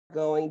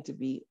going to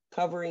be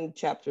covering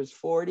chapters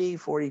 40,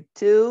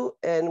 42,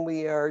 and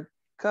we are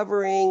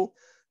covering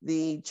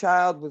the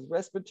child with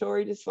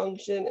respiratory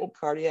dysfunction and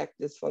cardiac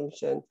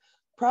dysfunction.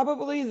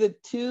 Probably the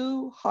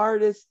two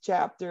hardest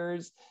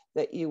chapters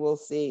that you will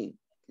see.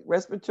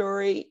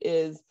 Respiratory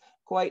is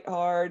quite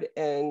hard,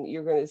 and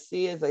you're going to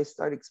see as I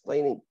start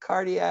explaining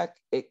cardiac,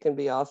 it can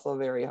be also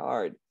very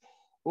hard.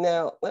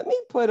 Now, let me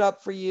put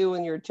up for you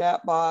in your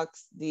chat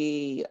box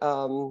the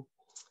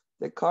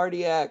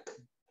cardiac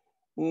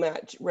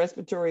match,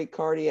 respiratory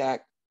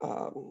cardiac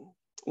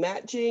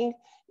matching.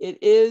 It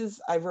is,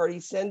 I've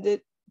already sent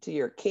it to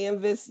your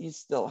Canvas. You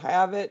still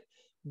have it,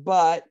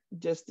 but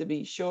just to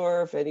be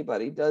sure, if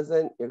anybody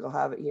doesn't, you're gonna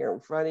have it here in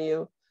front of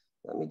you.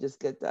 Let me just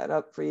get that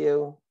up for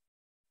you.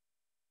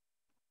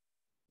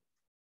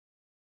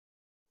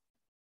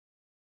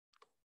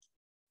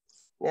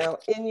 Now,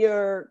 in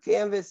your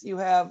Canvas, you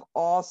have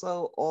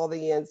also all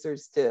the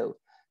answers too.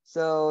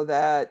 So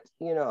that,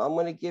 you know, I'm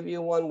going to give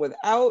you one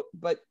without,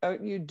 but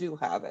you do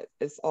have it.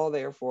 It's all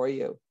there for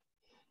you.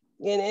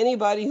 And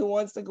anybody who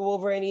wants to go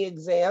over any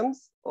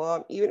exams,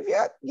 even if you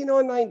got, you know,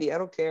 a 90, I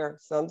don't care.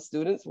 Some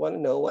students want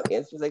to know what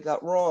answers they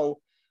got wrong.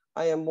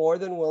 I am more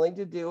than willing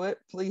to do it.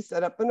 Please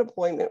set up an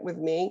appointment with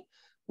me.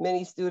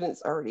 Many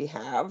students already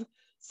have.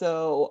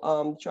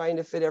 So trying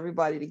to fit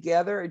everybody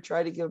together. I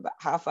try to give about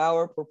half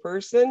hour per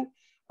person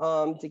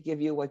to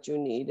give you what you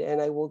need.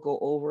 And I will go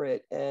over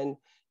it and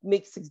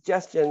make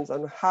suggestions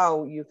on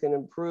how you can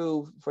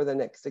improve for the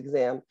next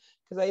exam.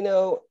 Because I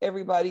know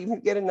everybody, if you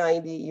get a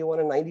 90, you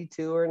want a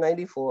 92 or a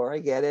 94, I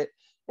get it.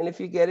 And if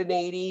you get an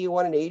 80, you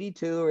want an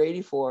 82 or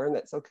 84, and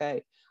that's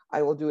okay.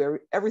 I will do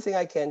everything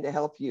I can to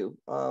help you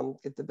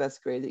get the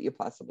best grade that you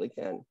possibly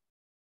can.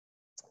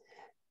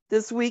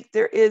 This week,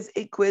 there is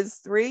a quiz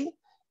 3.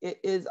 It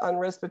is on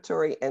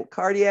respiratory and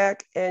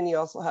cardiac, and you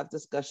also have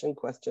discussion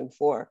question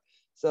 4.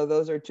 So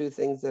those are 2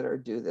 things that are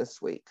due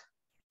this week.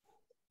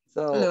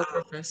 So, hello,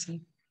 Professor.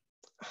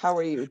 How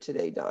are you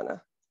today,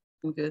 Donna?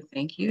 I'm good,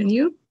 thank you. And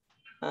you?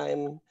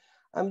 I'm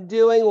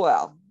doing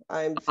well.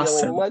 I'm feeling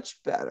Awesome.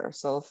 much better.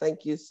 So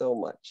thank you so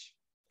much.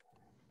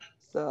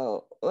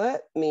 So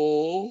let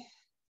me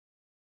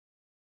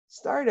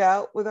start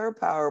out with our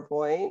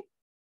PowerPoint.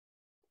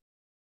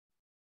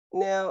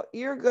 Now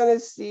you're going to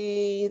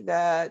see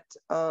that,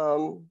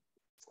 hold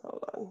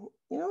on.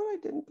 You know what? I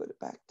didn't put it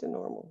back to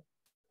normal.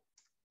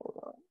 Hold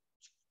on.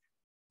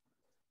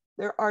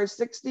 There are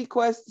 60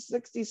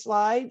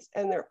 slides,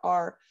 and there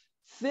are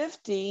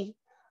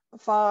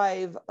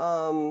 55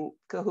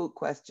 Kahoot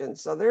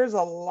questions. So there's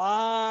a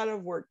lot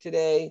of work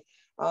today.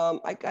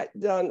 I got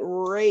done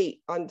right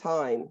on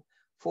time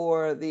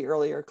for the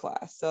earlier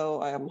class.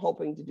 So I am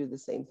hoping to do the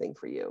same thing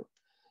for you.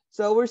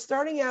 So we're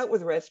starting out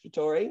with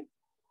respiratory.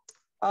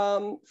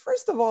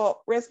 First of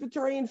all,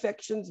 respiratory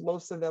infections,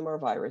 most of them are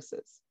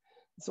viruses.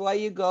 That's why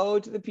you go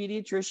to the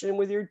pediatrician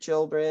with your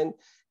children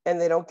and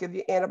they don't give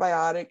you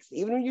antibiotics.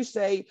 Even when you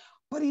say,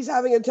 but he's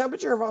having a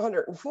temperature of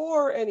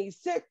 104 and he's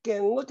sick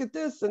and look at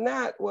this and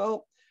that.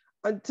 Well,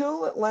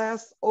 until it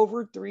lasts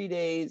over 3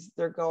 days,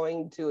 they're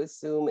going to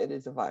assume it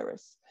is a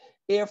virus.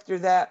 After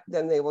that,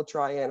 then they will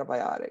try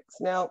antibiotics.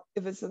 Now,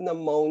 if it's a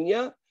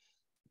pneumonia,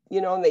 you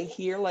know, and they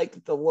hear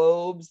like the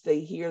lobes, they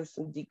hear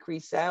some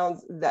decreased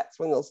sounds, that's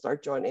when they'll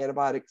start drawing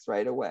antibiotics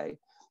right away.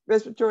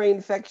 Respiratory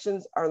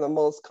infections are the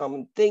most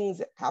common things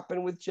that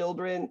happen with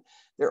children.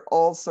 There are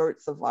all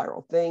sorts of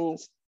viral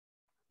things.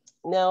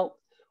 Now,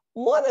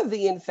 one of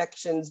the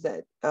infections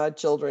that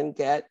children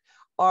get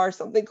are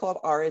something called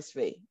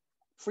RSV.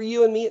 For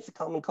you and me, it's a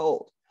common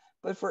cold.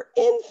 But for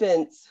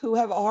infants who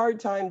have a hard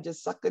time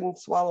just sucking,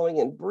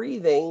 swallowing, and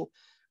breathing,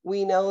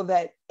 we know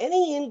that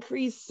any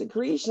increased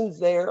secretions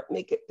there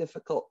make it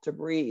difficult to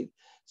breathe.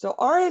 So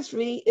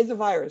RSV is a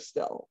virus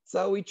still.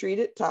 So we treat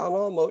it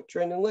Tylenol,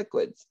 Motrin, and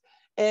liquids,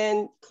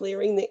 and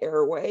clearing the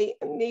airway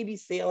and maybe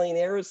saline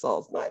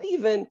aerosols, not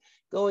even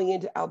going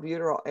into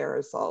albuterol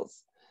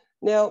aerosols.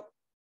 Now,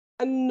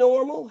 a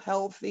normal,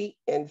 healthy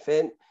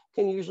infant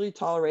can usually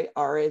tolerate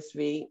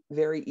RSV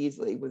very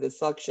easily with the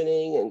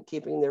suctioning and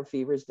keeping their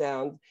fevers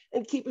down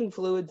and keeping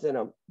fluids in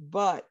them.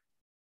 But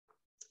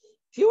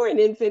if you are an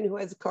infant who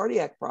has a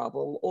cardiac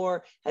problem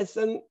or has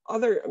some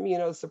other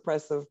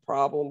immunosuppressive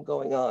problem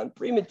going on,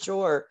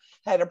 premature,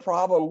 had a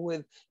problem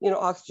with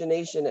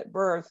oxygenation at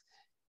birth,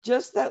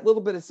 just that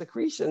little bit of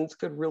secretions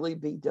could really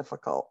be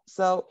difficult.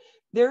 So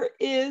there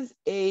is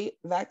a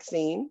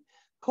vaccine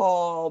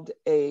called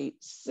a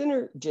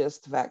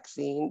Synergist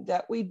vaccine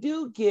that we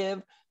do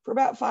give for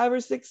about 5 or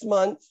 6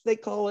 months. They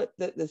call it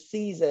the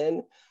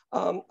season.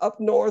 Up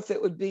north,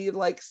 it would be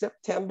like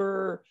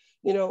September,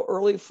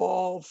 early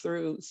fall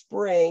through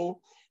spring.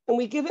 And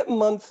we give it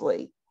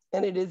monthly.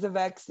 And it is a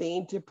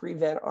vaccine to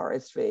prevent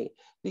RSV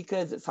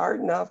because it's hard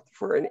enough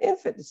for an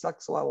infant to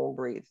suck, swallow, and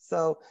breathe.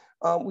 So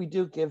we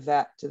do give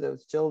that to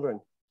those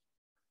children.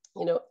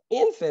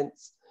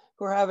 Infants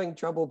who are having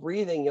trouble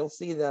breathing, you'll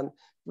see them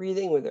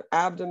breathing with their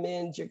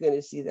abdomens. You're going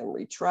to see them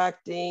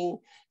retracting,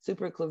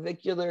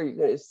 supraclavicular. You're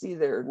going to see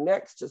their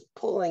necks just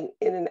pulling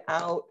in and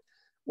out.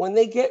 When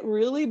they get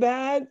really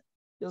bad,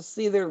 you'll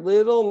see their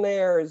little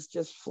nares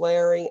just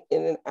flaring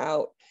in and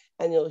out,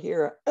 and you'll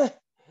hear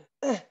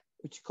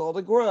which you call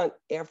a grunt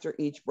after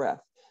each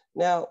breath.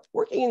 Now,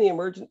 working in the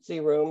emergency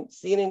room,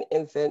 seeing an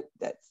infant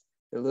that's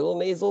their little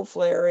nasal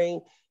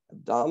flaring,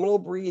 abdominal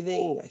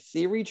breathing, I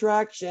see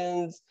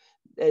retractions,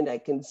 and I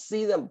can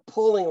see them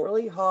pulling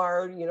really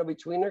hard,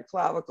 between their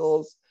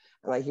clavicles,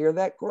 and I hear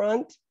that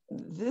grunt.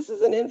 This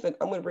is an infant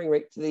I'm going to bring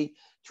right to the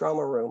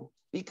trauma room,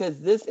 because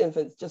this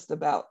infant's just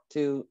about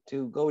to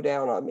go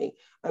down on me,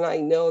 and I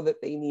know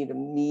that they need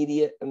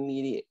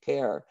immediate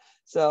care.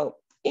 So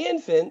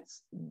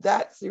infants,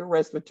 that's your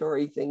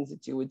respiratory things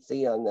that you would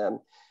see on them.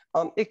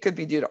 It could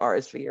be due to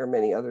RSV or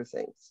many other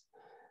things.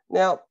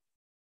 Now,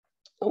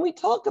 when we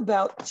talk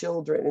about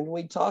children and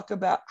we talk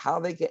about how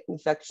they get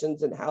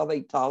infections and how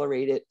they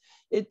tolerate it,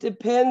 it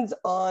depends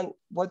on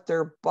what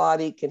their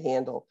body can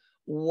handle.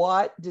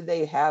 What do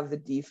they have the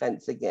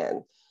defense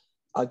against?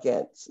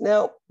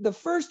 Now, the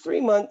first 3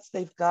 months,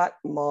 they've got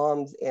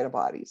mom's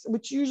antibodies,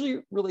 which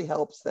usually really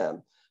helps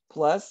them.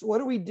 Plus,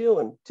 what are we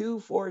doing? 2,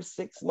 4,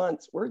 6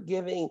 months, we're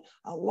giving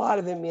a lot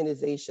of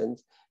immunizations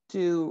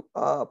to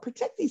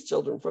protect these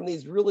children from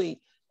these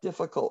really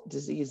difficult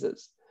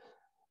diseases.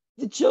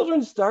 The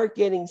children start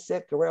getting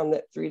sick around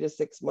that 3 to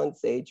 6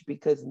 months age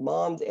because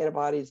mom's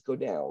antibodies go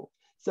down.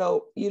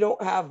 So you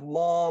don't have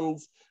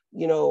mom's,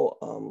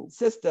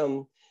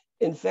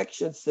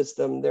 infection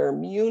system, their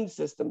immune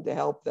system to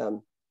help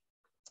them.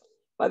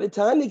 By the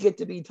time they get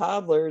to be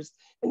toddlers,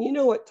 and you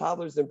know what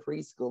toddlers and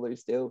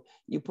preschoolers do,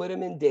 you put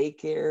them in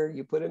daycare,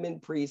 you put them in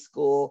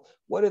preschool.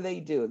 What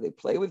do? They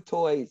play with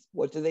toys.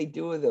 What do they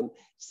do with them?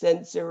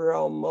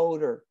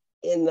 Sensorimotor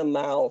in the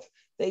mouth.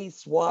 They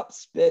swap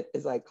spit,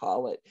 as I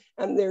call it,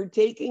 and they're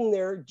taking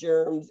their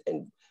germs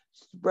and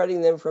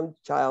spreading them from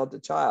child to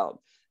child.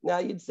 Now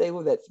you'd say,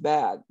 well, that's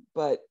bad,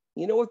 but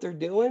you know what they're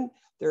doing?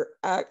 They're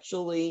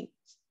actually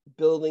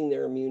building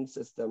their immune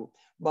system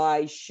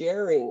by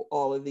sharing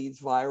all of these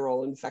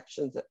viral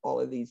infections that all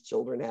of these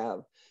children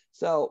have.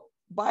 So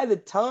by the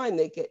time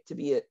they get to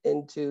be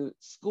into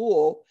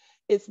school,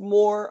 it's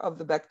more of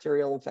the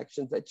bacterial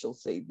infections that you'll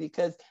see,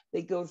 because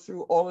they go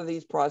through all of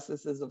these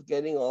processes of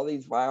getting all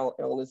these viral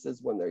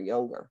illnesses when they're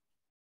younger.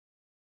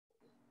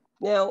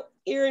 Now,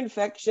 ear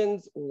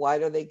infections, why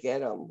do they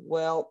get them?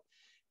 Well,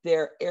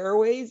 their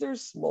airways are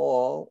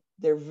small,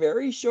 they're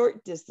very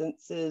short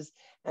distances,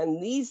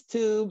 and these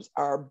tubes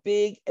are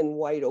big and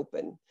wide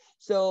open.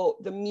 So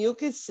the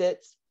mucus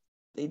sits,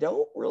 they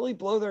don't really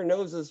blow their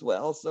noses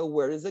well, so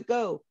where does it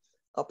go?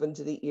 Up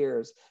into the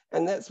ears.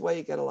 And that's why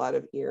you get a lot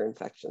of ear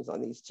infections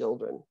on these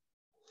children.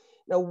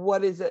 Now,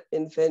 what is an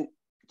infant,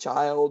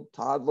 child,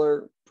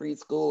 toddler,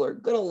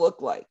 preschooler going to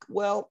look like?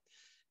 Well,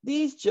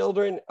 these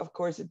children, of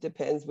course, it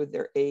depends with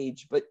their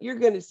age, but you're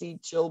going to see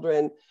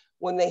children,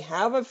 when they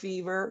have a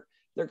fever,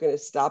 they're going to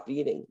stop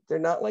eating. They're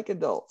not like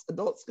adults.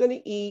 Adults going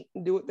to eat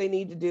and do what they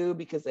need to do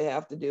because they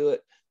have to do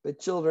it,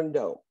 but children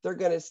don't. They're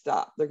going to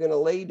stop. They're going to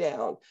lay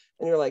down.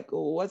 And you're like,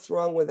 well, what's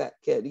wrong with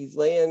that kid? He's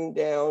laying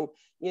down,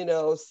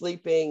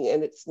 sleeping,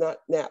 and it's not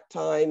nap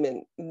time,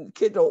 and the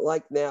kid don't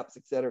like naps,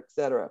 et cetera, et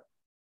cetera.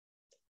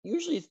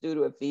 Usually it's due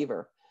to a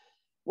fever.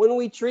 When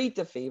we treat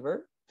the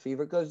fever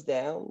goes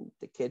down,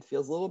 the kid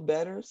feels a little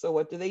better. So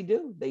what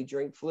do? They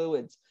drink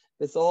fluids.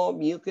 It's all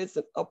mucus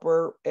and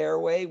upper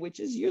airway, which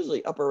is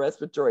usually upper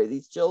respiratory.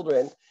 These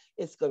children,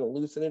 it's going to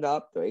loosen it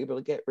up. They're able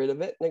to get rid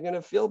of it, and they're going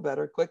to feel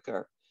better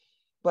quicker.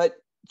 But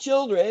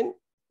children,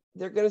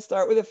 they're going to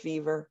start with a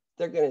fever.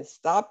 They're going to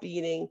stop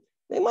eating.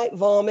 They might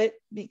vomit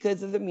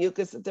because of the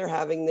mucus that they're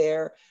having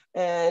there.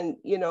 And,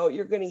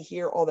 you're going to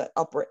hear all that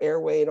upper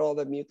airway and all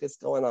the mucus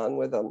going on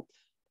with them.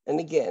 And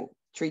again,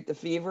 treat the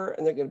fever,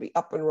 and they're going to be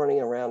up and running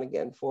around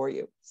again for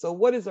you. So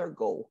what is our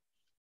goal?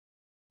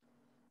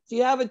 So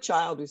you have a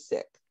child who's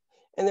sick,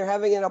 and they're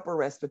having an upper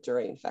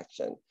respiratory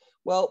infection.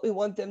 Well, we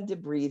want them to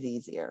breathe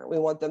easier. We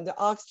want them to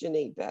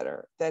oxygenate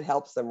better. That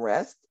helps them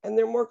rest, and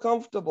they're more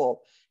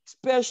comfortable,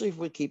 especially if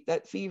we keep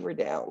that fever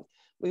down.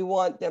 We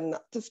want them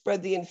not to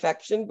spread the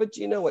infection, but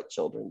you know what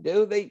children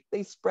do.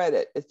 They spread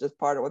it. It's just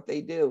part of what they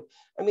do.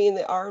 I mean,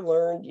 they are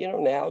learned,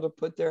 now to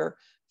put their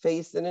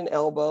face in an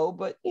elbow,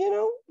 but,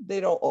 they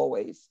don't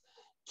always.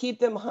 Keep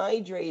them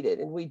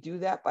hydrated. And we do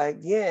that by,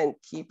 again,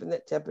 keeping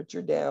that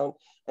temperature down.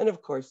 And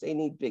of course, they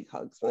need big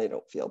hugs when they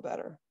don't feel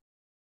better.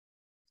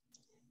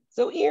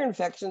 So ear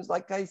infections,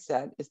 like I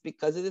said, is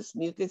because of this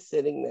mucus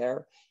sitting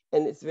there,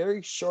 and it's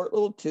very short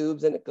little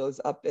tubes, and it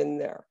goes up in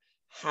there.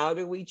 How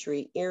do we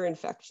treat ear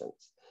infections?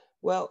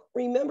 Well,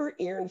 remember,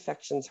 ear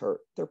infections hurt.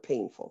 They're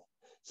painful.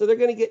 So they're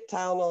going to get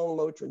Tylenol and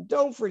Motrin.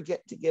 Don't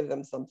forget to give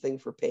them something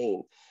for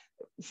pain.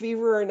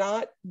 Fever or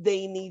not,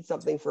 they need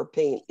something for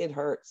pain. It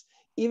hurts.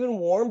 Even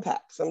warm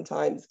packs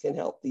sometimes can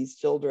help these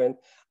children.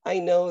 I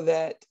know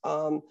that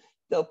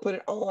they'll put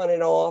it on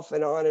and off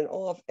and on and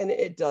off, and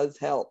it does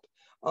help.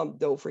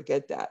 Don't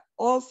forget that.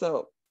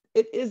 Also,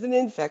 it is an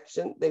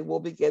infection. They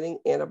will be getting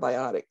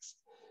antibiotics.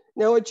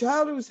 Now, a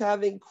child who's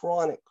having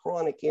chronic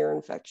ear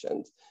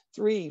infections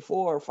 3,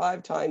 4,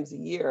 5 times a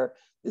year,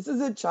 This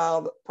is a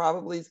child that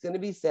probably is going to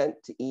be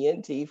sent to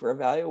ENT for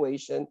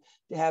evaluation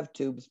to have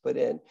tubes put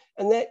in.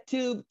 And that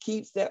tube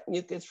keeps that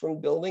mucus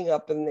from building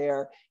up in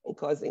there and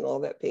causing all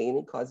that pain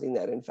and causing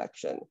that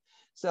infection.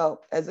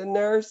 So as a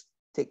nurse,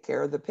 take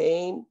care of the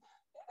pain,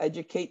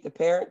 educate the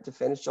parent to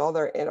finish all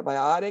their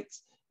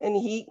antibiotics and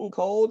heat and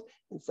cold,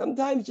 and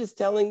sometimes just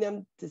telling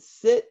them to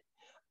sit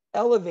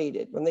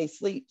elevated when they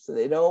sleep so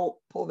they don't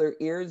pull their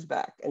ears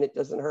back and it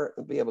doesn't hurt,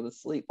 and be able to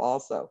sleep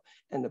also,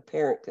 and the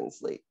parent can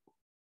sleep.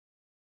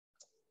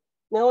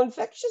 Now,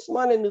 infectious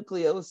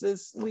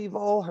mononucleosis, we've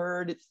all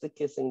heard it's the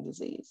kissing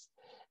disease,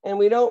 and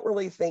we don't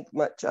really think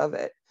much of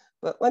it,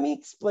 but let me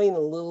explain a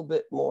little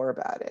bit more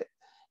about it.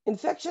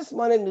 Infectious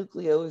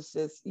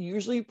mononucleosis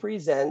usually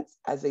presents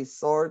as a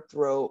sore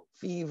throat,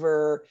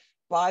 fever,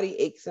 body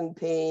aches and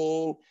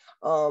pain,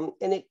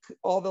 and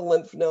all the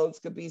lymph nodes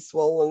could be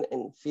swollen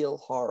and feel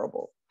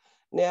horrible.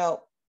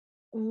 Now,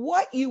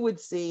 what you would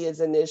see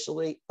is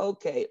initially,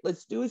 okay,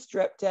 let's do a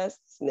strep test,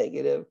 it's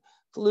negative,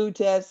 flu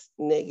test,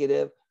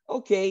 negative,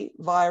 okay,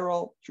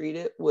 viral, treat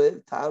it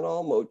with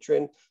Tylenol,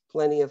 Motrin,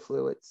 plenty of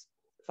fluids.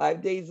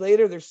 5 days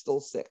later, they're still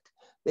sick.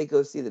 They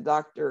go see the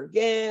doctor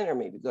again, or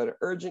maybe go to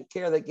urgent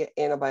care, they get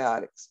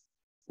antibiotics.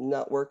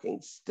 Not working,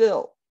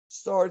 still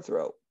sore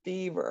throat,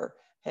 fever,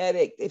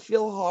 headache, they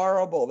feel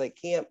horrible, they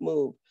can't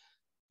move.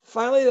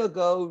 Finally, they'll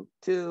go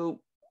to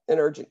an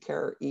urgent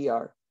care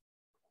ER.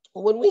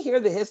 When we hear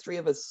the history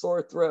of a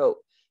sore throat,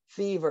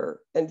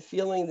 fever, and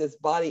feeling this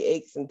body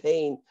aches and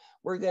pain,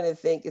 we're going to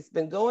think it's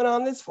been going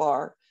on this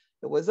far.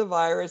 It was a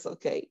virus.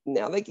 Okay,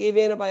 now they gave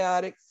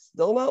antibiotics,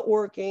 still not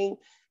working.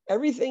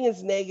 Everything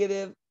is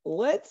negative.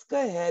 Let's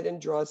go ahead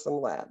and draw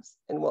some labs.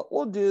 And what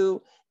we'll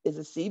do is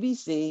a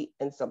CBC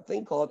and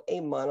something called a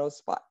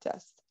monospot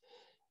test.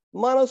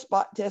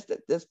 Monospot test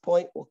at this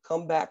point will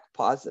come back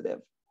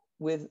positive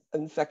with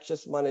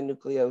infectious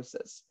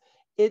mononucleosis.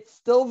 It's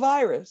still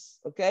virus,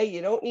 okay?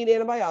 You don't need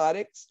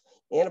antibiotics.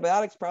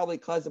 Antibiotics probably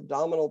cause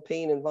abdominal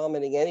pain and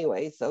vomiting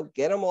anyway, so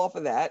get them off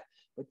of that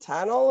with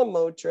Tylenol and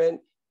Motrin,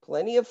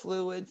 plenty of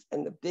fluids,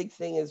 and the big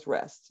thing is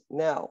rest.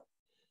 Now,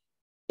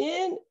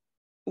 in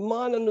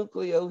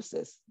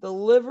mononucleosis, the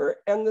liver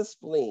and the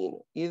spleen,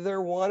 either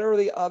one or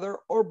the other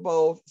or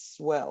both,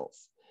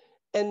 swells.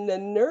 And the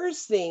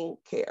nursing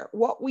care,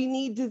 what we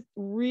need to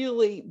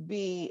really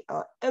be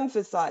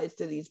emphasized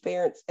to these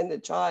parents and the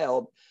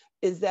child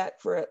is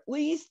that for at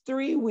least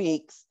 3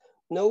 weeks,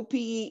 no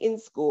PE in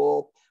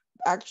school.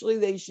 Actually,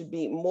 they should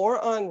be more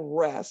on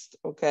rest,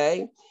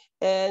 okay?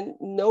 And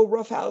no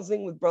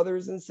roughhousing with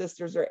brothers and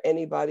sisters or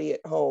anybody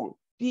at home.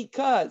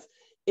 Because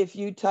if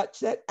you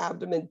touch that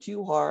abdomen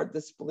too hard,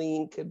 the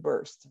spleen could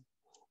burst.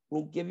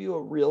 Let me give you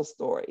a real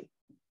story.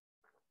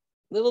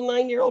 Little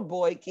 9-year-old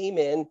boy came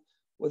in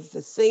with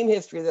the same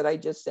history that I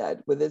just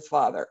said with his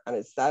father on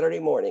a Saturday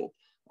morning.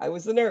 I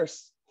was the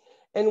nurse.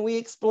 And we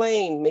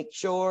explained, make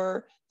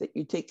sure that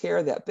you take care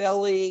of that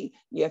belly.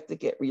 You have to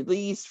get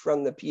released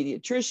from the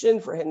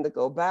pediatrician for him to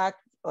go back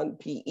on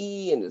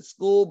PE into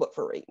school. But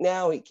for right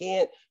now, he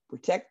can't.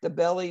 Protect the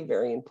belly,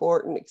 very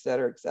important, et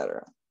cetera, et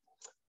cetera.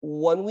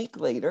 1 week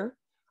later,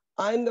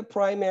 I'm the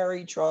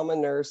primary trauma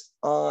nurse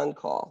on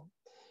call.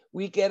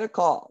 We get a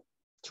call,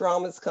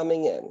 trauma's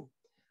coming in.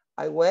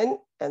 I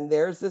went and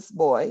there's this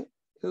boy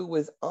who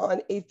was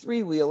on a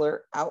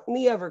 3-wheeler out in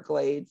the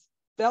Everglades,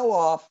 fell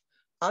off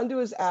onto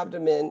his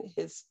abdomen,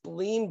 his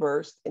spleen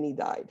burst, and he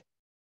died.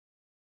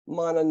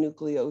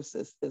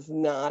 Mononucleosis is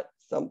not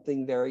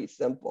something very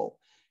simple.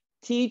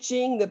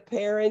 Teaching the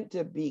parent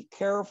to be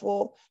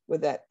careful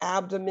with that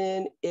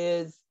abdomen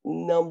is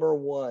number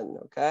one,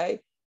 okay?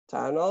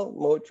 Tylenol,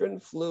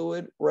 Motrin,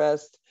 fluid,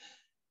 rest.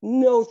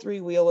 No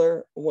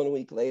 3-wheeler 1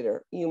 week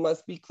later. You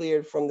must be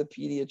cleared from the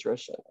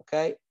pediatrician,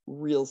 okay?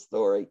 Real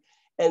story.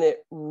 And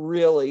it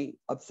really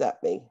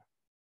upset me.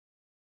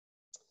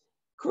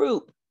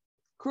 Croup.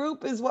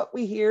 Croup is what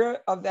we hear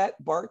of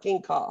that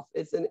barking cough.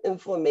 It's an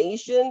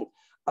inflammation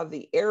of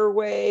the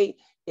airway.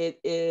 It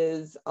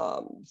is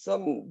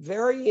some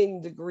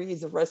varying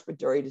degrees of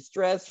respiratory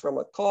distress from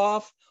a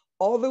cough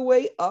all the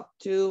way up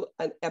to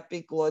an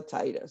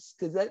epiglottitis,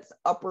 because that's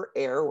upper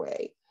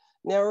airway.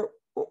 Now,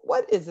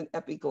 what is an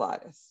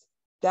epiglottis?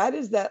 That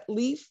is that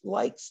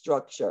leaf-like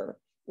structure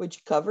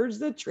which covers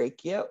the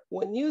trachea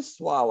when you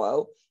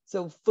swallow,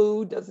 so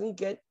food doesn't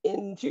get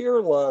into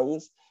your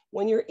lungs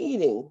when you're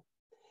eating.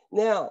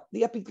 Now,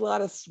 the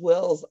epiglottis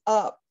swells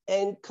up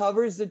and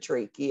covers the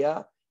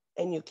trachea,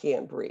 and you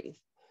can't breathe.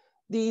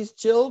 These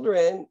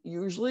children,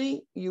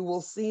 usually you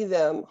will see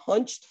them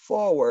hunched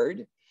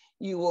forward.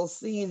 You will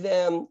see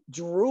them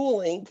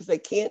drooling because they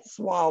can't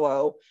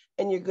swallow,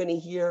 and you're going to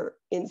hear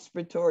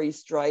inspiratory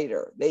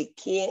stridor. They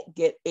can't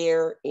get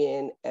air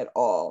in at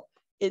all.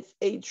 It's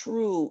a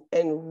true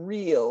and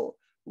real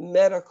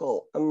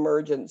medical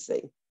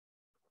emergency.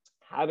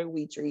 How do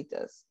we treat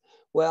this?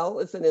 Well,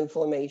 it's an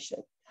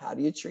inflammation. How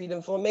do you treat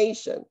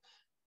inflammation?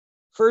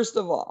 First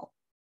of all,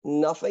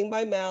 nothing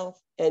by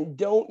mouth, and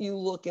don't you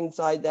look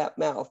inside that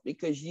mouth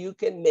because you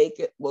can make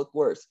it look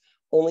worse.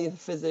 Only the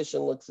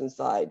physician looks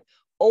inside.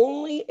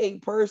 Only a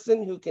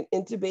person who can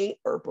intubate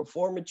or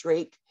perform a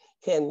trach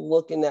can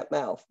look in that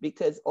mouth,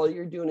 because all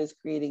you're doing is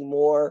creating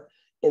more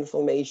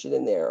inflammation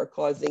in there or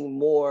causing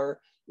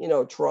more,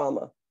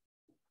 trauma.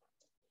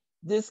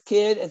 This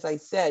kid, as I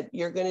said,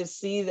 you're going to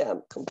see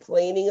them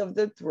complaining of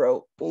the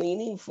throat,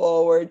 leaning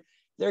forward.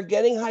 They're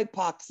getting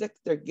hypoxic.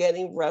 They're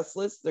getting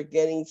restless. They're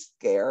getting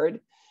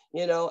scared,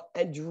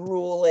 and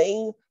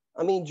drooling.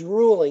 I mean,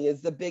 drooling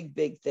is the big,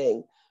 big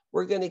thing.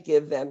 We're going to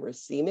give them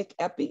racemic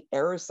epi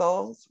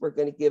aerosols. We're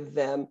going to give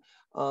them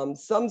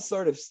some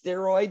sort of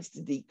steroids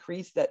to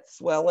decrease that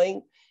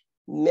swelling.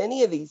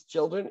 Many of these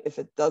children, if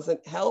it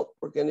doesn't help,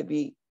 we're going to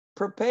be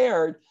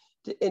prepared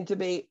to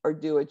intubate or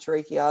do a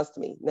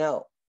tracheostomy.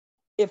 Now,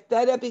 if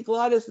that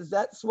epiglottis is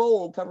that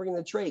swollen covering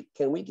the trach,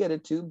 can we get a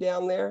tube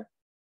down there?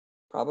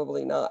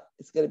 Probably not.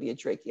 It's going to be a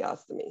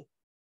tracheostomy.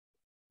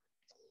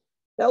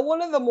 Now,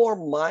 one of the more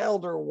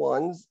milder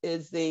ones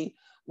is the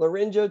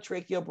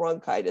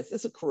laryngotracheobronchitis.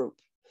 It's a croup.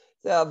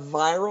 It's a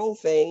viral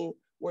thing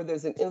where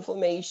there's an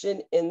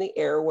inflammation in the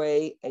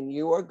airway and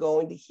you are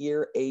going to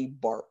hear a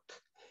bark.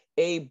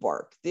 A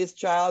bark. This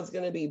child's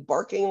going to be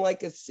barking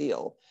like a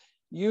seal,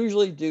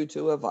 usually due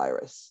to a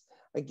virus.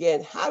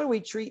 Again, how do we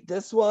treat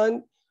this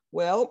one?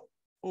 Well,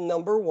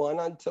 number one,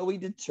 until we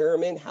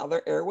determine how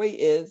their airway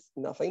is,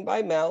 nothing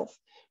by mouth,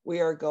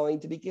 we are going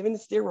to be given a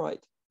steroid,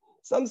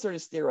 some sort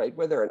of steroid,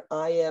 whether an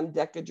IM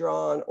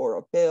Decadron or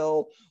a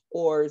pill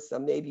or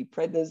some maybe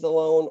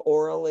prednisolone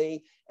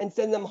orally, and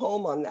send them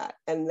home on that,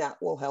 and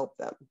that will help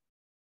them.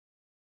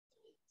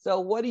 So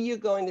what are you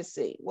going to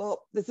see?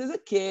 Well, this is a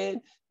kid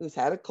who's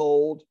had a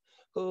cold,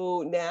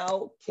 who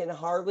now can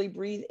hardly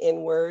breathe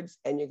inwards,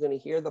 and you're going to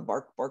hear the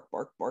bark, bark,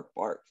 bark, bark,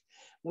 bark.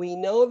 We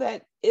know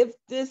that if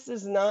this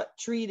is not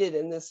treated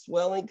and this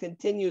swelling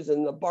continues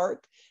and the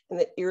bark and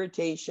the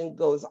irritation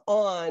goes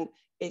on,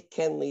 it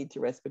can lead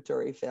to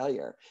respiratory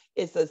failure.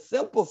 It's a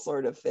simple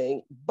sort of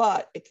thing,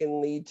 but it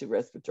can lead to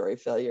respiratory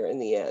failure in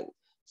the end.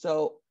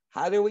 So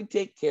how do we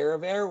take care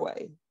of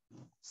airway?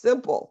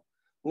 Simple.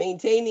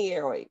 Maintain the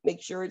airway.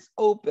 Make sure it's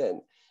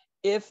open.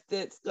 If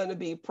it's going to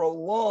be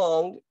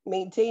prolonged,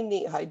 maintain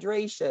the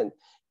hydration.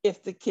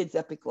 If the kid's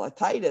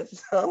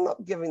epiglottitis, I'm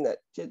not giving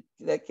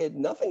that kid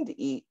nothing to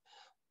eat,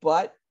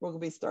 but we're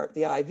going to start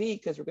the IV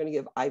because we're going to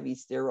give IV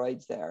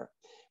steroids there.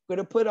 We're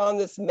going to put on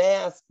this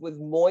mask with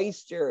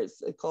moisture.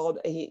 It's called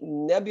a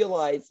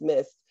nebulized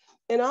mist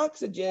and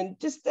oxygen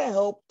just to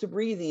help to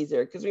breathe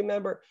easier. Because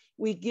remember,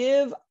 we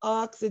give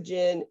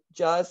oxygen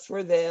just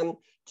for them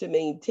to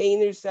maintain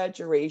their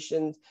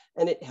saturations,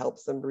 and it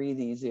helps them breathe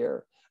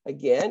easier.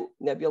 Again,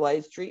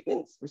 nebulized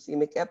treatments,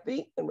 racemic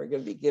epi, and we're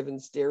going to be given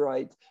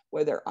steroids,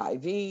 whether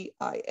IV,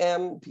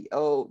 IM,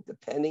 PO,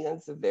 depending on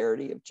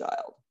severity of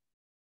child.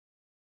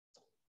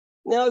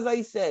 Now, as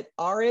I said,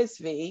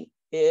 RSV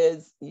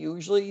is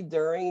usually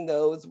during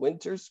those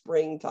winter,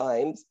 spring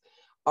times.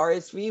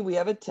 RSV, we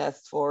have a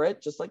test for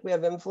it, just like we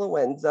have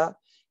influenza,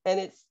 and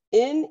it's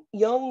in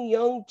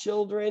young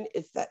children.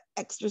 It's that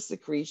extra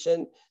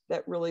secretion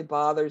that really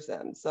bothers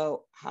them.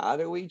 So how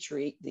do we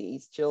treat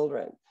these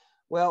children?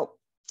 Well,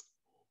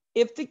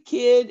 if the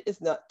kid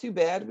is not too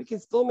bad, we can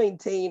still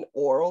maintain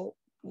oral,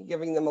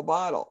 giving them a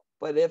bottle.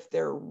 But if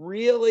they're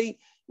really,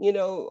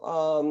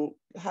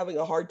 having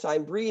a hard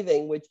time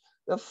breathing, which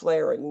the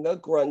flaring, the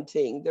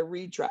grunting, the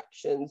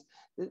retractions,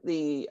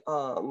 the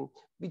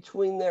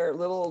between their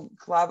little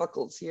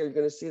clavicles here, you're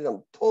going to see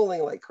them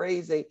pulling like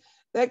crazy.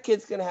 That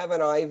kid's going to have an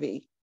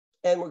IV,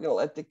 and we're going to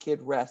let the kid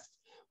rest.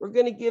 We're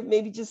going to give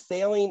maybe just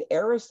saline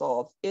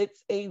aerosols.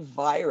 It's a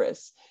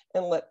virus,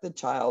 and let the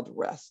child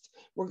rest.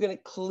 We're going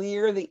to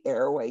clear the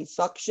airway,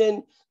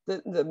 suction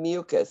the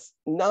mucus,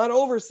 not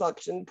over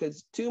suction,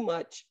 because too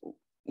much,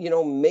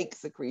 makes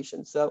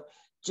secretion. So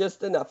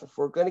just enough. If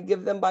we're going to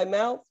give them by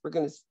mouth, we're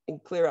going to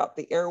clear out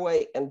the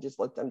airway and just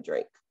let them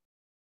drink.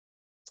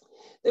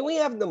 Then we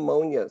have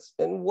pneumonias.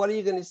 And what are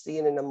you going to see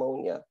in a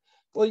pneumonia?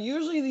 Well,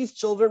 usually these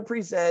children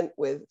present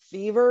with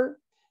fever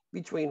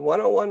between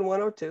 101 and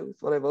 102.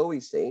 That's what I've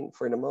always seen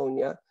for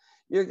pneumonia.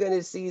 You're going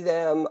to see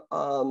them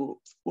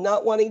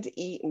not wanting to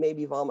eat and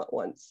maybe vomit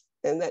once.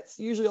 And that's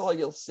usually all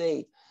you'll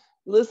see.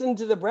 Listen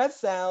to the breath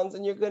sounds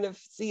and you're going to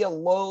see a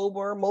lobe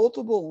or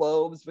multiple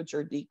lobes which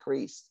are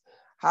decreased.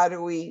 How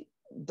do we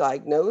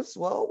diagnose?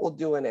 Well, we'll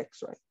do an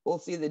X-ray. We'll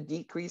see the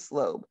decreased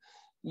lobe.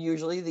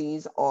 Usually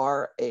these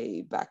are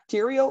a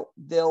bacterial.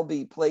 They'll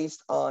be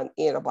placed on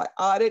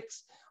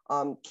antibiotics,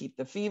 keep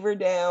the fever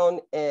down,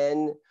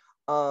 and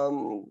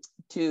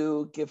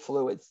to give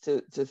fluids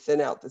to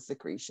thin out the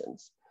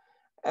secretions.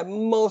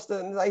 And most of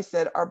them, as I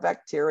said, are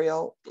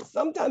bacterial.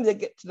 Sometimes they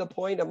get to the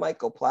point of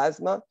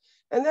mycoplasma,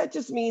 and that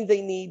just means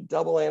they need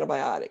double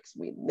antibiotics.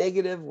 We need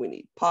negative, we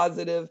need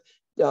positive,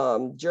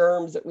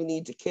 germs that we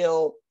need to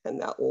kill, and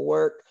that will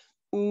work.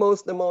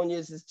 Most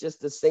pneumonias is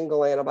just a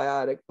single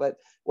antibiotic, but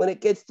when it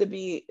gets to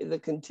be the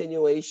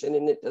continuation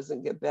and it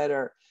doesn't get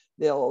better,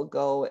 they'll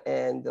go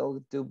and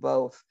they'll do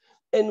both.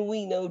 And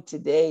we know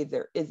today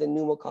there is a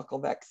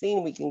pneumococcal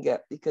vaccine we can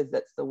get because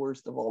that's the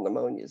worst of all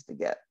pneumonias to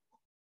get.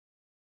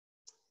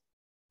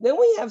 Then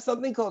we have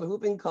something called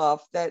whooping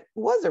cough that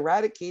was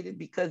eradicated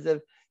because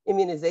of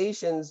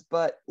immunizations,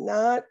 but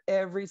not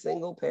every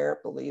single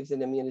parent believes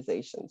in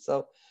immunization.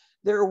 So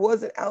there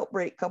was an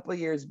outbreak a couple of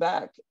years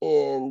back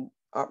in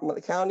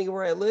the county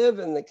where I live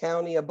and the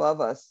county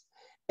above us.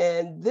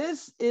 And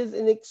this is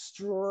an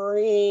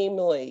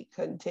extremely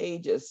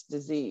contagious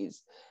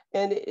disease.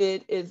 And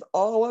it is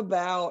all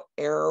about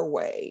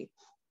airway.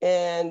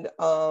 And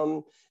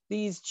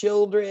these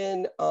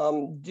children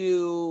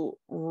do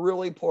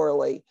really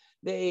poorly.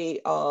 They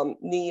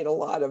need a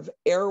lot of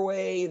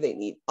airway, they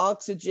need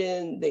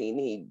oxygen, they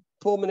need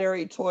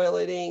pulmonary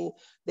toileting,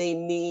 they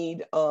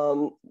need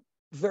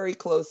very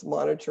close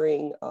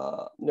monitoring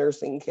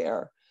nursing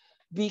care.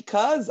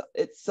 Because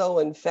it's so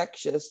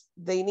infectious,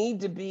 they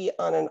need to be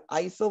on an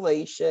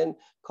isolation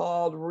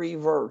called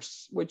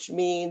reverse, which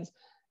means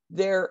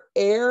their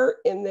air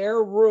in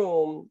their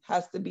room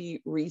has to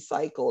be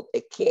recycled.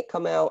 It can't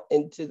come out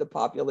into the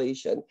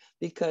population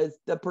because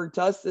the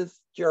pertussis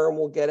germ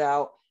will get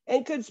out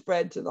and could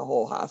spread to the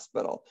whole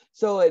hospital.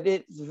 So it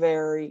is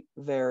very,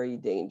 very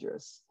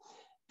dangerous.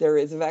 There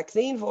is a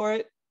vaccine for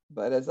it,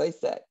 but as I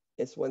said,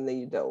 it's when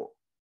you don't.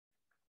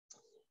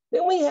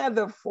 Then we have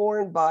the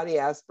foreign body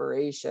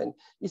aspiration.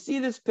 You see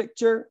this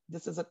picture?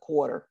 This is a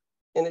quarter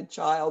in a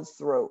child's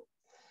throat.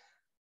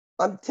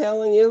 I'm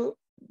telling you,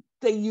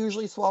 they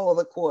usually swallow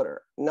the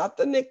quarter, not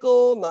the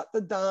nickel, not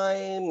the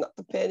dime, not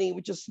the penny,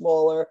 which is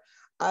smaller.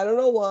 I don't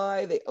know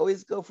why. They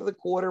always go for the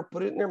quarter,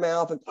 put it in their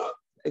mouth, and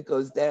it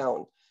goes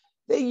down.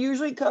 They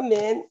usually come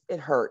in, it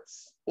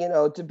hurts,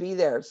 to be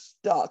there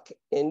stuck,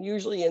 and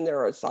usually in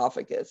their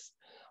esophagus.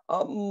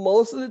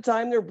 Most of the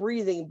time they're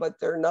breathing, but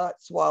they're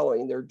not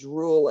swallowing, they're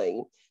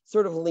drooling,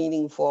 sort of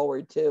leaning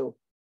forward too.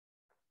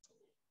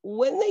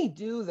 When they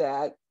do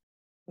that,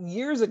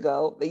 years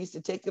ago, they used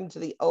to take them to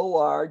the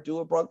OR, do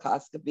a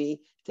bronchoscopy,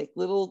 take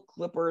little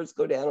clippers,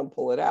 go down and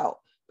pull it out.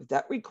 But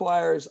that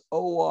requires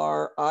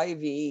OR,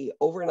 IV,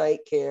 overnight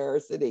care,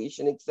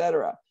 sedation,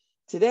 etc.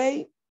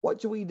 Today, what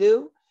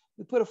do?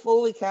 We put a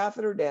Foley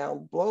catheter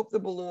down, blow up the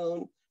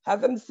balloon,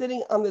 have them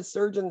sitting on the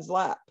surgeon's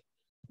lap,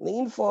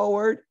 lean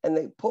forward, and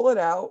they pull it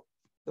out,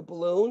 the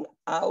balloon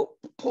out,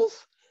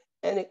 poof,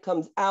 and it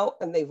comes out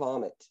and they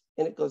vomit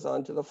and it goes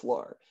onto the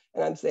floor.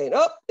 And I'm saying,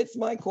 oh, it's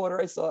my quarter,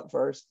 I saw it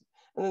first.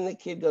 And then the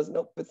kid goes,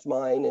 nope, it's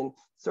mine, and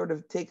sort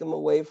of take him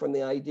away from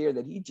the idea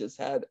that he just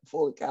had a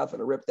Foley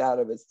catheter ripped out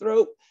of his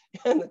throat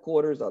and the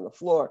quarter's on the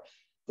floor.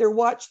 They're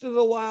watched a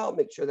little while,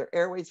 make sure their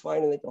airway's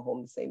fine, and they go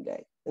home the same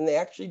day. And they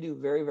actually do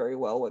very, very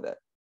well with it.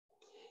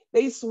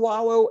 They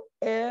swallow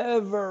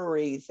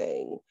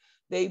everything.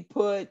 They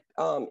put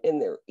in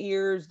their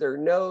ears, their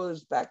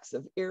nose, backs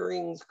of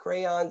earrings,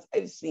 crayons.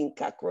 I've seen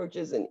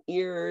cockroaches in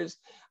ears.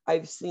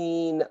 I've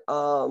seen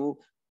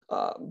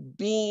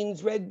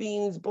beans, red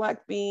beans,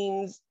 black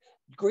beans,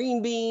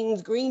 green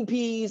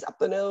peas up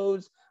the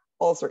nose,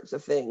 all sorts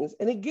of things.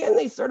 And again,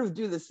 they sort of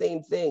do the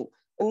same thing.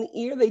 In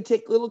the ear, they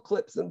take little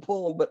clips and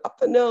pull them, but up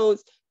the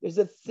nose, there's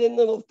a thin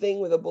little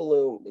thing with a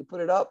balloon. They put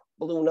it up,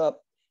 balloon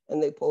up,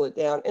 and they pull it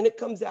down, and it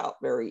comes out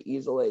very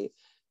easily.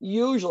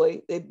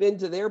 Usually, they've been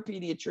to their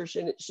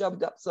pediatrician, it's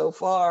shoved up so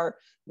far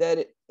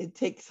that it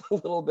takes a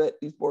little bit.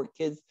 These poor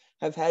kids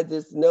have had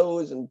this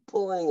nose and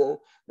pulling, and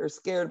they're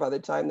scared by the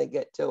time they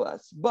get to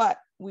us. But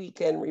we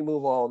can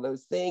remove all of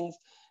those things.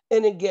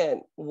 And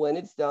again, when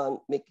it's done,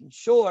 making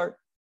sure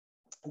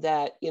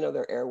that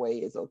their airway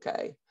is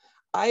okay.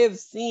 I have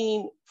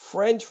seen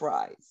French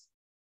fries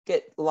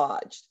get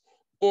lodged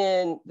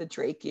in the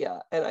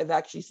trachea, and I've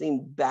actually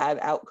seen bad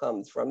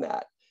outcomes from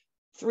that.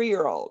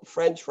 3-year-old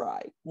French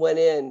fry went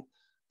in.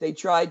 They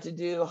tried to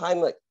do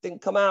Heimlich,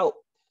 didn't come out.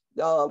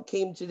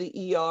 Came to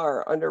the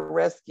ER under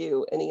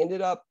rescue, and he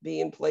ended up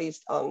being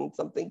placed on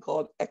something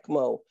called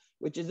ECMO,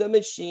 which is a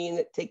machine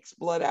that takes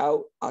blood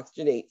out,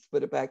 oxygenates,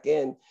 put it back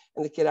in,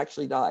 and the kid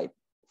actually died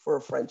for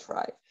a French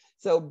fry.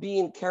 So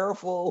being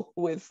careful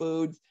with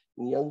foods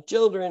in young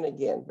children,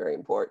 again, very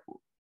important.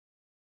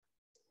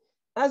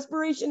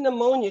 Aspiration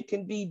pneumonia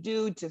can be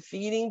due to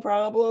feeding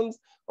problems,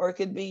 or it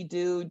could be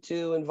due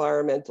to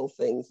environmental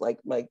things like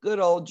my good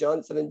old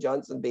Johnson &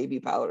 Johnson baby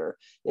powder.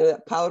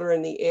 That powder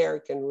in the air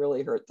can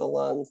really hurt the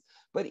lungs.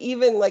 But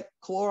even like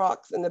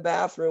Clorox in the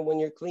bathroom when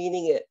you're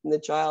cleaning it and the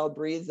child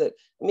breathes it.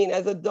 I mean,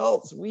 as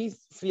adults, we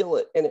feel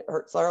it and it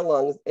hurts our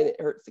lungs and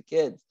it hurts the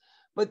kids.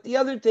 But the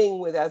other thing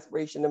with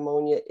aspiration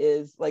pneumonia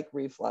is like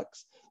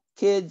reflux.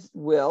 Kids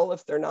will,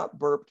 if they're not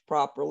burped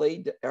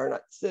properly or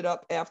not sit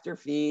up after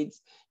feeds,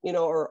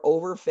 or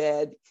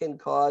overfed, can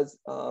cause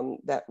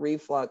that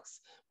reflux,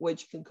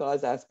 which can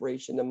cause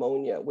aspiration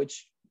pneumonia,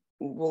 which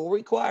will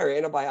require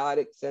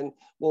antibiotics and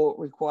will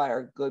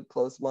require good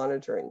close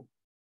monitoring.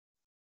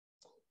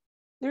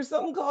 There's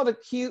something called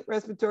acute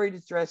respiratory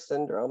distress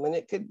syndrome, and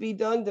it could be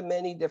done to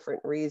many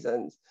different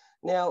reasons.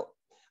 Now,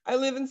 I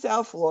live in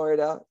South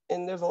Florida,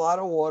 and there's a lot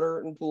of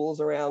water and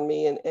pools around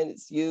me, and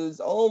it's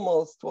used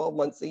almost 12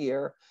 months a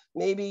year,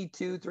 maybe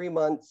 2-3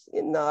 months,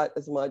 not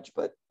as much,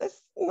 but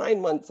that's 9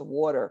 months of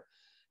water.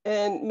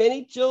 And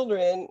many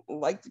children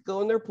like to go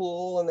in their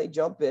pool and they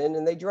jump in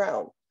and they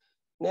drown.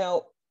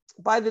 Now,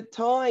 by the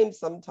time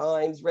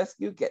sometimes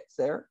rescue gets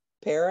there,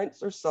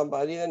 parents or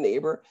somebody, the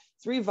neighbor,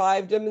 has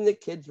revived him and the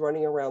kid's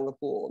running around the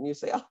pool. And you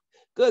say, oh,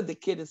 good, the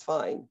kid is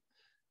fine.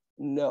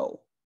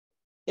 No.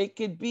 It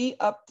could be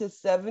up to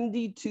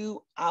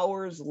 72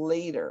 hours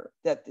later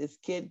that this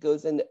kid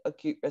goes into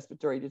acute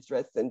respiratory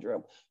distress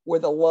syndrome, where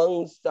the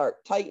lungs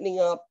start tightening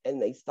up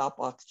and they stop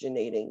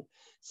oxygenating.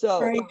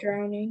 So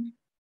drowning.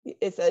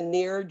 It's a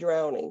near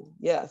drowning.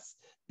 Yes.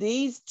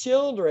 These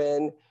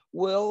children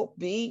will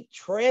be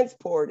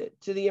transported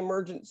to the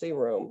emergency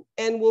room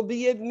and will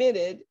be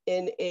admitted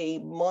in a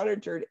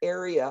monitored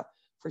area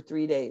for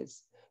 3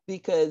 days,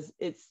 because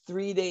it's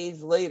 3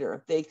 days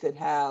later they could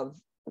have,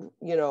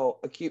 you know,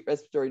 acute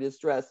respiratory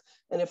distress,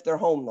 and if they're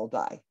home they'll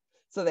die.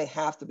 So they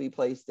have to be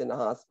placed in the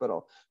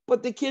hospital.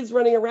 But the kid's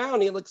running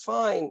around, he looks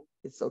fine,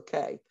 it's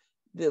okay.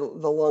 The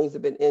lungs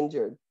have been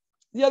injured.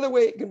 The other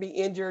way it can be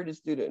injured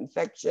is due to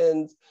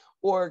infections,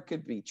 or it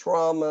could be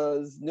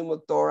traumas,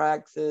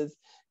 pneumothoraxes,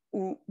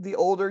 the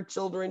older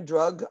children,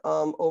 drug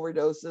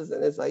overdoses,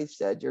 and as I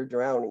said, your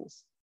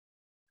drownings.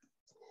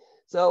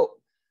 So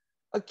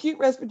acute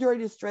respiratory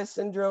distress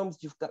syndromes,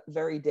 you've got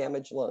very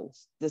damaged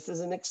lungs. This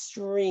is an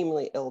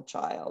extremely ill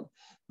child.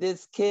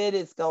 This kid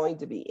is going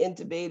to be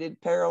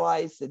intubated,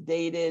 paralyzed,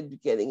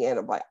 sedated, getting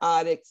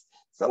antibiotics.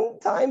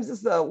 Sometimes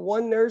it's a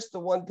one nurse to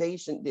one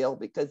patient deal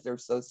because they're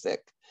so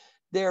sick.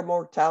 Their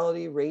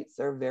mortality rates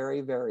are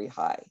very, very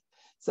high.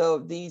 So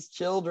these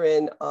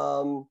children,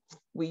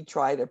 we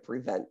try to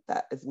prevent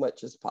that as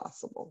much as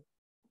possible.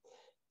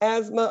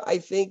 Asthma, I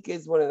think,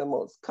 is one of the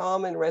most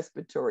common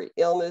respiratory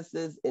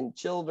illnesses in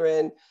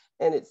children,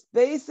 and it's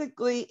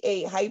basically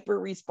a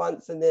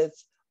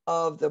hyperresponsiveness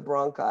of the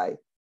bronchi.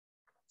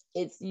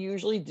 It's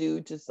usually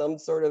due to some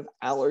sort of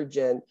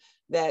allergen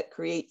that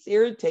creates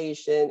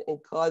irritation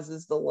and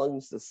causes the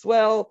lungs to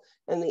swell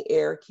and the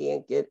air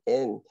can't get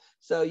in.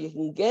 So you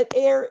can get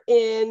air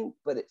in,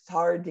 but it's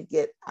hard to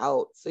get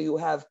out. So you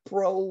have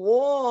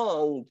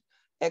prolonged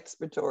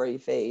expiratory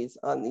phase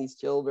on these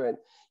children.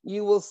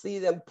 You will see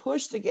them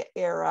push to get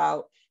air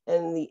out,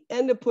 and in the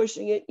end of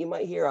pushing it, you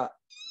might hear a,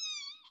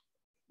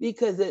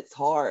 because it's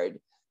hard.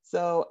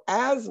 So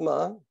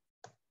asthma,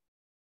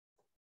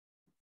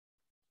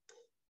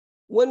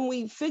 when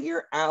we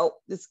figure out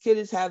this kid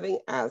is having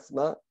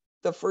asthma,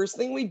 the first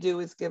thing we do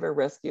is give a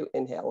rescue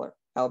inhaler,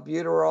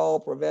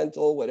 albuterol,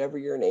 Proventil, whatever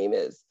your name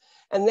is.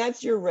 And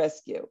that's your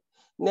rescue.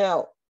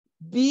 Now,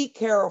 be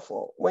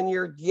careful when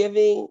you're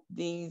giving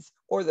these,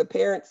 or the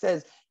parent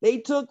says, they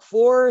took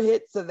 4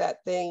 hits of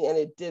that thing and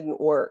it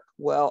didn't work.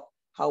 Well,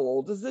 how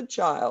old is the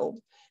child?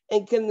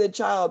 And can the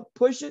child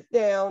push it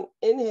down,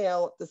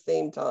 inhale at the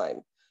same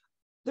time?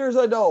 There's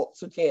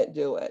adults who can't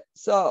do it.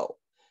 So,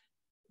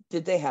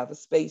 did they have a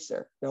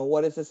spacer? Now,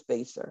 what is a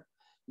spacer?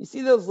 You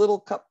see those little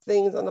cup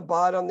things on the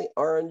bottom, the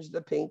orange,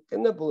 the pink,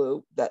 and the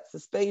blue? That's the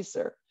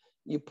spacer.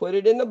 You put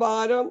it in the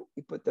bottom,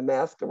 you put the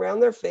mask around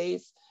their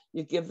face,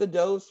 you give the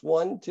dose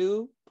 1,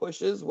 2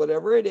 pushes,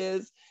 whatever it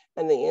is,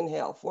 and they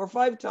inhale 4 or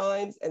 5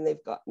 times, and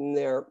they've gotten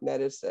their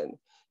medicine.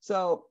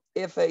 So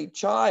if a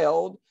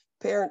child,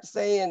 parents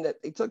saying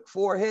that they took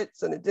 4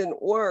 hits and it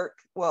didn't work,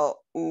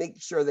 well,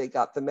 make sure they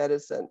got the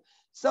medicine.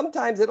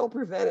 Sometimes it'll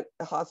prevent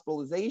a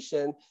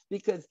hospitalization,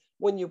 because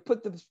when you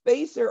put the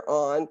spacer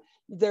on,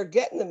 they're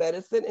getting the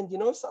medicine, and you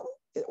know something?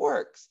 It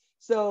works.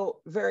 So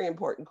very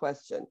important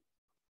question.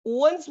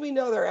 Once we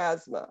know their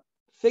asthma,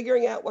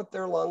 figuring out what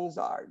their lungs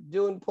are,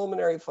 doing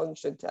pulmonary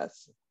function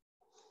tests.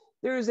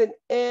 There's an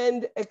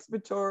end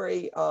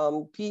expiratory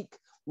peak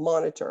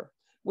monitor,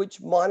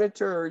 which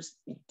monitors,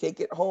 you take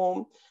it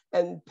home,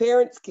 and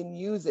parents can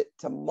use it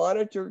to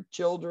monitor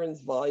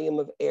children's volume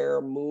of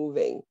air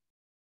moving.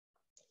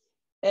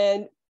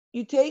 And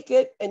you take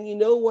it and you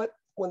know what,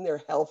 when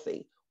they're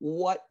healthy,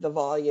 what the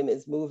volume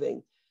is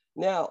moving.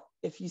 Now,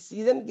 if you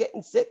see them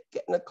getting sick,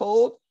 getting a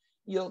cold,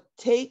 you'll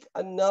take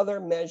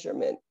another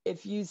measurement.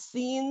 If you've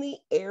seen the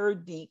air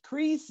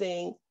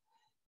decreasing,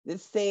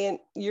 it's saying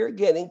you're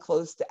getting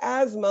close to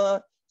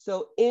asthma.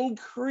 So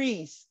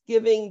increase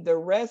giving the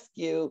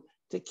rescue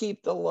to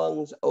keep the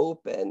lungs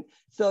open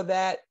so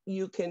that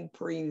you can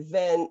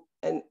prevent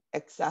an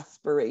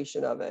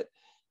exasperation of it.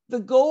 The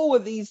goal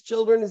with these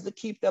children is to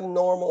keep them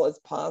normal as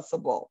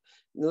possible,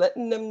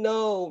 letting them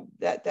know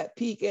that that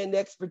peak end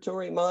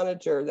expiratory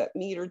monitor, that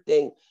meter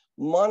thing,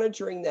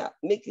 monitoring that,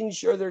 making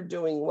sure they're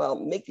doing well,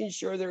 making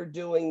sure they're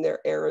doing their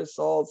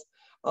aerosols,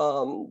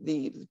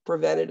 the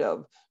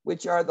preventative,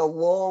 which are the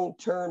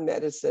long-term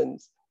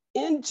medicines.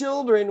 In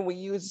children, we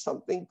use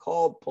something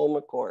called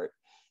Pulmicort.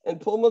 And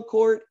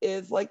Pulmicort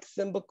is like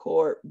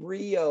Symbicort,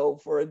 Brio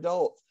for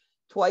adults.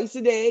 Twice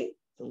a day,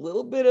 a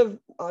little bit of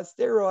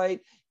steroid,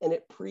 and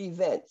it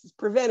prevents. It's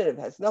preventative,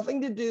 has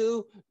nothing to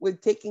do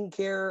with taking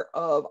care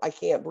of, I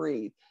can't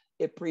breathe.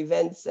 It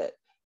prevents it.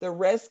 The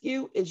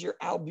rescue is your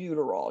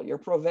albuterol, your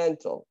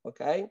Proventil,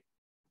 okay?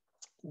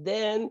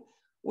 Then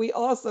we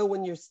also,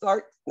 when you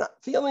start not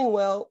feeling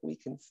well, we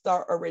can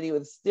start already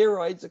with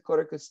steroids, the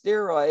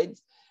corticosteroids.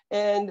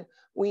 And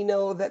we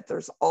know that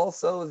there's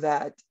also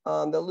that,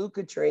 the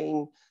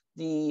leukotriene,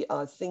 the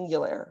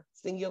Singulair.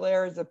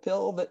 Singulair is a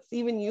pill that's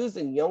even used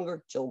in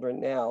younger children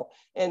now.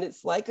 And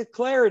it's like a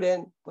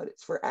Claritin, but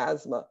it's for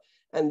asthma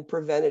and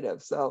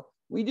preventative. So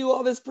we do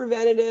all this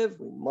preventative,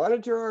 we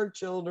monitor our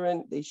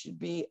children, they should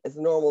be as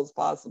normal as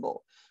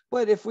possible.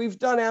 But if we've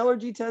done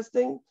allergy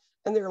testing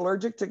and they're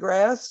allergic to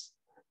grass,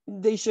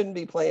 they shouldn't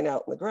be playing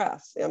out in the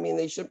grass. I mean,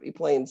 they shouldn't be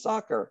playing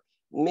soccer.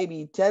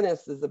 Maybe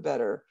tennis is a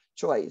better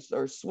choice,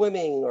 or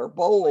swimming or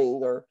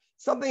bowling or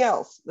something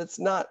else that's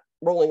not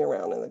rolling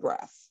around in the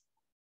grass.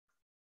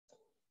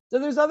 So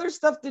there's other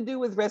stuff to do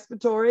with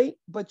respiratory,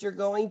 but you're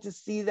going to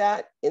see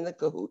that in the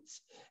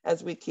cahoots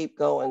as we keep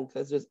going,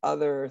 because there's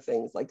other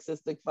things like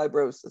cystic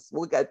fibrosis.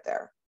 We'll get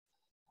there.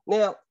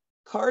 Now,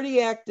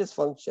 cardiac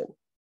dysfunction,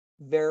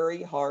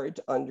 very hard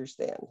to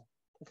understand,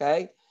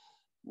 okay?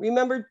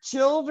 Remember,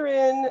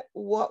 children,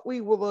 what we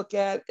will look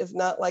at is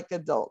not like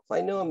adults.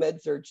 I know a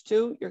med surg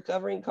too, you're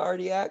covering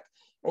cardiac,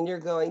 and you're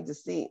going to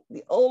see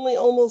the only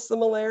almost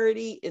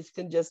similarity is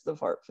congestive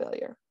heart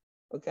failure,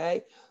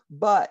 okay?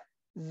 But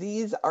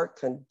these are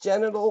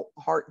congenital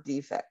heart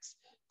defects.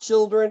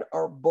 Children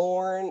are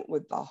born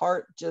with the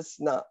heart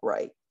just not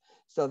right.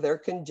 So they're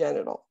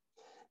congenital.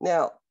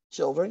 Now,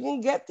 children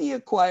can get the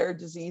acquired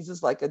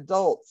diseases like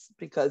adults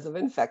because of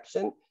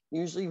infection,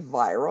 usually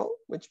viral,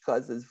 which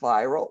causes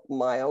viral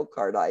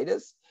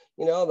myocarditis.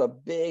 You know, the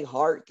big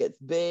heart gets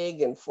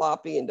big and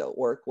floppy and don't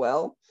work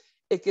well.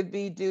 It could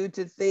be due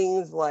to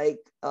things like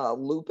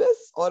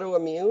lupus,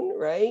 autoimmune,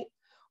 right?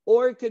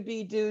 Or it could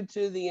be due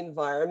to the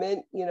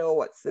environment, you know,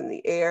 what's in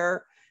the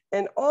air.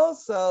 And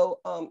also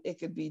it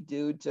could be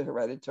due to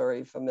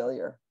hereditary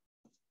familiar.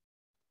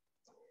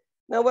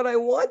 Now, what I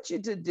want you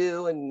to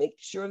do and make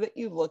sure that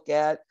you look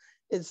at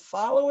is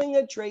following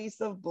a trace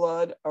of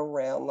blood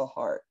around the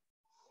heart.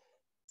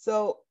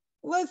 So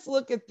let's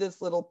look at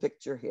this little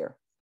picture here.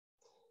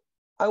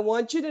 I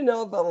want you to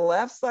know the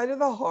left side of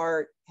the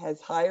heart has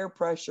higher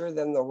pressure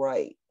than the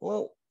right.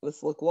 Well,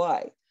 let's look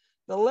why.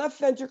 The left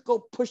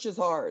ventricle pushes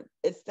hard.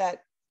 It's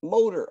that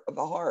motor of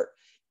the heart.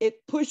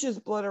 It pushes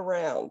blood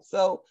around.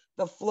 So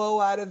the flow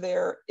out of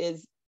there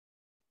is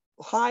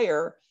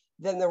higher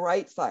than the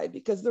right side,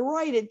 because the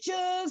right, it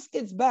just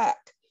gets back.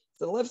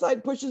 So the left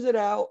side pushes it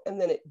out and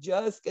then it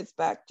just gets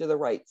back to the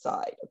right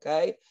side,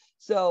 okay?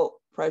 So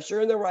pressure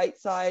in the right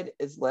side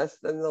is less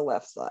than the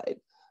left side.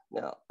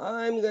 Now,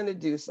 I'm going to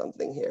do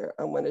something here.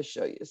 I'm going to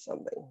show you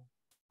something.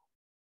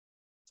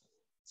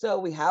 So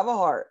we have a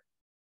heart.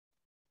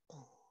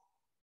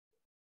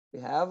 We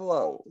have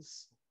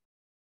lungs.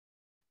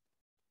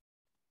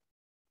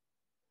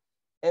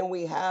 And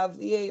we have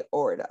the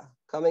aorta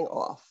coming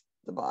off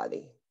the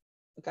body,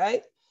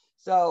 okay?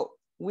 So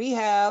we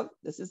have,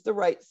 this is the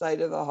right side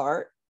of the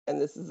heart,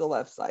 and this is the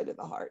left side of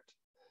the heart.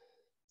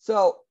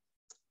 So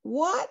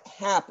what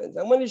happens?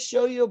 I'm going to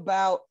show you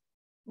about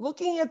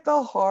looking at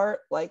the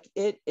heart like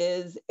it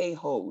is a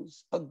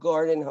hose, a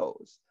garden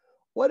hose.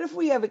 What if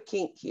we have a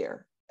kink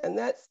here? And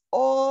that's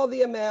all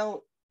the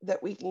amount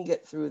that we can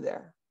get through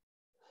there.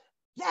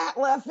 That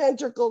left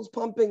ventricle is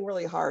pumping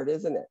really hard,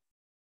 isn't it?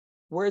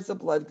 Where's the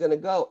blood going to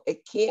go?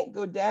 It can't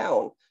go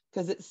down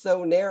because it's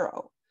so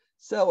narrow.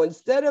 So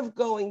instead of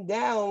going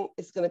down,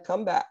 it's going to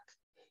come back.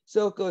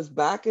 So it goes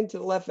back into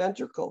the left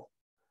ventricle.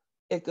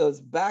 It goes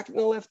back in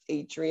the left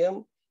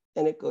atrium,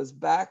 and it goes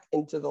back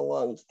into the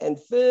lungs and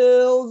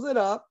fills it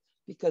up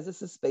because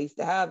it's a space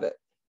to have it.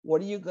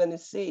 What are you going to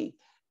see?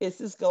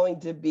 This is going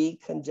to be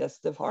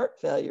congestive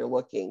heart failure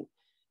looking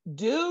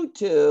due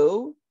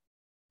to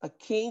a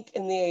kink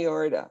in the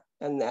aorta,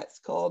 and that's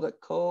called a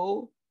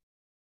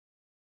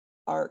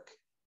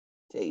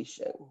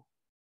coarctation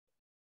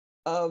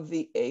of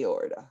the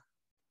aorta.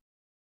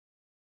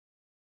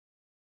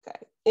 Okay,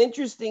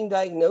 interesting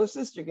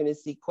diagnosis. You're going to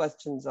see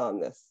questions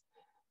on this.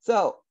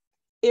 So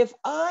if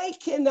I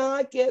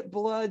cannot get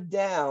blood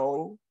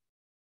down,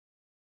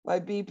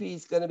 my BP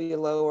is going to be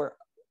lower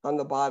on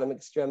the bottom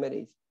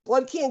extremities.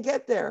 Blood can't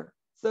get there,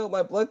 so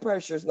my blood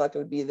pressure is not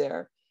going to be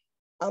there.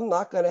 I'm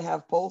not going to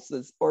have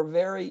pulses or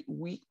very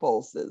weak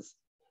pulses.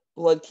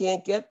 Blood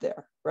can't get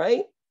there,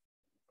 right?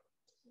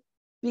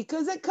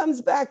 Because it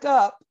comes back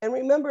up, and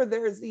remember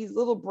there's these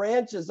little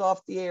branches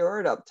off the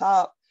aorta up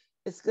top,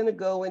 it's going to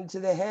go into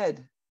the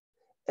head.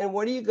 And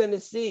what are you going to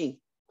see?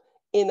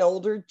 In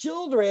older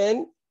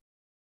children,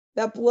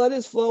 that blood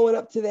is flowing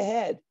up to the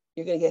head.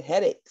 You're going to get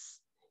headaches.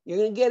 You're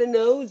going to get a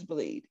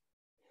nosebleed.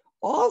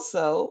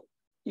 Also,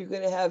 you're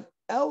going to have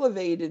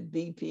elevated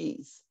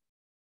BPs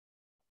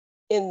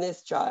in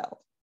this child.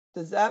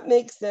 Does that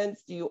make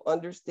sense? Do you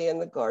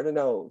understand the garden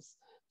hose?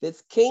 If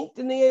it's kinked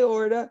in the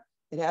aorta,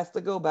 it has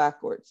to go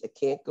backwards. It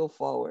can't go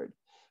forward.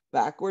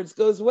 Backwards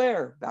goes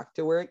where? Back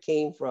to where it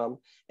came from.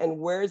 And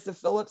where's the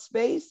fill up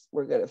space?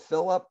 We're going to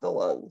fill up the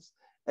lungs.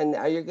 And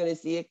now you're going to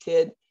see a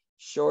kid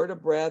short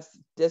of breath,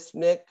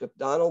 dyspneic,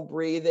 abdominal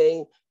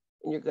breathing,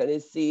 and you're going to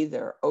see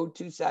their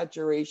O2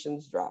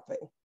 saturations dropping.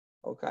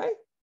 Okay?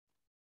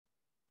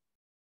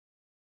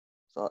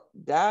 So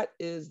that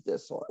is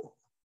this one.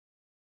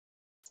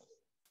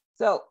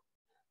 So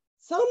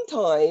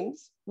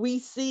sometimes we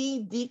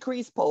see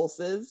decreased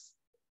pulses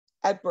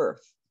at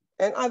birth.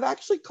 And I've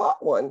actually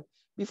caught one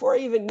before I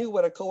even knew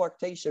what a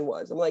coarctation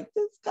was. I'm like,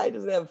 this guy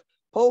doesn't have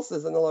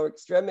pulses in the lower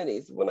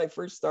extremities. When I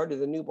first started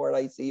the newborn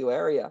ICU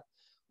area,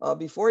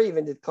 before I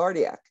even did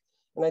cardiac.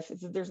 And I said,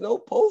 there's no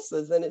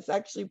pulses, and it's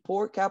actually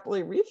poor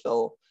capillary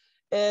refill.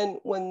 And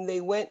when they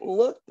went and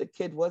looked, the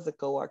kid was a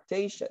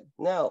coarctation.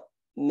 Now,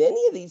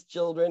 many of these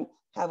children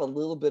have a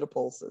little bit of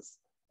pulses,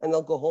 and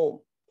they'll go home.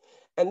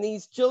 And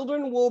these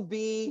children will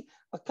be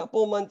a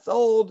couple months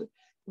old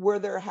where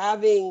they're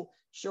having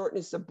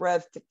shortness of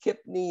breath,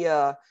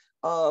 tachypnea,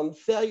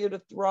 failure to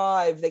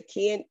thrive, they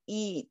can't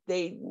eat,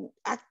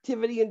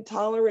 activity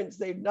intolerance,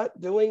 they're not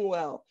doing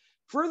well.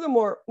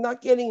 Furthermore,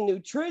 not getting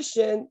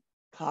nutrition,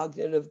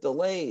 cognitive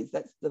delays,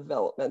 that's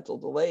developmental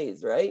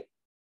delays, right?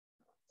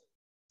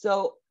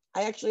 So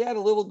I actually had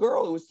a little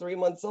girl who was 3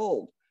 months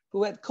old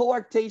who had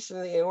coarctation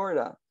of the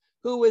aorta,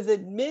 who was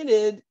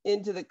admitted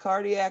into the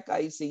cardiac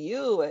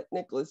ICU at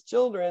Nicholas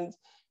Children's.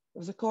 It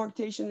was a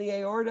coarctation of the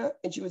aorta,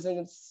 and she was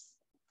in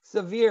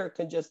severe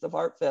congestive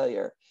heart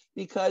failure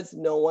because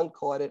no one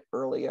caught it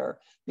earlier,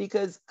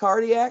 because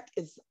cardiac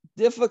is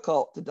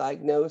difficult to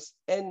diagnose,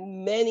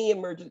 and many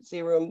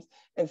emergency rooms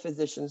and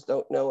physicians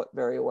don't know it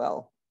very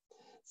well.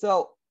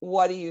 So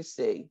what do you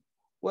see?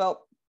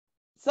 Well,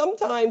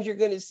 sometimes you're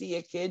going to see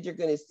a kid, you're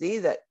going to see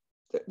that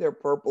they're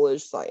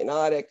purplish,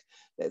 cyanotic,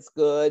 that's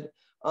good.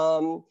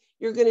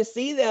 You're going to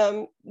see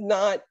them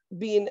not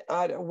being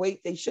at a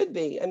weight they should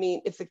be. I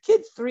mean, if the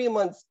kid's 3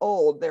 months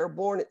old, they're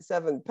born at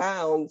 7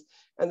 pounds,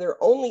 and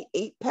they're only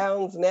 8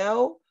 pounds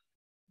now,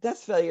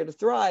 that's failure to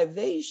thrive.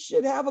 They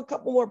should have a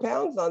couple more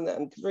pounds on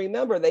them, because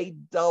remember, they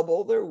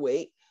double their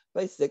weight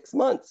by 6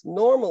 months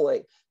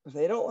normally. If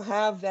they don't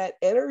have that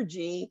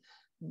energy,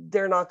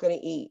 they're not going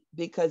to eat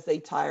because they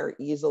tire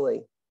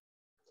easily.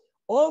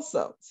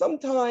 Also,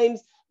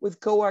 sometimes with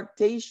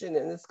coarctation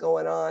and this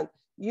going on,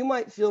 you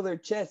might feel their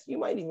chest. You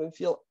might even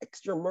feel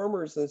extra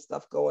murmurs and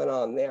stuff going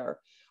on there.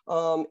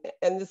 And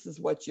this is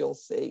what you'll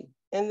see.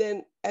 And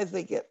then as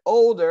they get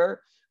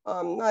older,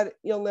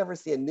 you'll never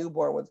see a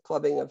newborn with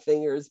clubbing of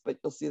fingers, but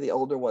you'll see the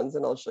older ones,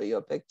 and I'll show you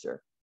a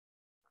picture.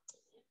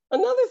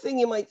 Another thing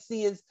you might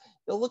see is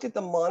you'll look at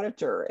the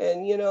monitor,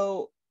 and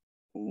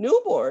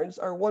newborns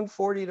are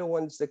 140 to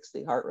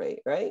 160 heart rate,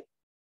 right?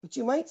 But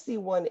you might see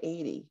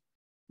 180.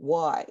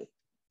 Why?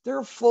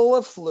 They're full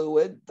of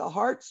fluid. The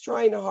heart's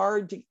trying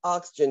hard to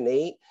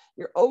oxygenate.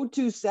 Your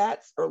O2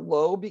 sats are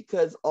low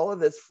because all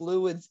of this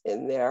fluid's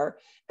in there.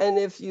 And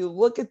if you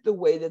look at the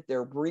way that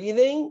they're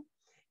breathing,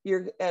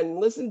 and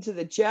listen to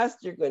the chest,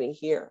 you're going to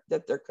hear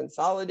that they're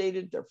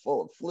consolidated, they're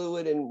full of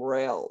fluid and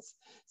rails.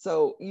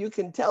 So you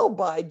can tell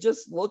by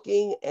just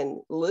looking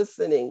and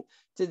listening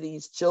to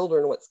these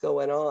children what's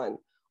going on.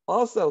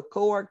 Also,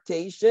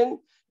 coarctation,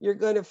 you're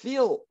going to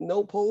feel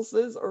no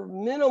pulses or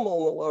minimal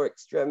in the lower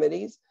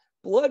extremities.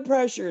 Blood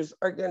pressures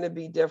are going to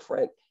be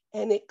different,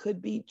 and it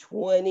could be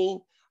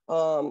 20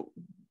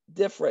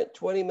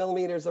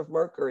 millimeters of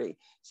mercury.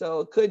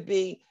 So it could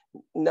be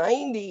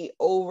 90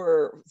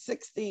 over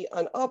 60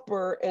 on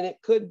upper, and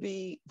it could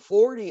be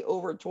 40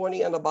 over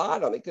 20 on the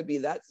bottom. It could be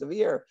that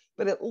severe,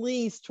 but at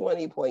least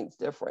 20 points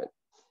different.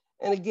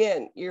 And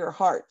again, your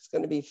heart's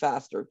going to be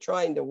faster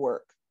trying to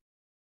work.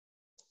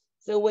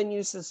 So when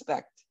you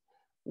suspect,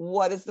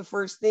 what is the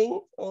first thing?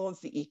 Well, it's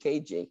the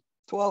EKG,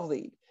 12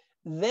 lead.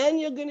 Then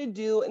you're going to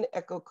do an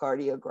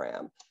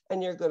echocardiogram,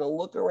 and you're going to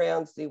look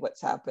around, see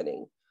what's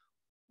happening.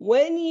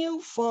 When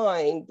you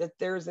find that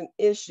there's an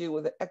issue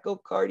with an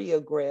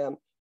echocardiogram,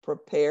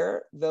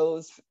 prepare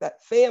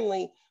that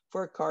family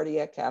for a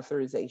cardiac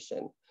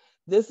catheterization.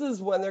 This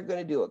is when they're going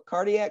to do a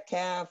cardiac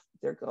cath.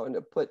 They're going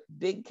to put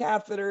big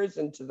catheters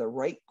into the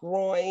right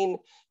groin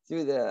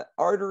through the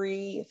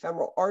artery,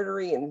 femoral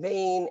artery and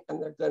vein,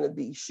 and they're going to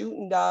be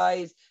shooting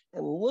dyes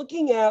and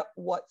looking at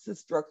what's the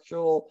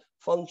structural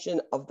function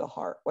of the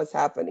heart, what's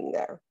happening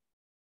there.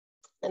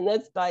 And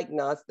that's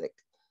diagnostic.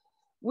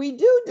 We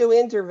do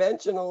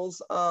interventionals.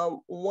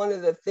 One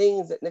of the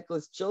things that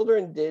Nicholas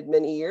Children did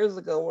many years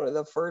ago, one of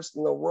the first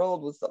in the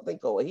world, was something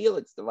called a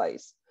helix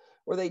device,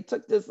 where they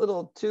took this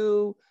little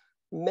 2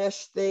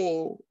 mesh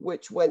thing,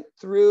 which went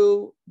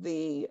through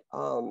the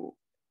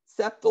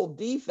septal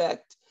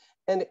defect,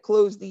 and it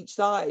closed each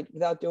side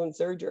without doing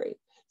surgery.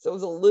 So it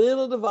was a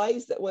little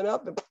device that went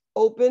up and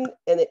opened,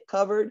 and it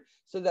covered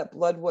so that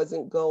blood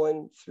wasn't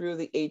going through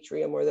the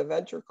atrium or the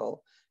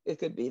ventricle. It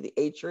could be the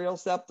atrial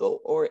septal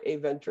or a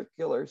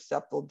ventricular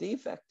septal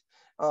defect.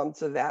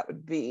 So that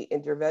would be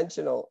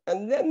interventional.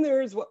 And then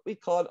there's what we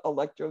call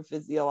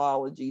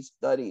electrophysiology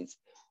studies.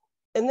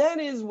 And that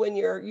is when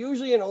you're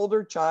usually an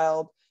older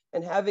child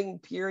and having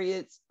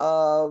periods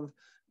of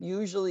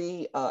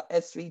usually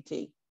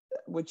SVT,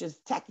 which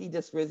is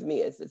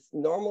tachydysrhythmias. It's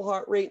normal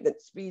heart rate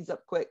that speeds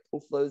up quick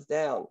and slows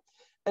down.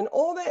 And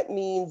all that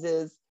means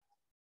is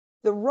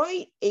the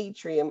right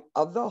atrium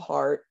of the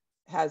heart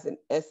has an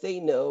SA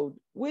node,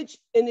 which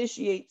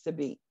initiates a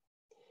beat.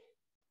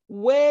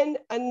 When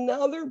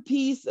another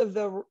piece of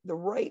the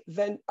right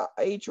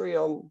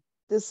atrium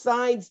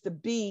decides to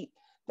beat,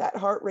 that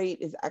heart rate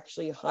is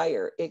actually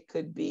higher. It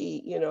could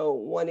be,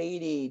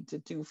 180 to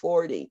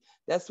 240.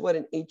 That's what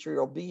an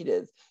atrial beat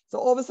is. So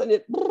all of a sudden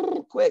it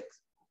quick.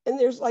 And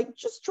there's like,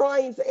 just try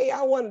and say, hey,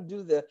 I want to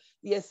do the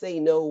SA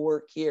no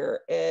work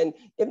here. And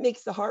it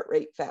makes the heart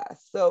rate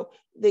fast. So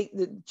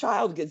the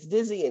child gets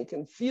dizzy and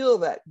can feel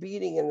that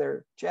beating in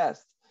their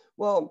chest.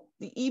 Well,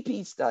 the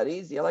EP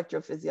studies, the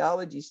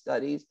electrophysiology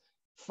studies,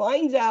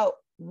 finds out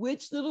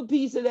which little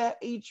piece of that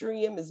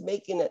atrium is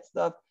making that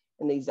stuff,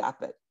 and they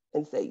zap it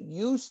and say,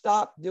 you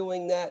stop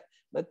doing that,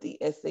 let the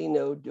SA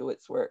node do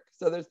its work.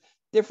 So there's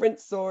different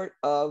sort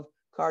of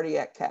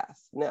cardiac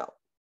caths. Now,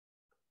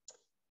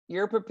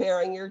 you're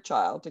preparing your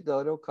child to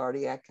go to a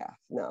cardiac cath.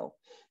 Now,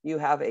 you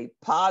have a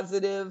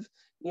positive,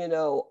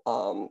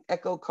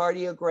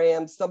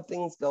 echocardiogram,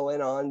 something's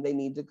going on, they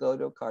need to go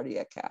to a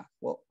cardiac cath.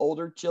 Well,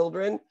 older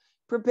children,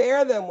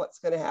 prepare them what's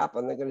going to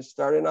happen. They're going to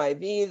start an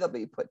IV, they'll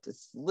be put to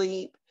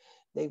sleep.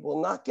 They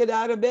will not get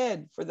out of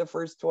bed for the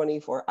first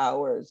 24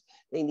 hours.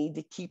 They need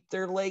to keep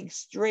their legs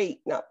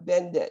straight, not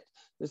bend it.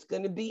 There's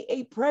going to be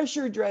a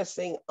pressure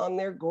dressing on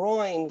their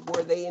groin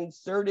where they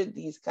inserted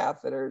these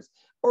catheters,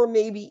 or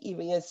maybe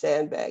even a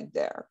sandbag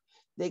there.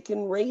 They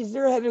can raise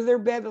their head of their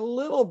bed a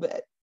little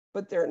bit,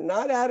 but they're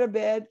not out of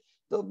bed.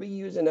 They'll be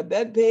using a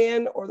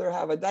bedpan or they'll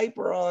have a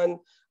diaper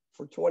on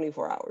for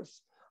 24 hours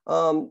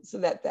so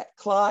that that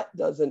clot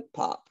doesn't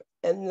pop.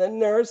 And the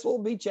nurse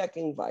will be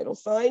checking vital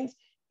signs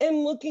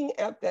and looking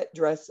at that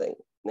dressing.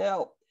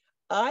 Now,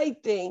 I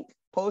think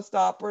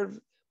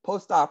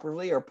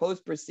post-operatively or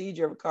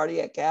post-procedure of a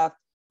cardiac cath,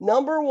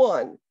 number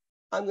one,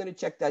 I'm going to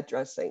check that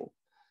dressing.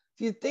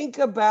 If you think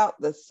about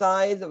the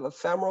size of a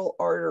femoral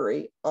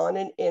artery on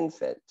an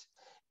infant,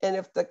 and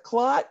if the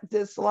clot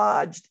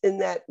dislodged in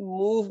that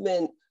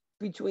movement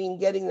between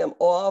getting them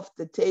off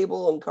the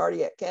table and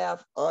cardiac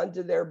cath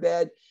onto their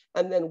bed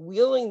and then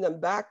wheeling them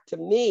back to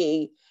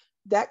me,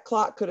 that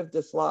clot could have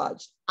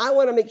dislodged. I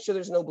want to make sure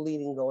there's no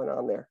bleeding going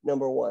on there.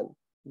 Number one,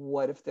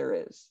 what if there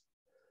is?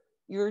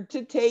 You're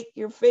to take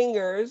your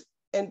fingers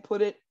and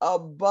put it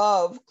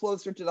above,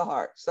 closer to the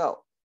heart. So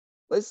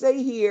let's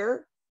say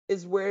here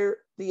is where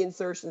the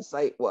insertion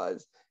site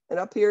was, and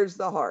up here's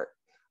the heart.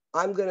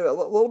 I'm going to, a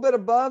little bit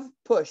above,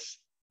 push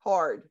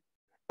hard,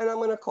 and I'm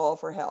going to call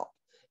for help.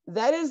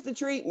 That is the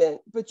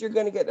treatment, but you're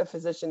going to get a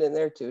physician in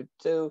there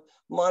to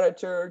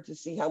monitor, to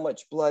see how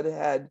much blood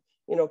had,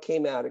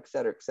 came out, et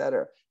cetera, et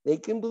cetera. They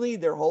can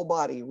bleed their whole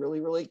body really,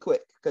 really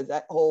quick because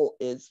that hole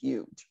is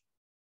huge.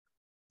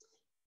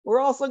 We're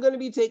also going to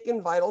be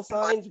taking vital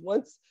signs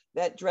once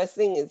that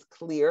dressing is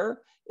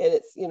clear and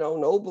it's,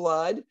 no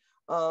blood.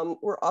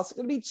 We're also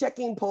going to be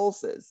checking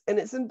pulses. And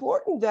it's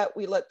important that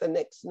we let the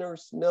next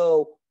nurse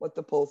know what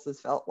the pulses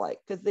felt like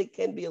because they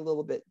can be a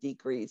little bit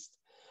decreased.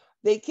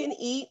 They can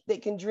eat, they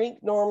can drink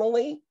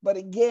normally, but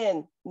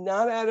again,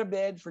 not out of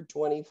bed for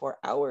 24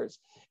 hours.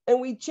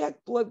 And we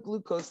check blood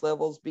glucose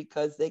levels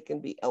because they can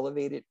be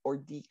elevated or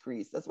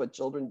decreased. That's what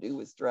children do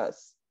with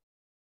stress.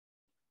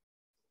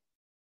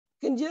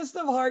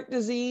 Congestive heart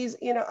disease,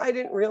 I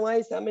didn't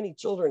realize how many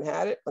children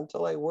had it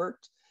until I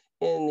worked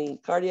in the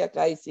cardiac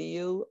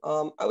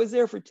ICU. I was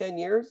there for 10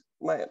 years,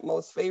 my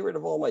most favorite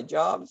of all my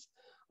jobs.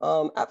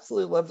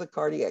 Absolutely love the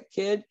cardiac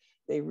kid.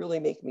 They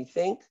really make me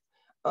think.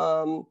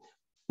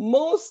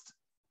 Most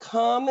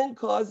common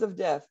cause of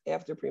death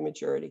after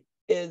prematurity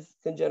is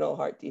congenital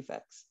heart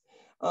defects.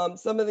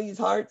 Some of these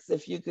hearts,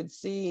 if you could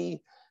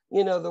see,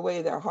 the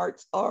way their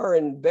hearts are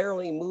and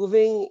barely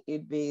moving,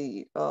 you'd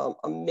be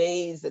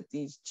amazed that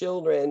these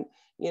children,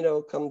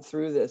 come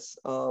through this.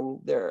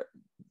 They're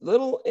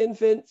little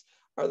infants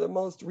are the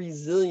most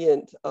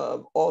resilient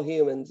of all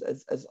humans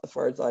as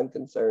far as I'm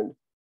concerned.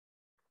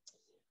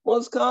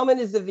 Most common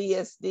is the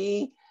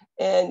VSD,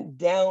 and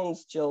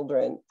Down's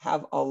children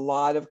have a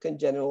lot of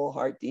congenital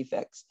heart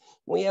defects.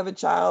 When we have a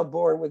child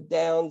born with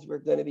Down's, we're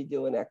going to be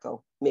doing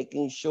echo,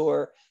 making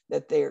sure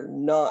that they're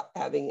not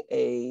having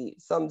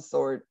some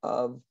sort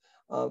of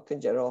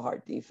congenital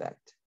heart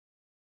defect.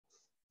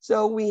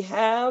 So we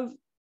have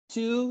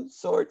two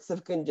sorts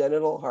of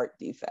congenital heart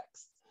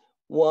defects.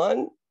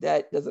 One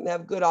that doesn't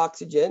have good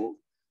oxygen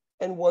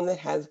and one that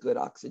has good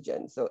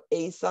oxygen. So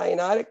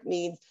acyanotic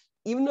means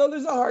even though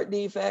there's a heart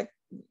defect,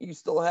 you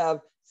still have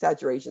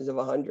saturations of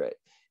 100.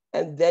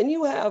 And then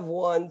you have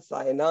one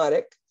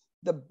cyanotic.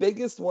 The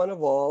biggest one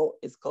of all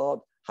is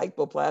called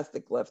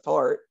hypoplastic left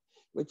heart,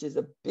 which is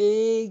a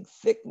big,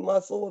 thick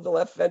muscle of the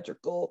left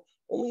ventricle,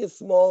 only a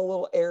small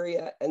little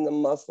area, and the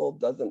muscle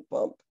doesn't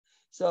pump.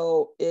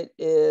 So it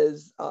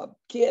is,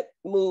 can't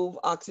move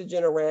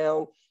oxygen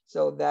around.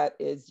 So that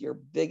is your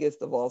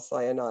biggest of all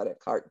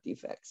cyanotic heart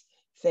defects.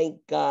 Thank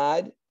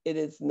God it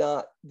is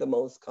not the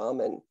most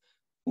common.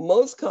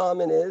 Most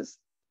common is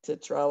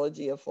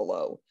tetralogy of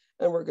Fallot,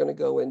 and we're going to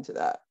go into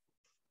that.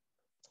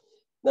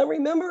 Now,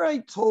 remember I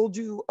told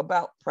you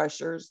about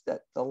pressures,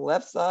 that the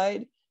left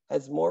side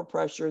has more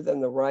pressure than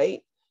the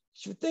right. You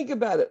should think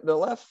about it. The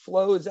left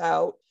flows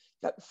out,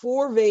 got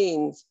 4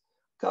 veins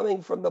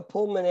coming from the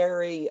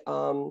pulmonary,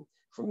 from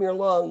your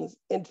lungs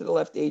into the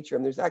left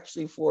atrium. There's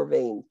actually 4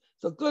 veins.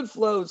 So good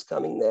flows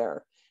coming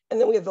there. And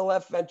then we have the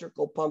left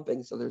ventricle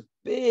pumping. So there's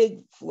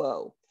big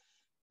flow.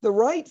 The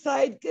right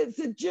side gets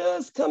it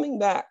just coming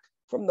back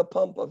from the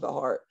pump of the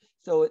heart.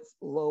 So it's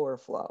lower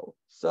flow.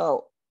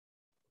 So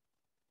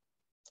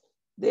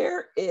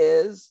there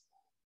is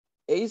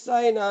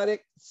acyanotic,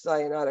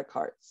 cyanotic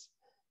hearts.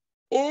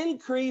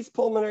 Increased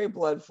pulmonary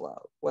blood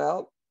flow.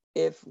 Well,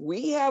 if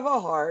we have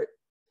a heart,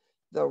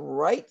 the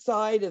right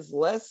side is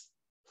less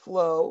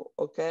flow,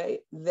 okay,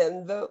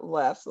 than the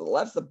left. So the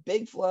left's a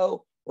big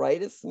flow, right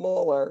is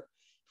smaller.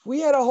 If we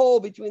had a hole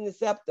between the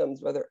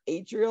septums, whether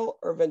atrial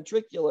or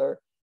ventricular,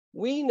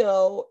 we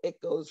know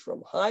it goes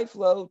from high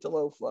flow to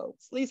low flow.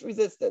 It's least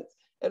resistance.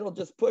 It'll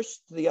just push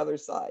to the other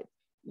side.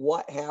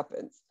 What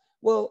happens?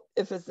 Well,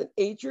 if it's an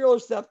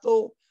atrial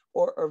septal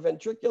or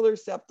ventricular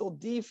septal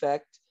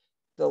defect,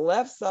 the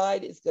left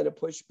side is going to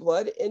push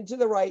blood into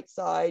the right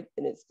side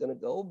and it's going to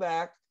go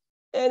back,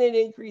 and it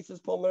increases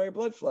pulmonary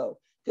blood flow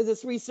because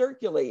it's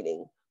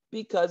recirculating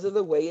because of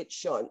the way it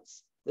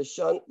shunts. The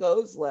shunt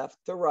goes left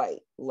to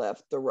right,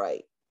 left to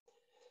right.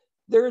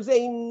 There's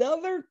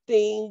another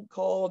thing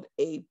called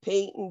a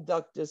patent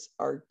ductus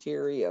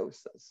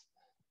arteriosus.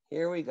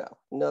 Here we go,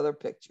 another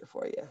picture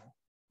for you.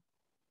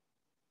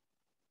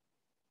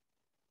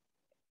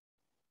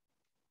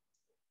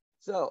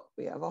 So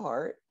we have a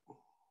heart,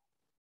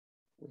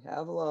 we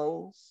have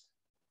lungs,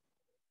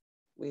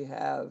 we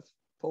have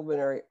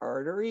pulmonary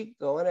artery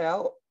going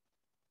out.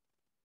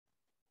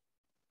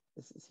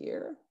 This is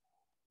here.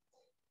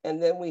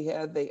 And then we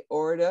have the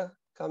aorta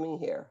coming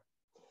here.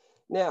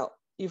 Now,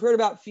 you've heard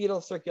about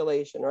fetal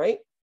circulation, right?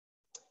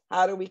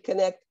 How do we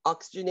connect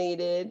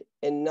oxygenated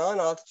and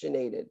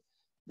non-oxygenated?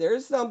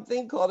 There's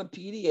something called a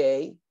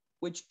PDA,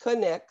 which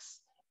connects,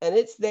 and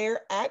it's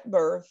there at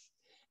birth,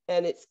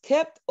 and it's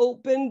kept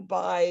open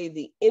by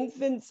the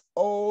infant's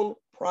own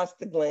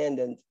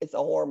prostaglandins. It's a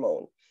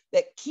hormone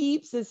that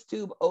keeps this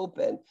tube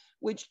open,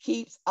 which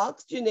keeps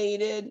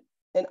oxygenated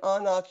and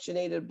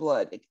unoxygenated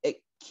blood. It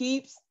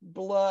keeps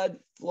blood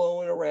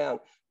flowing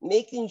around,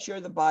 making sure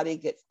the body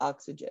gets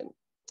oxygen.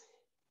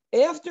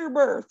 After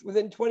birth,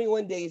 within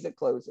 21 days, it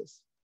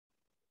closes.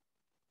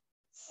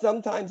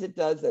 Sometimes it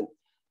doesn't.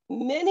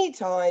 Many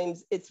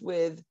times it's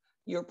with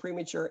your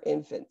premature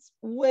infants.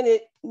 When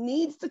it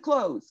needs to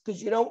close,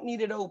 because you don't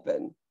need it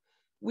open,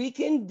 we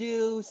can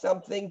do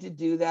something to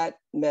do that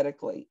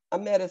medically, a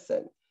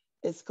medicine.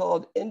 It's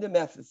called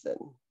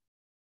indomethacin.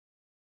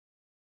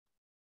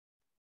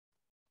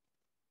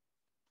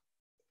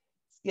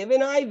 It's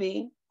given IV,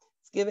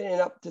 it's given in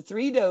up to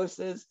 3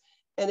 doses,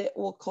 and it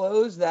will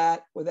close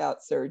that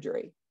without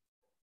surgery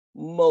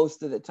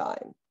most of the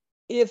time.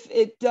 If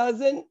it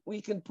doesn't,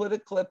 we can put a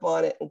clip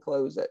on it and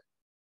close it.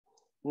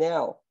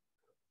 Now,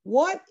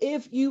 what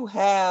if you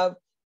have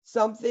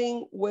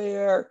something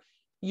where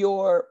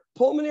your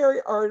pulmonary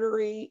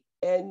artery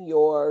and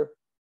your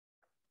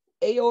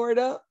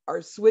aorta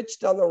are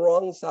switched on the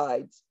wrong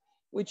sides,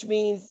 which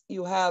means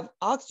you have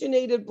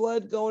oxygenated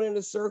blood going in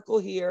a circle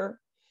here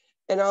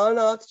and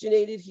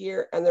unoxygenated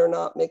here, and they're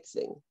not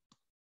mixing?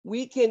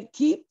 We can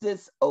keep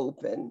this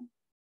open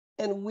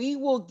and we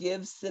will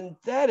give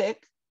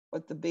synthetic,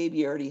 what the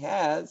baby already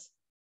has,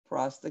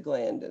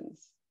 prostaglandins.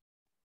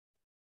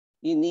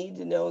 You need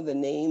to know the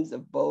names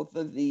of both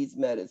of these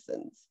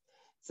medicines.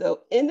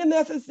 So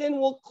indomethacin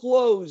will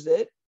close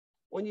it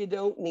when you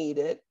don't need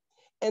it,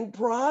 and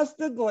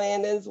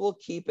prostaglandins will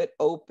keep it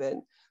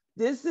open.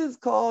 This is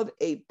called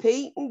a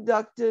patent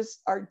ductus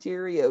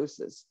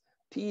arteriosus,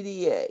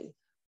 PDA,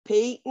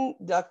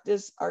 patent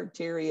ductus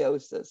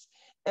arteriosus.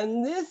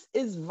 And this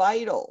is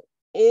vital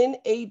in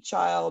a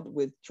child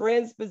with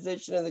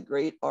transposition of the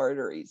great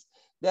arteries.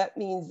 That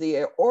means the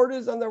aorta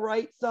is on the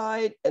right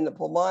side and the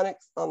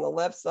pulmonics on the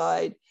left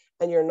side,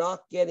 and you're not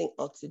getting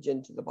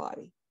oxygen to the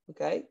body,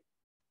 okay?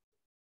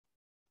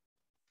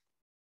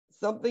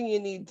 Something you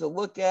need to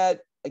look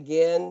at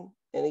again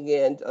and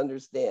again to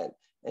understand.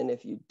 And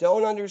if you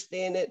don't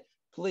understand it,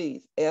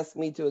 please ask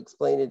me to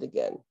explain it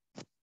again.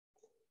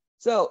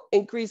 So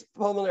increased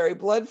pulmonary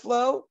blood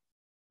flow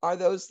are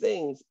those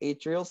things: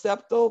 atrial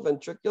septal,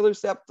 ventricular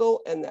septal,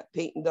 and that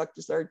patent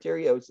ductus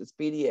arteriosus,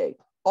 PDA.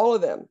 All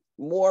of them,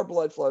 more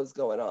blood flows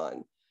going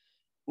on.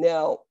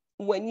 Now,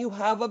 when you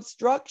have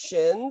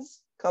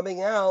obstructions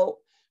coming out,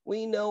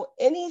 we know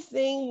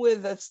anything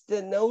with a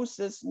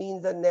stenosis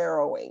means a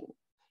narrowing.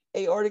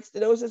 Aortic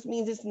stenosis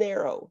means it's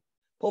narrow.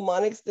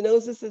 Pulmonic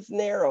stenosis is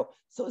narrow.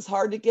 So it's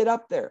hard to get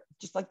up there,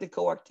 just like the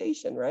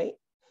coarctation, right?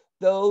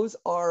 Those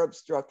are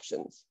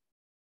obstructions.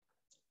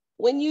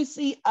 When you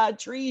see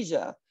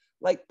atresia,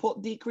 like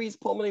decreased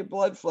pulmonary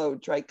blood flow,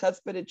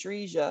 tricuspid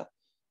atresia,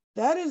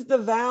 that is the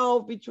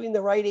valve between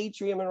the right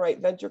atrium and right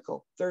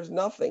ventricle. There's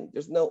nothing,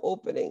 there's no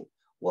opening.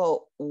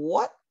 Well,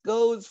 what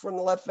goes from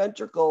the left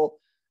ventricle?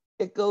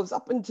 It goes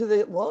up into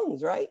the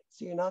lungs, right?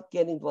 So you're not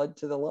getting blood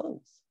to the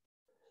lungs.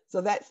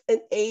 So that's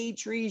an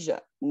atresia,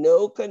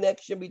 no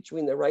connection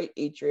between the right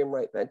atrium,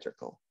 right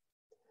ventricle.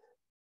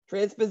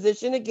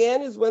 Transposition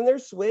again is when they're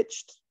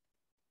switched,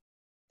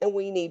 and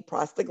we need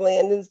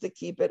prostaglandins to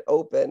keep it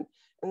open.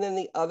 And then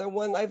the other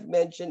one I've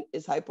mentioned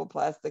is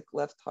hypoplastic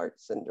left heart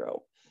syndrome.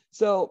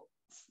 So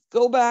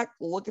go back,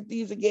 look at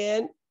these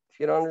again. If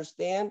you don't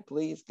understand,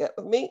 please get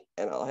with me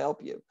and I'll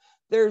help you.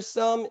 There's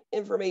some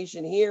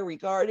information here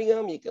regarding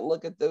them. You can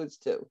look at those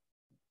too.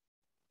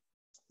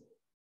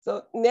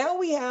 So now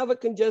we have a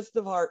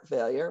congestive heart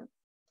failure.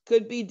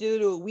 Could be due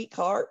to a weak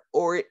heart,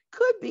 or it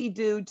could be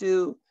due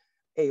to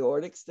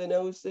aortic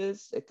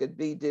stenosis. It could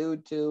be due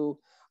to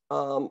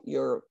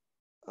your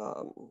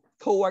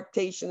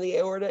coarctation of the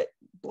aorta.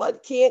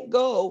 Blood can't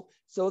go,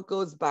 so it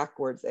goes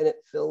backwards and it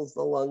fills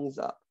the lungs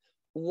up.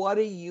 What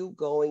are you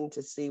going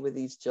to see with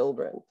these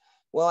children?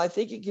 Well, I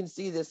think you can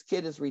see this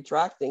kid is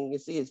retracting. You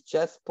see his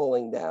chest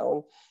pulling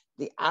down.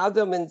 The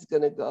abdomen's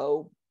going to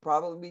go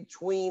probably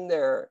between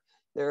their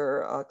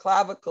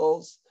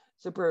clavicles,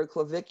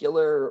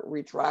 supraclavicular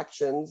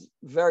retractions,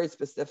 very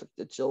specific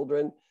to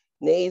children.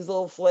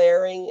 Nasal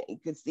flaring, you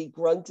could see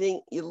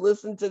grunting. You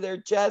listen to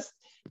their chest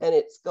and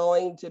it's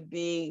going to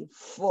be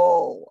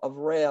full of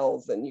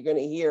rails and you're going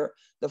to hear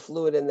the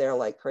fluid in there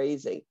like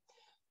crazy.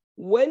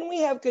 When we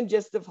have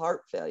congestive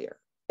heart failure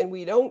and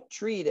we don't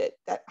treat it,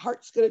 that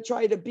heart's going to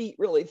try to beat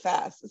really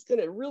fast. It's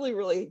going to really,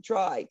 really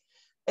try.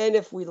 And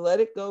if we let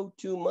it go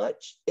too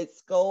much,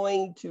 it's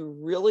going to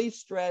really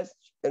stress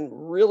and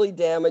really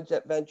damage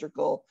that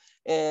ventricle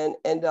and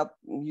end up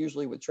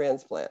usually with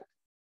transplant.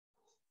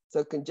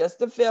 So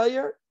congestive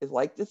failure is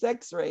like this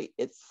X-ray.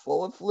 It's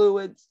full of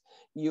fluids.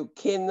 You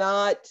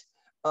cannot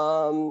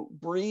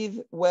breathe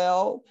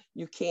well.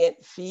 You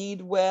can't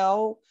feed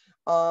well.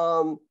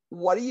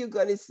 What are you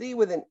going to see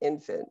with an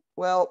infant?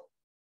 Well,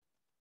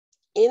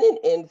 in an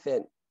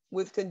infant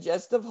with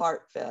congestive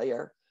heart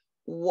failure,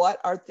 what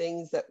are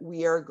things that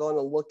we are going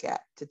to look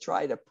at to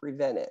try to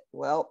prevent it?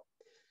 Well,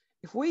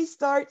 if we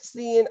start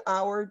seeing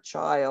our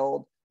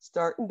child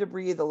starting to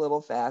breathe a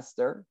little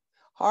faster,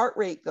 heart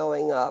rate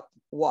going up,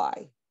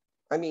 why?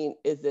 I mean,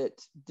 is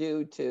it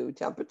due to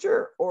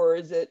temperature or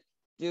is it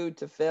due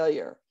to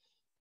failure?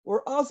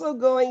 We're also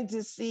going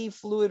to see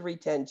fluid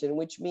retention,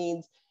 which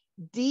means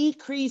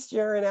decreased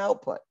urine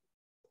output.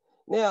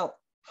 Now,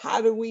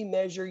 how do we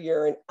measure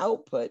urine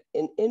output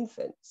in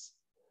infants?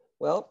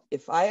 Well,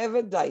 if I have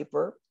a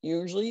diaper,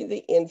 usually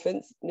the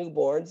infant's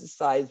newborns is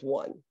size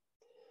 1.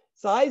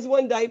 Size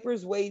 1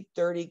 diapers weigh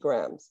 30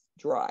 grams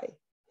dry.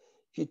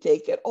 If you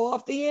take it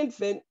off the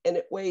infant and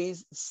it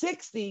weighs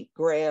 60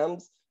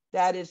 grams,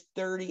 that is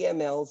 30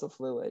 mLs of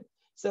fluid.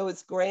 So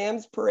it's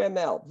grams per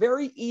ml.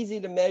 Very easy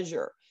to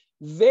measure.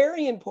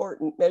 Very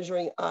important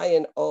measuring I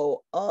and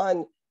O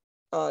on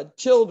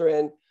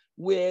children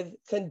with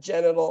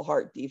congenital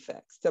heart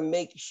defects to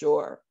make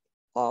sure.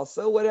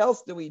 Also, what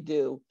else do we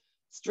do?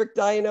 Strict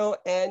dyno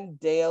and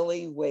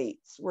daily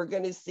weights. We're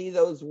going to see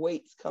those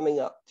weights coming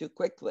up too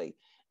quickly.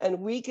 And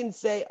we can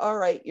say, all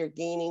right, you're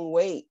gaining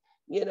weight.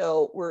 You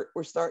know,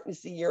 we're starting to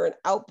see urine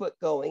output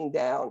going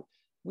down.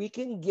 We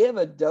can give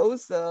a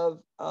dose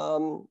of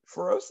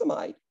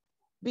furosemide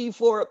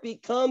before it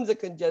becomes a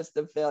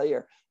congestive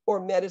failure, or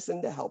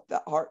medicine to help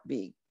that heart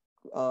beat,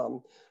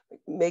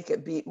 make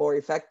it beat more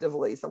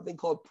effectively. Something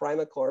called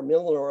Primacor,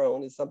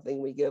 milneuron is something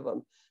we give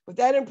them. But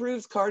that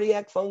improves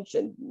cardiac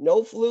function.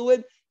 No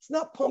fluid, it's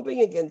not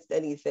pumping against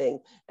anything,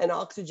 and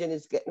oxygen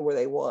is getting where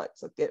they want.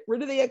 So get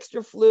rid of the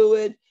extra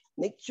fluid,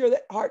 make sure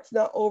that heart's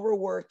not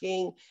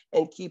overworking,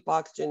 and keep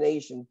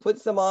oxygenation. Put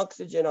some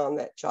oxygen on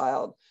that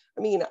child.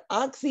 I mean,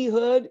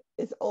 oxyhood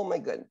is, oh my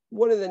goodness,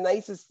 one of the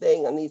nicest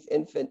thing on these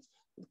infants.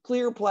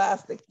 Clear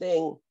plastic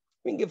thing,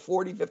 we can give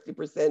 40,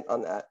 50%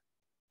 on that.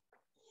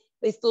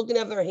 They still can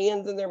have their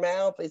hands in their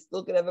mouth. They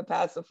still can have a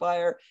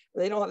pacifier.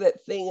 They don't have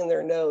that thing in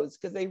their nose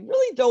because they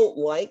really don't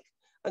like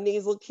a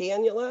nasal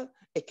cannula.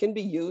 It can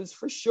be used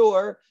for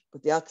sure,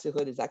 but the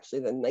oxyhood is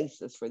actually the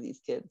nicest for these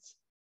kids.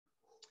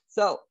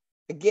 So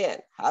again,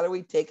 how do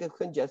we take a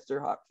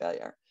congestive heart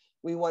failure?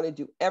 We want to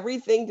do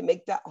everything to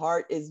make that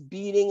heart is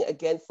beating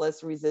against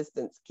less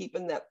resistance,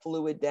 keeping that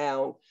fluid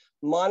down,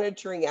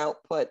 monitoring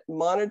output,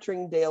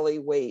 monitoring daily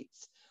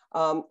weights.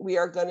 We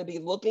are going to be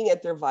looking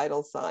at their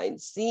vital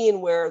signs, seeing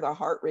where the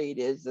heart rate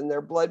is and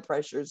their blood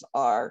pressures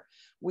are.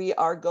 We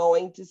are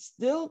going to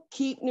still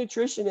keep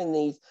nutrition in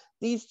these.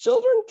 These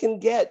children can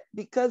get,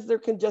 because they're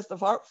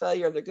congestive heart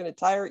failure, they're going to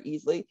tire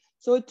easily.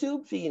 So a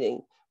tube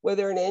feeding,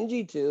 whether an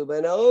NG tube,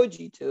 an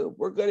OG tube,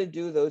 we're going to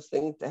do those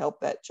things to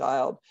help that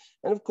child.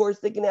 And of course,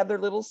 they can have their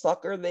little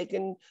sucker. They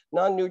can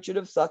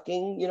non-nutritive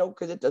sucking, you know,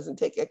 because it doesn't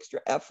take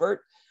extra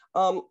effort.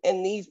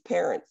 And these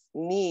parents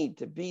need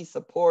to be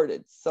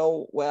supported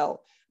so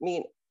well. I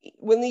mean,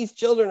 when these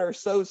children are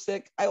so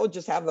sick, I will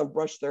just have them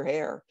brush their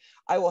hair.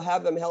 I will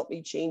have them help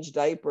me change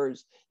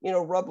diapers, you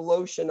know, rub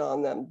lotion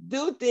on them,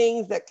 do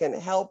things that can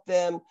help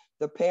them,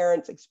 the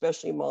parents,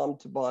 especially mom,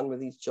 to bond with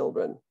these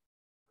children.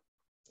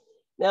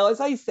 Now,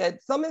 as I said,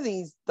 some of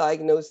these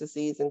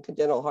diagnoses and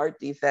congenital heart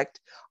defect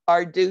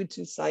are due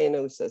to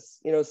cyanosis,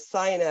 you know,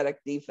 cyanotic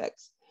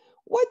defects.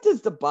 What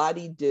does the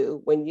body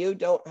do when you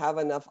don't have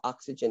enough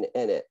oxygen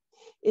in it?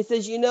 It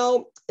says, you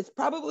know, it's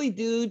probably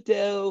due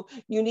to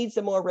you need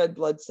some more red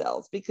blood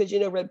cells because, you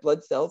know, red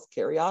blood cells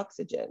carry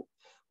oxygen.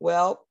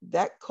 Well,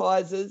 that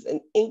causes an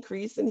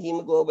increase in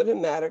hemoglobin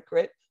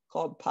hematocrit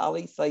called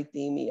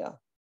polycythemia.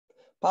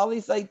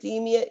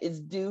 Polycythemia is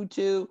due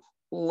to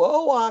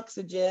low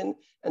oxygen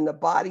and the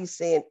body's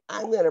saying,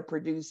 I'm going to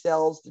produce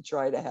cells to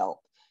try to help.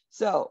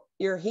 So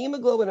your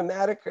hemoglobin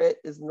hematocrit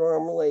is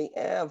normally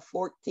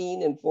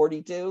 14 and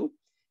 42.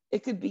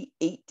 It could be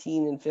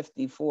 18 and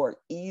 54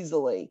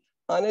 easily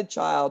on a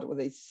child with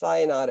a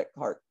cyanotic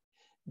heart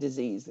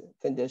disease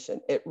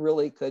condition. It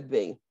really could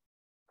be.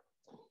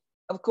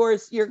 Of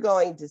course, you're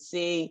going to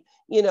see,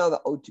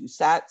 the O2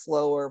 sat's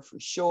lower for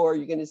sure.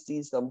 You're going to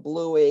see some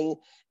bluing.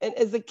 And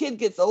as the kid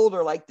gets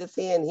older, like this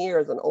hand here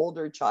is an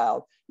older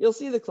child, you'll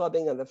see the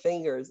clubbing of the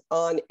fingers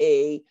on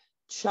a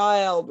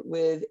child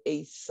with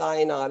a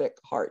cyanotic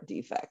heart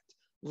defect,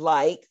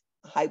 like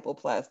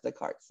hypoplastic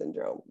heart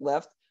syndrome,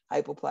 left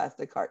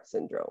hypoplastic heart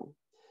syndrome.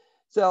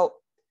 So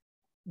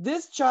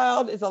this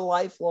child is a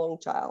lifelong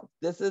child.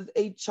 This is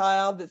a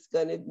child that's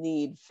going to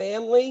need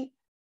family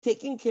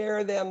taking care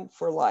of them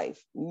for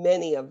life,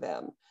 many of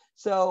them.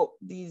 So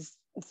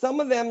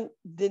some of them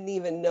didn't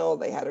even know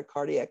they had a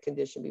cardiac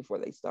condition before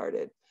they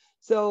started.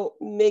 So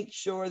make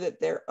sure that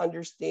they're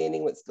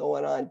understanding what's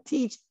going on.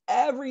 Teach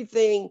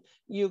everything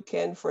you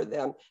can for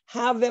them.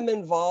 Have them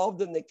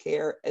involved in the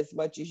care as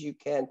much as you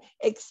can.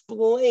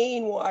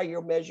 Explain why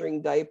you're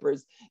measuring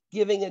diapers,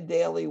 giving a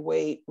daily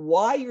weight,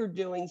 why you're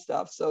doing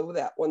stuff so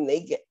that when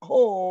they get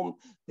home,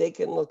 they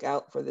can look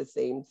out for the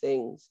same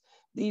things.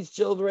 These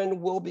children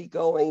will be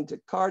going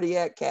to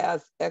cardiac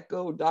caths,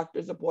 echo,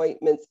 doctor's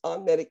appointments,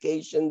 on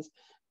medications.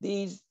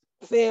 These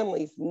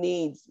families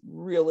need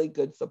really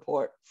good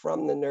support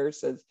from the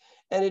nurses.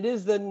 And it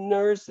is the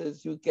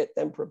nurses who get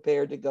them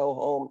prepared to go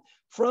home.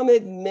 From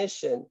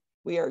admission,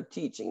 we are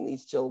teaching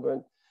these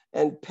children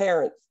and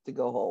parents to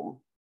go home.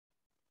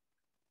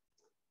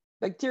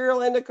 Bacterial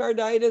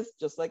endocarditis,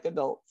 just like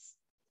adults,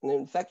 an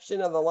infection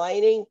of the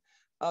lining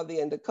of the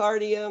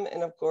endocardium,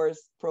 and of course,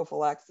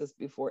 prophylaxis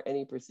before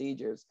any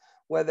procedures,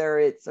 whether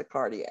it's a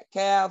cardiac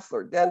cath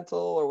or dental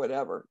or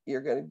whatever,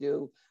 you're going to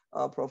do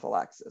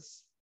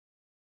prophylaxis.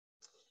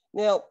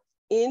 Now,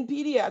 in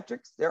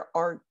pediatrics, there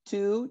are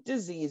two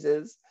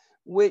diseases,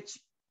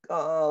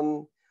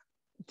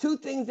 two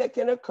things that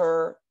can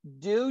occur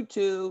due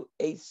to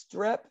a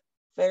strep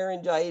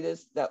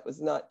pharyngitis that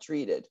was not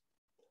treated.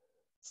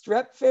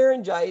 Strep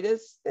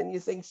pharyngitis, and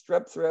you think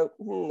strep throat,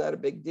 not a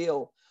big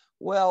deal.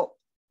 Well,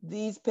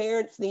 these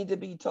parents need to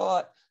be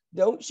taught,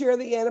 don't share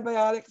the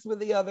antibiotics with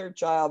the other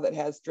child that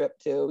has strep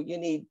too. You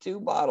need 2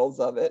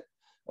 bottles of it,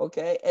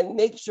 okay? And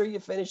make sure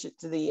you finish it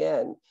to the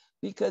end,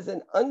 because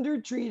an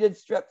undertreated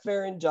strep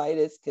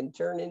pharyngitis can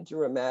turn into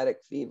rheumatic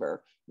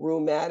fever,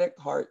 rheumatic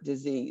heart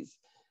disease.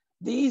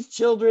 These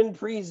children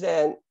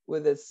present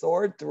with a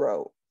sore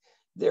throat.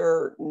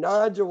 Their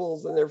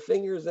nodules in their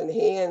fingers and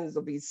hands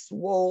will be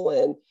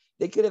swollen.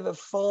 They could have a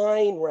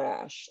fine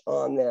rash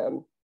on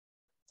them,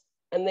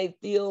 and they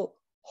feel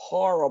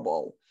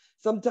horrible.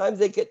 Sometimes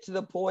they get to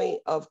the point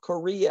of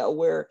chorea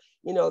where,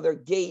 their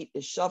gait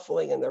is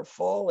shuffling and they're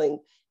falling.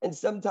 And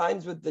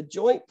sometimes with the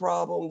joint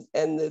problems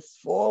and this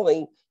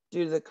falling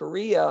due to the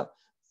chorea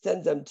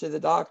sends them to the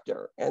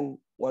doctor. And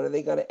what are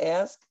they going to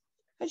ask?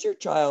 Has your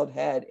child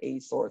had a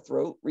sore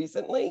throat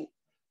recently?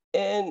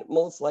 And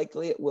most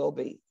likely it will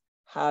be.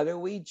 How do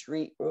we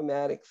treat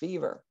rheumatic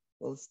fever?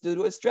 Well, it's due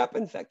to a strep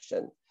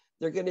infection.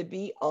 They're going to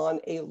be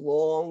on a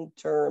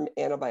long-term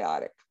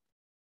antibiotic.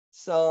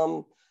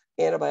 Some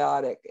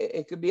antibiotic.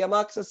 It could be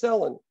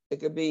amoxicillin. It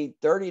could be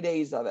 30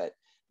 days of it.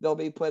 They'll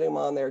be putting them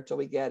on there till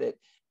we get it.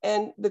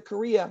 And the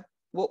chorea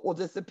will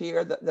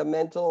disappear. The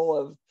mental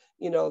of,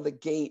 the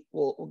gait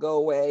will go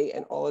away,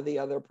 and all of the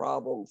other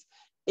problems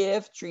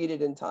if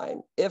treated in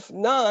time. If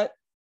not,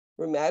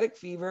 rheumatic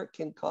fever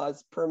can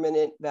cause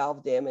permanent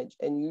valve damage,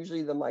 and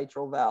usually the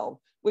mitral valve,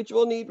 which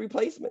will need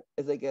replacement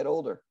as they get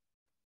older.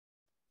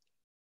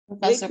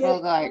 Professor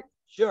Bogart.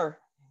 Sure.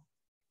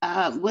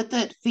 With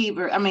the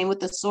fever, with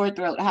the sore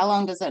throat, how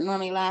long does that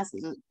normally last?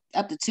 Is it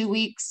up to 2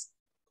 weeks?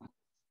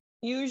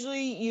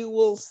 Usually you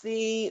will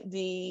see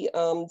the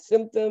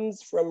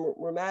symptoms from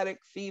rheumatic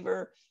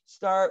fever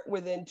start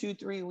within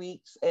 2-3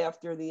 weeks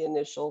after the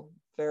initial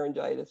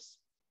pharyngitis.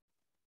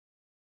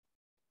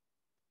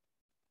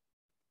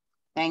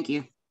 Thank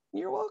you.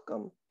 You're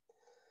welcome.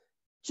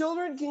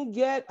 Children can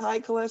get high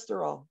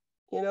cholesterol.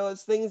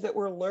 It's things that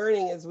we're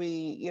learning as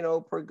we,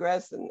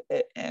 progress in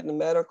the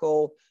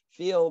medical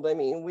field.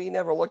 We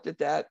never looked at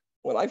that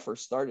when I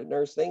first started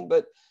nursing,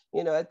 but,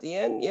 at the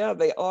end, yeah,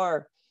 they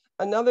are.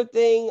 Another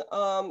thing,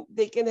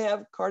 they can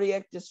have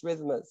cardiac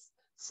dysrhythmias,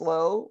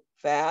 slow,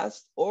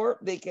 fast, or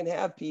they can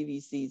have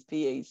PVCs,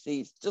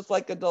 PACs, just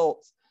like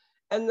adults.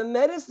 And the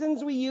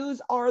medicines we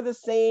use are the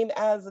same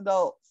as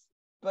adults,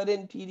 but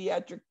in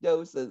pediatric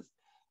doses.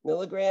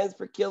 Milligrams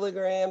per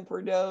kilogram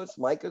per dose,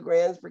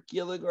 micrograms per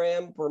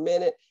kilogram per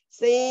minute,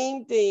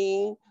 same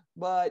thing,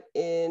 but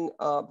in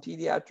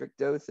pediatric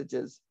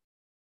dosages.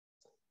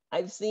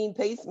 I've seen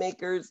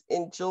pacemakers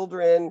in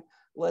children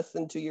less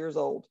than 2 years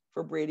old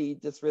for Brady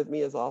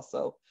dysrhythmias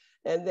also.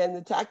 And then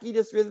the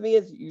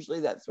tachydysrhythmias, usually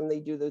that's when they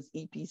do those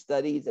EP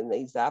studies and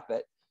they zap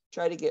it,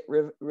 try to get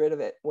rid of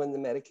it when the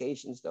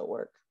medications don't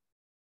work.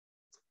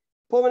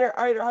 Pulmonary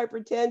arterial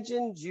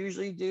hypertension is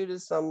usually due to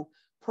some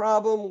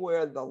problem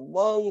where the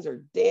lungs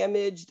are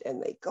damaged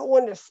and they go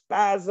into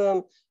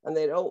spasm and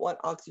they don't want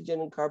oxygen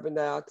and carbon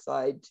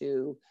dioxide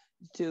to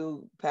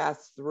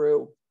pass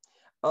through.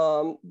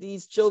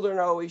 These children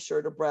are always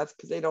short of breath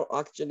because they don't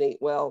oxygenate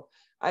well.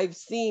 I've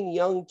seen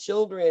young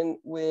children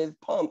with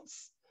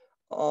pumps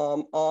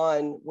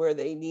on where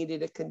they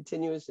needed a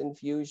continuous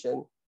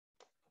infusion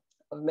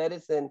of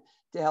medicine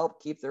to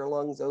help keep their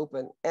lungs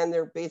open. And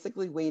they're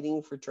basically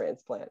waiting for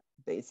transplant,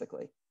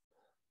 basically.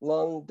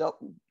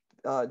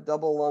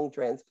 Double lung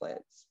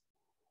transplants.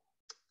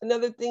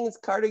 Another thing is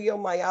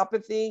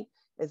cardiomyopathy.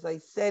 As I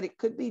said, it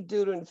could be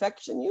due to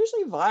infection,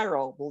 usually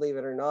viral, believe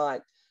it or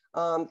not.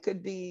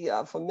 Could be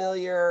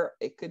familiar.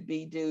 It could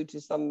be due to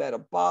some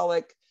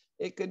metabolic.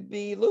 It could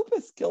be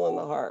lupus killing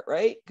the heart,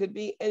 right? Could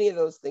be any of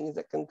those things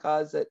that can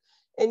cause it.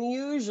 And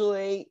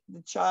usually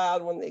the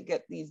child, when they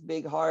get these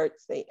big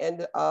hearts, they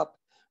end up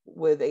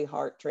with a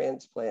heart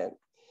transplant.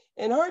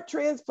 And heart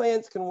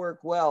transplants can work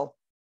well.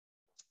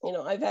 You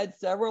know, I've had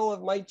several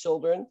of my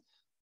children,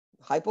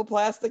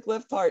 hypoplastic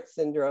left heart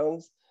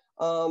syndromes.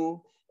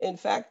 In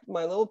fact,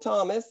 my little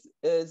Thomas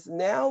is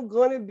now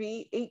going to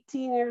be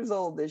 18 years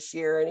old this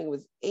year, and he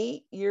was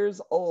 8 years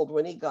old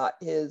when he got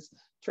his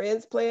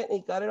transplant, and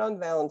he got it on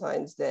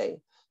Valentine's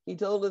Day. He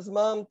told his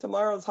mom,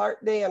 tomorrow's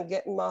heart day, I'm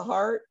getting my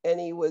heart, and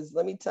he was,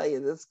 let me tell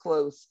you, this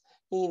close.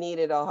 He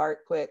needed a heart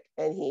quick,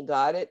 and he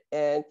got it,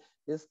 and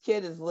this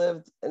kid has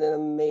lived an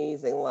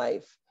amazing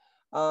life.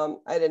 I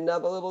had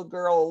another little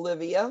girl,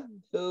 Olivia,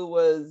 who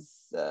was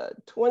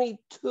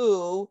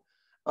 22,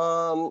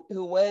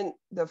 who when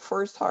the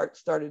first heart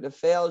started to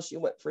fail, she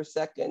went for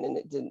second and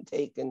it didn't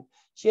take, and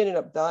she ended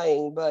up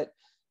dying. But,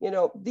 you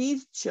know,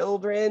 these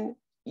children,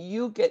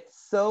 you get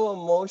so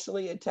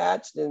emotionally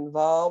attached and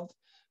involved.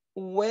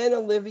 When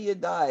Olivia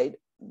died,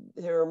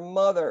 her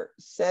mother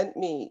sent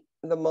me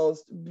the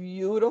most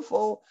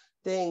beautiful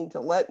thing to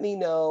let me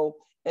know,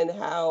 and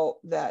how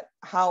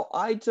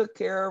I took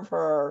care of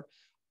her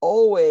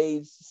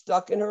always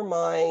stuck in her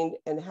mind,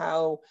 and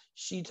how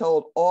she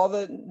told all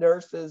the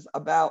nurses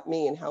about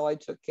me and how I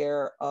took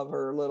care of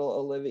her little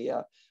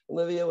Olivia.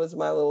 Olivia was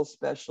my little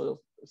special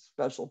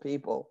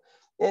people.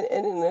 And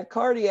in the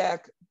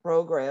cardiac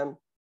program,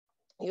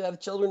 you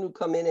have children who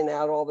come in and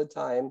out all the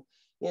time.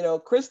 You know,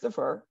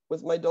 Christopher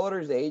was my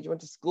daughter's age, went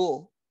to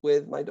school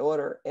with my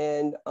daughter,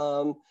 and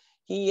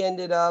he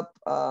ended up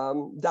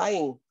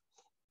dying.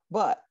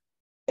 But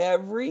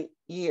every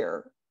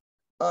year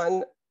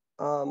on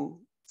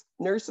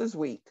Nurses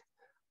Week,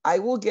 I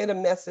will get a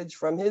message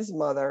from his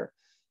mother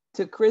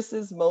to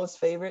Chris's most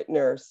favorite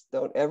nurse: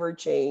 don't ever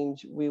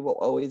change. We will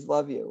always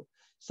love you.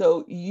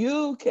 So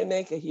you can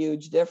make a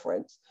huge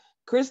difference.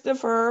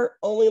 Christopher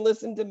only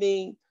listened to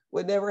me,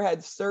 would never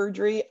had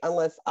surgery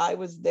unless I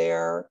was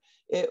there.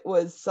 It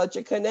was such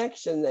a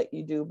connection that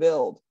you do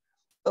build.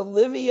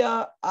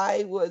 Olivia,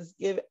 I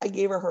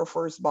gave her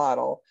first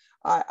bottle.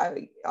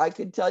 I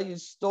could tell you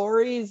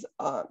stories,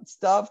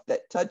 stuff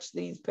that touched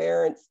these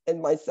parents and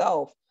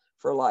myself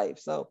for life.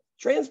 So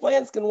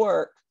transplants can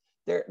work.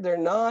 They're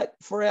not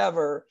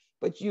forever,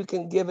 but you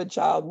can give a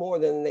child more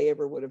than they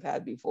ever would have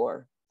had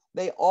before.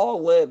 They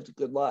all lived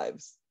good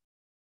lives.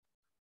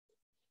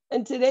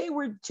 And today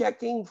we're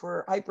checking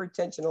for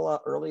hypertension a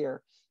lot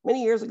earlier.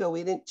 Many years ago,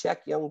 we didn't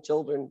check young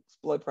children's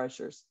blood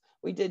pressures.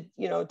 We did,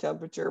 you know,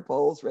 temperature,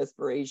 pulse,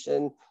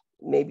 respiration,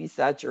 maybe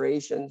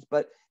saturations,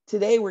 but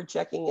today we're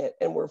checking it,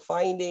 and we're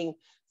finding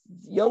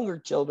younger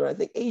children, I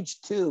think age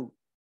 2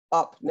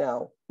 up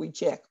now, we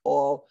check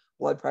all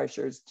blood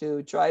pressures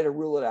to try to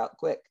rule it out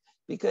quick.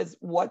 Because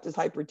what does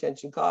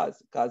hypertension cause?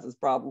 It causes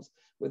problems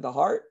with the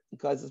heart, it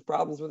causes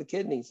problems with the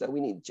kidney, so we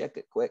need to check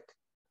it quick.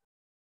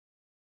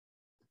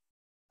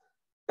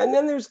 And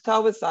then there's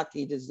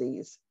Kawasaki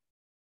disease.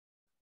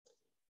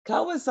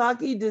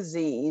 Kawasaki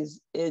disease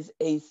is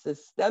a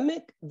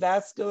systemic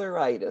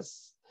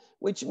vascularitis,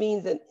 which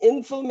means an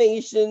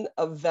inflammation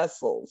of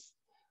vessels.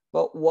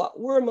 But what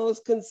we're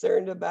most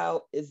concerned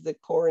about is the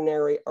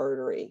coronary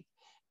artery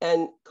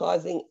and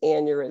causing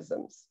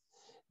aneurysms.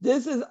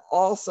 This is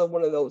also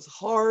one of those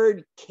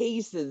hard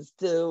cases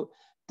to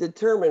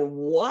determine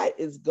what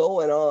is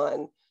going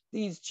on.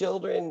 These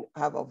children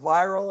have a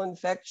viral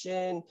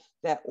infection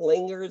that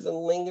lingers and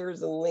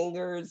lingers and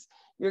lingers.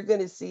 You're going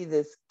to see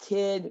this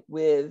kid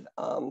with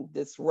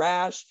this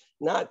rash,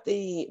 not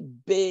the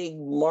big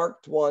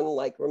marked one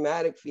like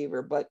rheumatic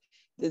fever, but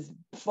this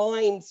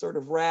fine sort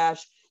of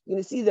rash. You're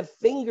going to see the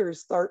fingers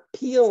start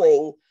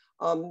peeling,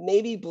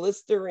 maybe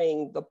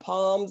blistering the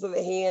palms of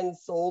the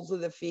hands, soles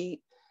of the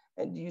feet.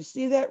 And do you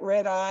see that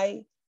red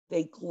eye?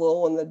 They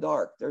glow in the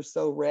dark. They're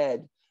so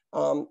red.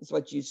 It's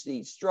what you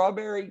see.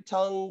 Strawberry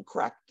tongue,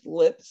 cracked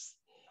lips.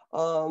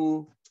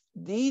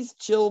 These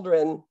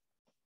children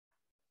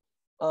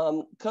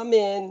come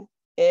in,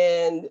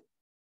 and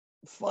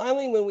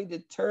finally, when we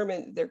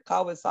determine their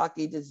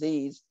Kawasaki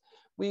disease,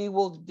 we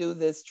will do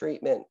this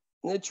treatment.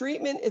 And the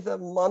treatment is a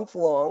month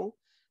long,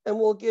 and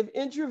we'll give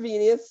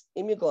intravenous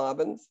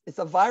immunoglobulins. It's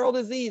a viral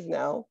disease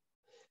now.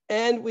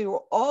 And we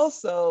will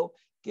also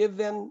give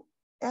them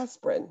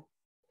aspirin.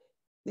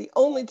 the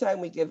only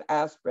time we give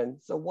aspirin.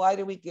 So why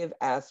do we give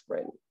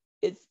aspirin?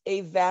 It's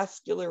a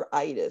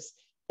vascularitis,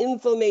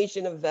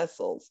 inflammation of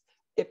vessels.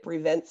 It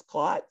prevents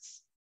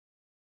clots.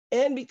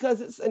 And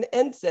because it's an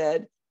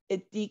NSAID,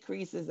 it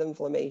decreases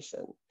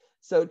inflammation.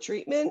 So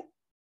treatment,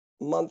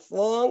 months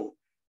long,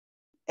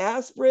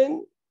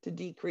 aspirin to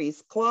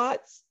decrease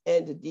clots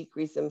and to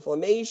decrease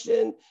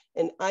inflammation,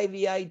 and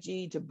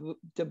IVIG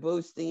to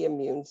boost the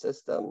immune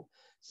system.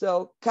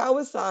 So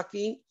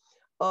Kawasaki,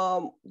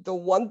 the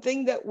one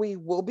thing that we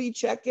will be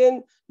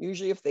checking,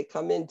 usually if they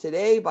come in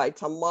today, by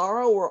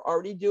tomorrow, we're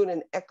already doing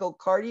an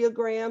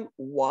echocardiogram.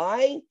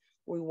 Why?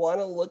 We want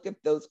to look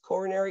at those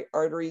coronary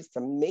arteries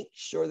to make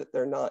sure that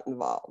they're not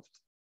involved.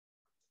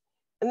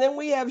 And then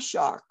we have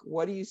shock.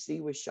 What do you see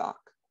with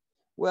shock?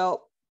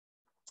 Well,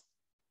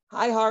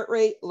 high heart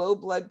rate, low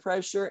blood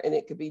pressure, and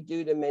it could be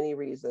due to many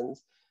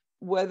reasons,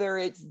 whether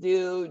it's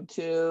due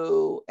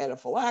to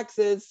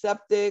anaphylaxis,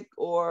 septic,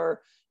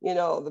 or, you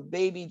know, the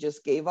baby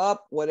just gave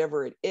up,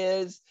 whatever it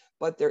is,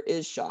 but there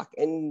is shock.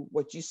 And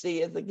what you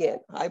see is, again,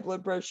 high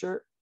blood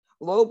pressure,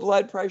 low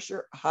blood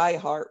pressure, high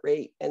heart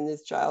rate, and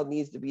this child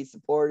needs to be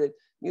supported,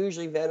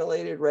 usually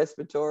ventilated,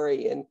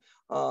 respiratory, and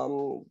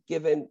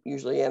given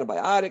usually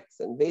antibiotics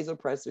and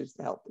vasopressors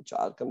to help the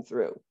child come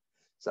through.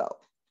 So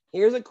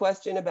here's a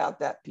question about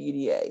that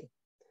PDA.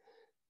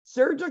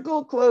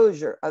 Surgical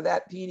closure of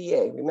that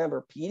PDA.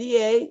 Remember,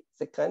 PDA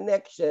is a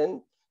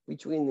connection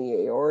between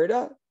the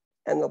aorta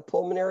and the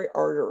pulmonary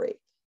artery.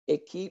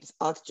 It keeps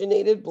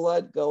oxygenated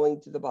blood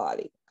going to the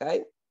body,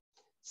 okay?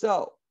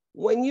 So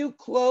when you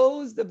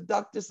close the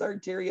ductus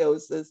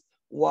arteriosus,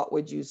 what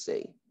would you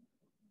see?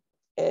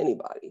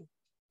 Anybody?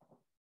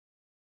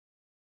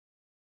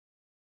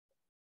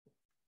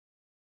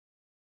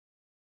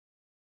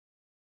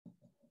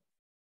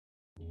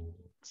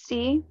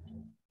 C.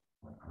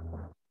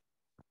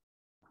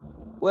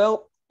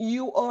 Well,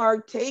 you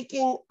are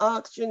taking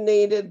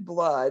oxygenated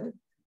blood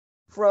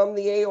from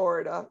the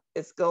aorta.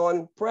 It's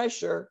going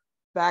pressure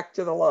back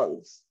to the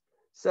lungs.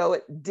 So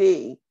it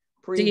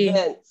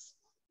prevents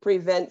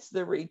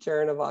the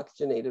return of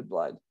oxygenated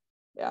blood.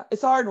 Yeah,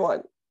 it's a hard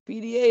one.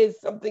 PDA is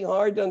something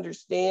hard to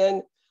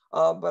understand,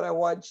 but I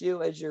want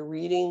you, as you're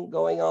reading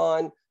going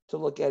on, to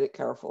look at it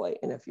carefully.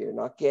 And if you're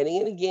not getting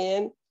it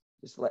again,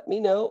 just let me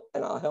know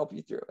and I'll help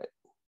you through it.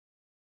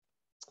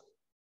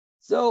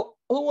 So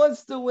who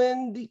wants to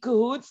win the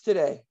Kahoots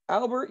today?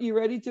 Albert, you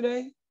ready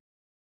today?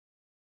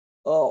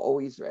 Oh,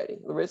 always ready.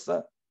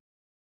 Larissa,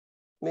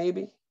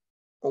 maybe?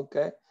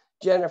 Okay.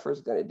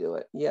 Jennifer's going to do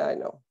it. Yeah, I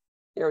know.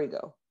 Here we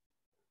go.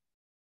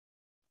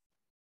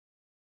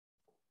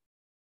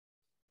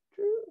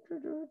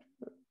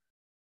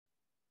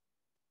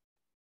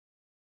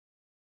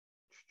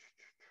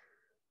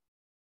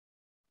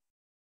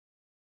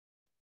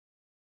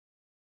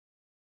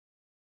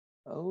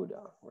 Hold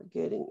on, we're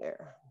getting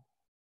there.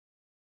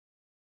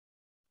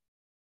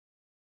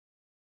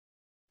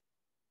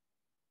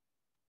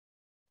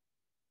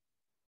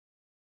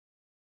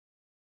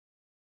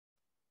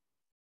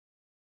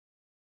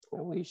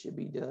 And we should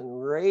be done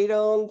right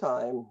on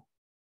time,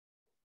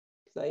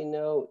 because I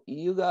know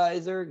you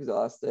guys are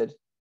exhausted.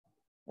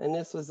 And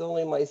this was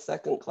only my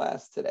second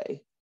class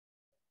today.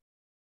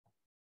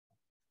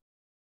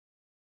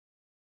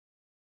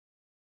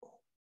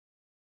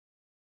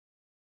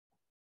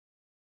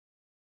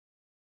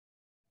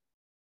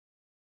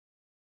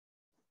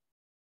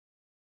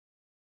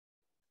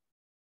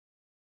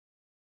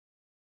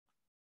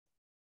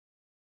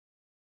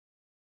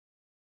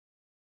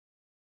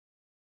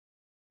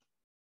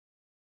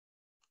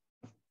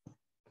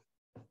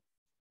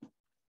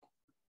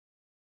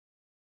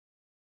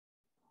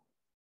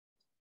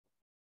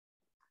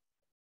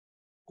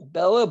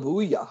 Bella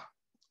Booyah.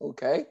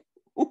 Okay.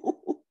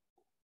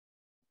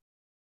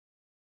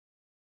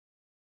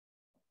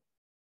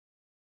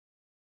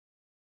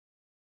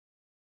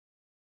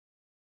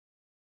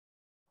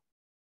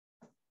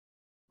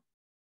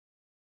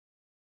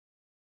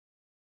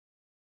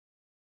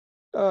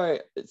 All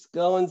right, it's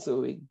going so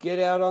we get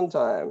out on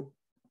time.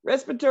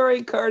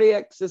 Respiratory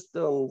cardiac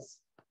systems.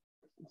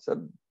 It's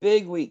a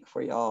big week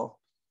for y'all.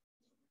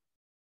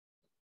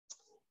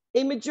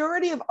 A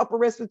majority of upper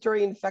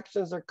respiratory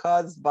infections are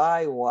caused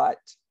by what?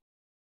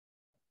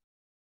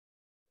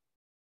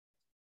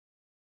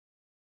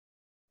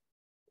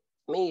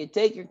 I mean, you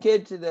take your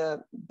kid to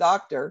the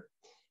doctor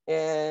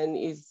and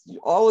he's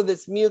all of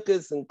this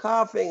mucus and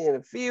coughing and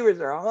the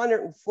fevers are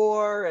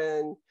 104,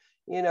 and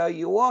you know,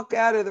 you walk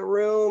out of the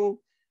room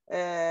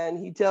and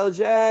he tells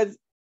you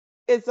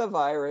it's a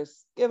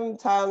virus. Give him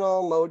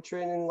Tylenol,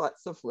 Motrin, and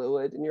lots of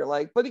fluid. And you're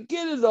like, but the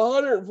kid is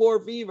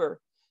 104 fever.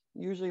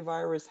 Usually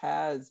virus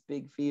has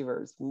big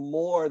fevers,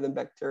 more than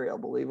bacterial,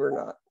 believe it or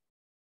not.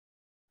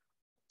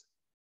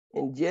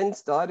 And Jen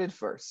started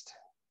first.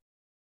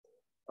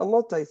 A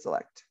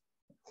multi-select.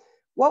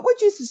 What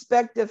would you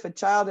suspect if a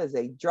child has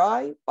a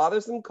dry,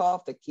 bothersome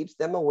cough that keeps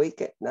them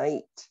awake at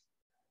night?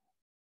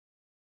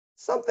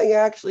 Something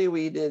actually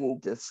we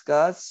didn't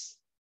discuss.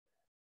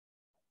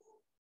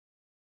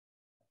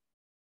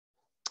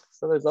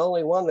 So there's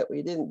only one that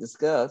we didn't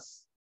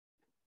discuss.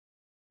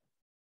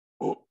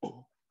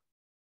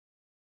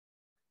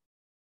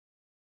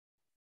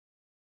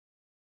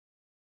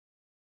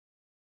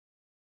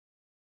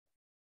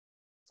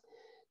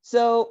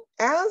 So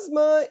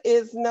asthma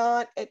is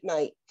not at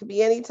night. It could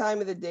be any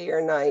time of the day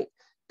or night.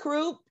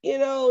 Croup,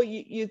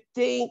 you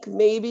think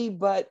maybe,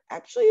 but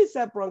actually it's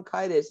that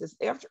bronchitis. It's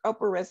after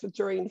upper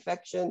respiratory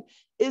infection.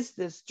 It's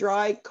this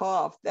dry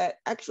cough that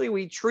actually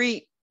we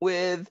treat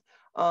with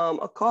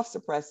a cough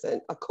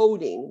suppressant, a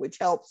codeine, which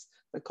helps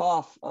the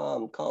cough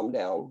calm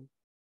down.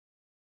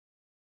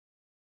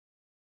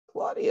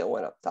 Claudia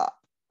went up top.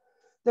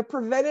 The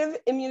preventive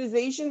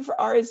immunization for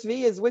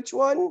RSV is which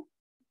one?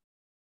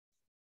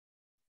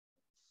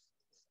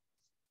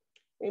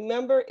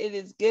 Remember, it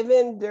is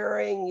given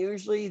during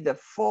usually the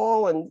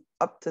fall and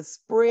up to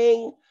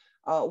spring.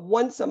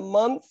 Once a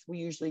month, we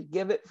usually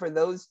give it for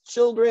those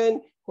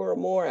children who are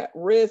more at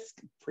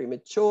risk,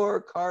 premature,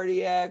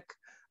 cardiac,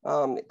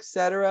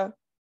 etc.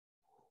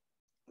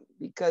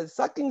 Because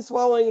sucking,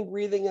 swallowing, and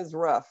breathing is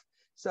rough.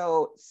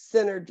 So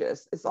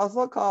Synergist. It's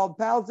also called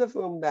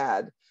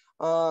Palzafumab.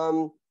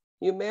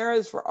 Humira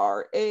is for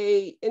RA,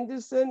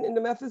 Indocin,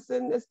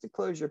 indomethacin, that's to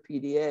close your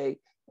PDA.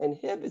 And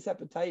Hib is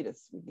hepatitis.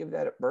 We give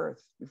that at birth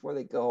before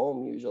they go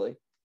home usually.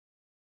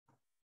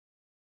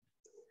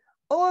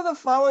 All of the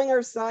following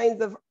are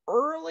signs of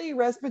early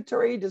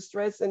respiratory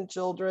distress in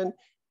children,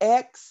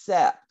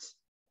 except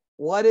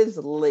what is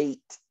late?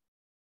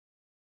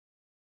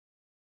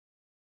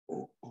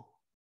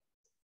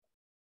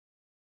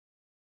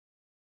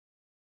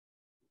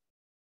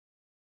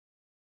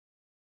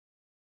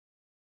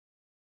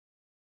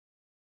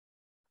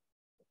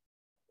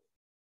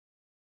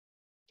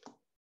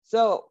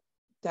 So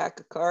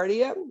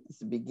tachycardia is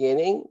the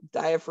beginning,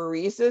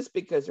 diaphoresis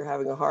because they're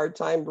having a hard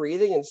time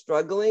breathing and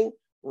struggling,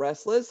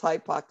 restless,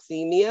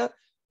 hypoxemia,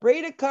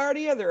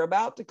 bradycardia, they're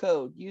about to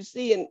code. You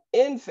see an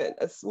infant,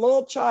 a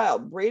small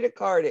child,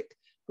 bradycardic,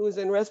 who's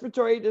in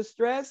respiratory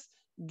distress,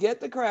 get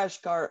the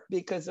crash cart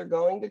because they're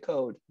going to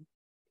code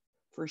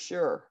for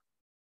sure.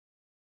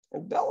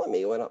 And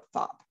Bellamy went up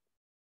top.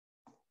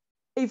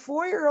 A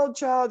 4-year-old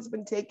child's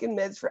been taking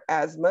meds for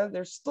asthma.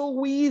 They're still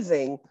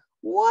wheezing.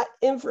 What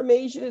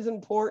information is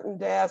important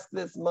to ask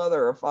this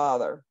mother or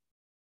father?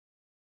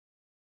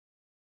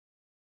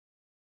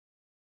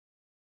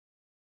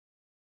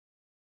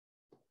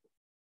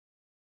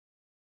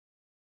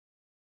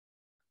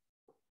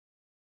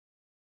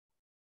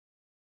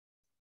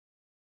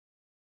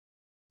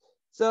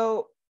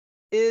 So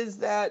is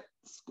that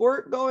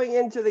squirt going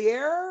into the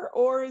air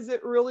or is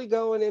it really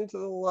going into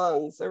the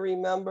lungs? So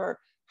remember,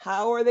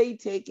 how are they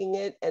taking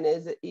it and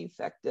is it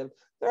effective?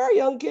 There are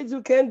young kids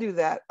who can do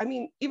that. I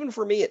mean, even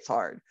for me, it's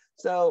hard.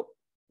 So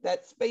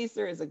that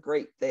spacer is a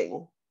great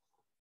thing.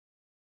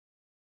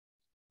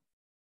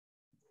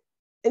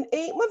 An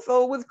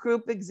 8-month-old with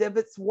croup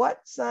exhibits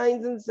what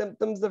signs and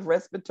symptoms of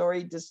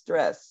respiratory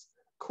distress?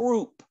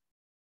 Croup.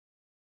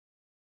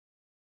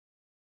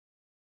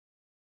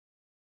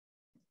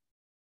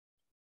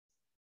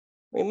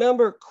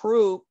 Remember,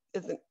 croup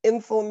is an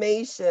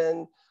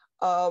inflammation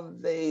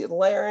of the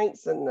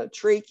larynx and the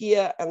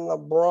trachea and the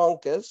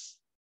bronchus.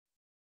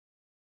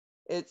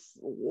 It's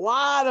a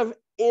lot of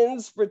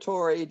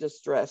inspiratory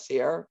distress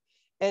here,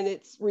 and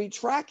it's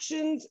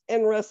retractions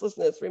and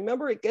restlessness.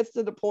 Remember, it gets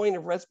to the point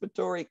of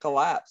respiratory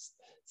collapse.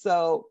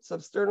 So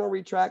substernal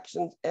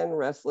retractions and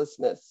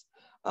restlessness.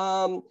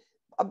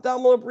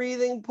 Abdominal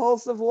breathing,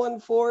 pulse of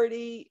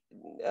 140,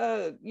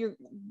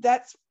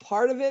 that's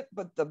part of it,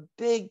 but the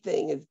big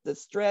thing is the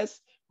stress,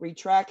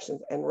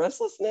 retractions, and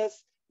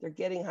restlessness. They're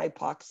getting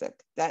hypoxic.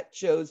 That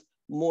shows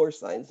more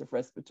signs of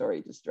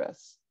respiratory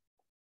distress.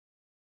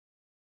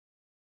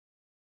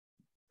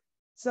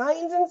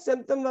 Signs and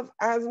symptoms of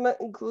asthma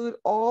include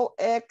all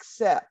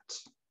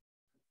except.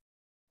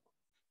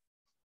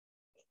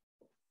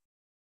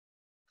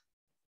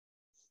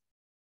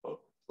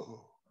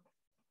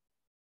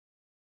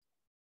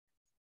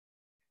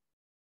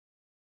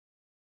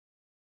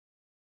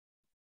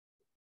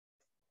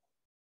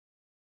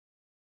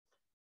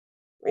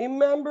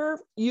 Remember,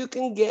 you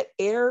can get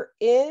air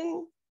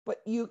in, but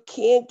you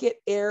can't get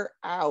air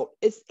out.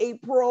 It's a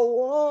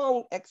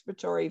prolonged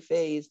expiratory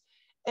phase,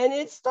 and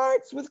it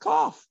starts with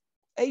cough,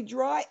 a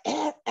dry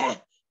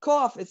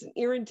cough. It's an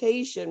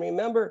irritation.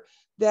 Remember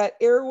that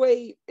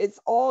airway, it's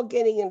all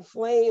getting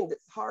inflamed.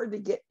 It's hard to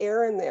get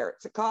air in there.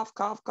 It's a cough,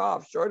 cough,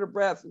 cough, short of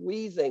breath,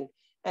 wheezing,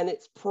 and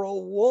it's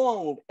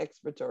prolonged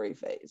expiratory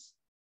phase.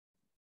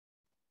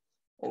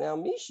 And now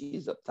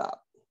Mishi's up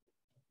top.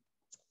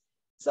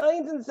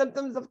 Signs and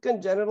symptoms of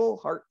congenital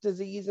heart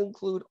disease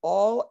include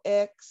all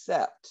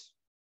except.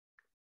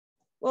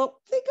 Well,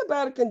 think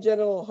about a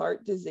congenital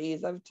heart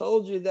disease. I've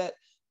told you that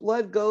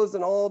blood goes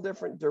in all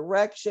different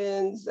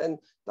directions and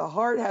the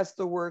heart has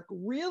to work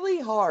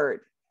really hard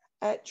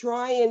at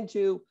trying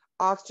to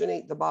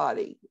oxygenate the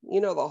body.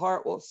 You know, the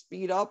heart will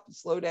speed up,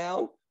 slow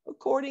down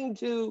according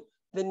to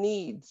the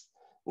needs.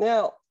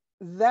 Now,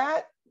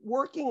 that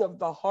working of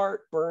the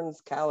heart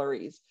burns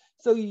calories.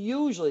 So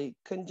usually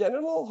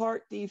congenital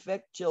heart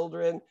defect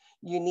children,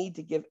 you need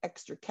to give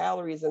extra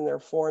calories in their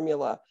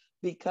formula.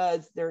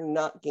 because they're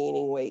not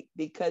gaining weight,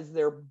 because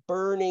they're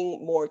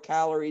burning more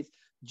calories,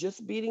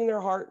 just beating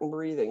their heart and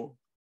breathing.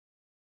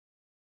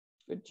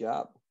 Good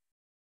job.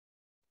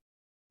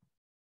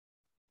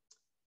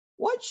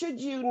 What should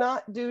you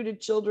not do to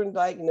children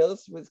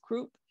diagnosed with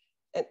croup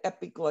and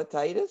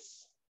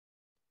epiglottitis?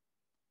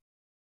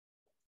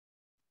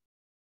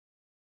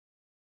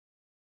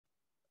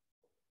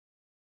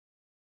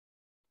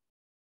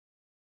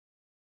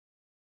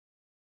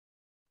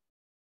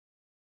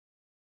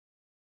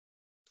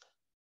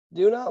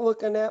 Do not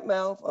look in that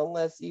mouth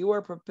unless you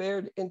are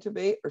prepared to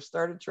intubate or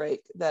start a trach.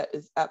 That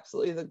is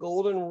absolutely the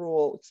golden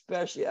rule,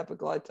 especially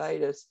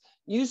epiglottitis.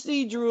 You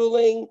see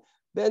drooling,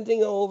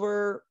 bending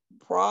over,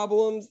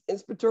 problems,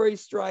 inspiratory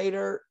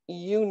stridor,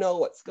 you know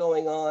what's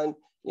going on.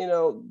 You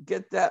know,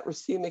 get that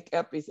racemic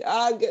epi. Say,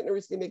 I'm getting a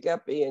racemic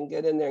epi, and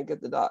get in there and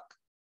get the doc.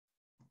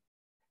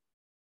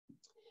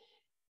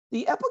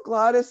 The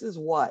epiglottis is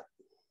what?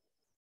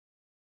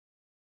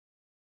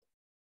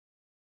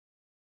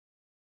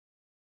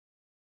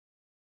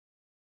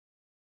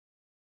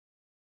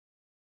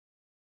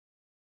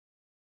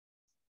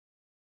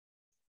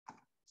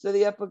 So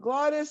the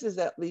epiglottis is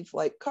that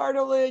leaf-like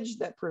cartilage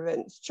that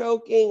prevents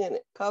choking, and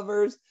it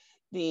covers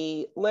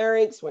the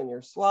larynx when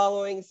you're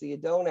swallowing so you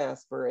don't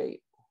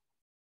aspirate.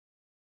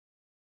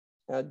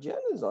 Now Jen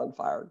is on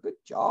fire. Good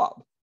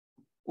job.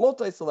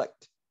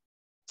 Multi-select.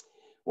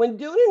 When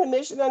doing an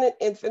admission on an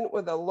infant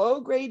with a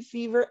low-grade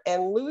fever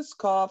and loose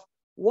cough,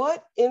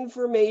 what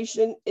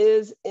information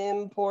is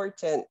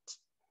important?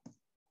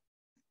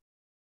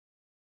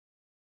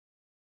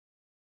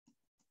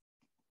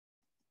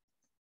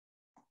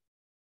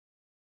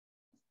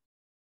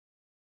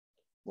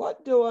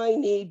 What do I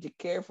need to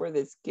care for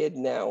this kid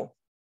now?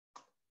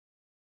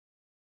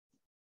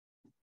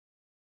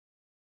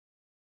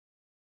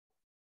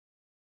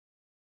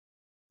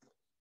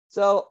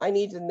 So I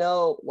need to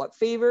know what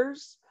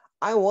fevers.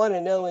 I want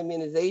to know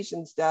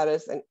immunization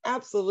status. And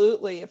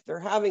absolutely, if they're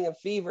having a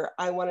fever,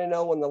 I want to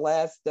know when the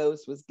last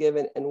dose was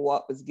given and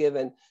what was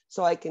given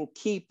so I can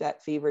keep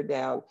that fever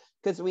down.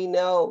 Because we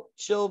know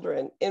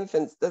children,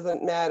 infants,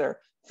 doesn't matter.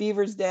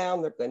 Fever's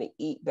down, they're going to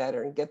eat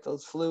better and get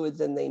those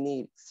fluids in they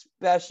need,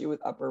 especially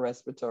with upper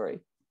respiratory.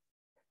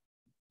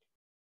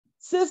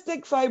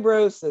 Cystic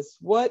fibrosis,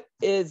 what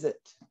is it?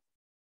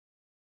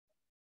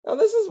 Now,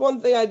 this is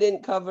one thing I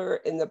didn't cover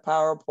in the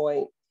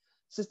PowerPoint.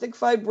 Cystic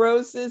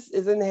fibrosis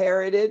is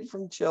inherited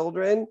from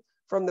children,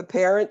 from the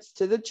parents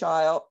to the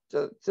child,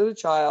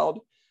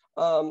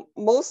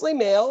 mostly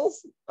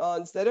males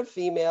instead of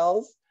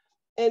females.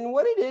 And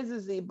what it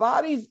is the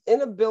body's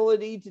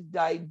inability to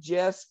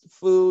digest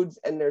foods,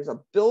 and there's a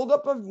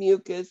buildup of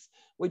mucus,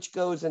 which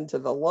goes into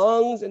the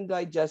lungs and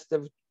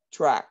digestive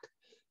tract.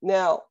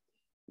 Now,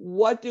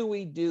 what do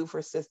we do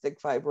for cystic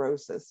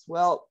fibrosis?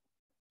 Well,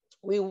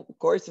 we, of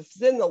course, if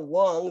it's in the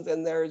lungs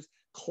and there's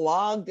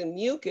clogged and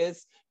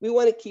mucus, we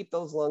want to keep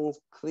those lungs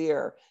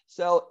clear.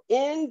 So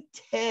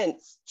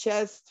intense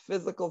chest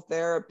physical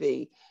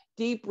therapy,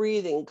 deep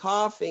breathing,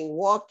 coughing,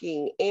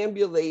 walking,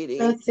 ambulating.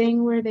 The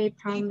thing where they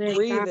pound their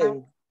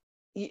breathing.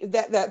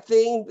 That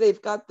thing,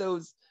 they've got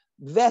those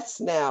vests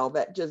now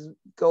that just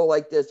go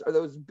like this, or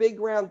those big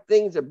round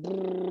things that,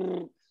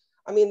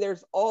 I mean,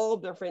 there's all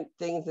different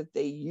things that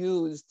they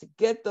use to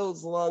get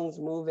those lungs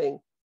moving.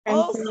 And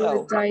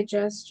also, for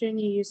digestion,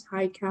 you use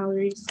high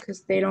calories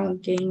because they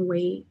don't gain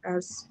weight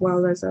as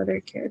well as other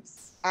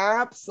kids.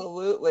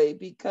 Absolutely,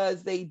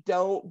 because they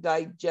don't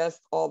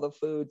digest all the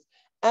foods.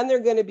 And they're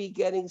going to be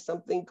getting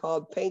something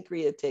called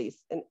pancreatase,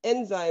 an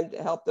enzyme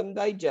to help them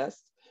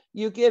digest.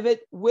 You give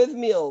it with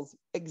meals,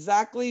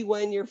 exactly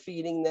when you're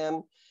feeding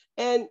them.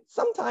 And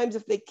sometimes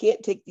if they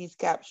can't take these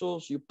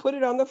capsules, you put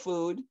it on the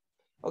food,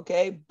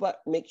 okay?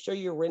 But make sure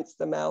you rinse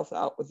the mouth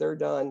out when they're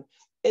done.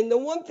 And the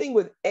one thing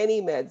with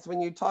any meds,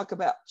 when you talk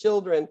about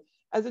children,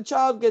 as a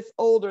child gets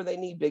older, they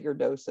need bigger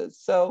doses.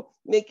 So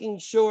making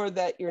sure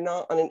that you're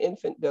not on an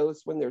infant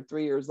dose when they're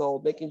 3 years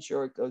old, making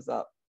sure it goes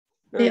up.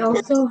 They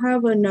also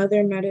have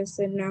another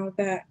medicine now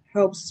that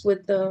helps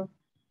with the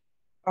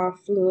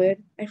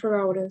fluid. I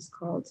forgot what it's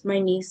called. My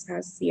niece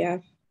has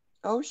CF.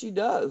 Oh, she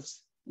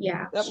does.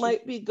 Yeah. That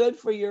might be good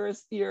for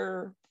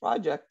your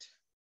project.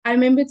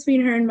 I'm in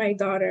between her and my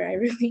daughter. I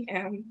really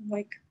am.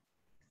 Like,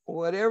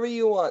 whatever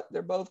you want.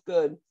 They're both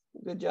good.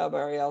 Good job,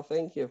 Ariel.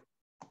 Thank you.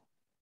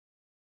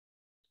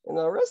 And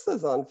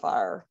Arissa's on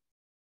fire.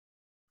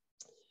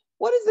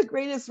 What is the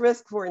greatest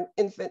risk for an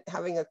infant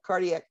having a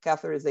cardiac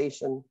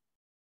catheterization?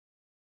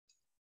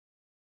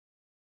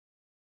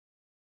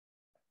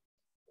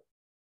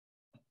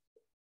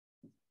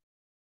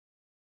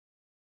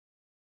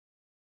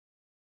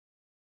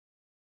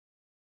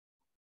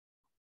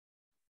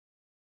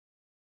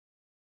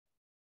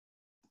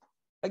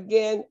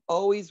 Again,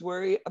 always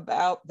worry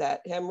about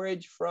that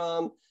hemorrhage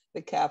from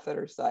the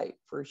catheter site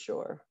for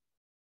sure.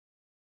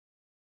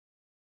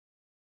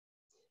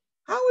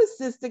 How is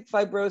cystic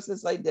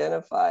fibrosis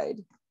identified?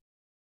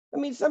 I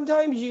mean,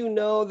 sometimes you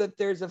know that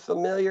there's a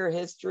familiar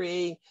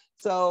history,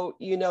 so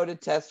you know to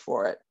test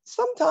for it.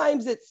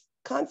 Sometimes it's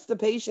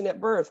constipation at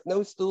birth,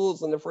 no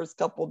stools in the first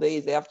couple of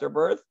days after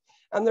birth,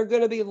 and they're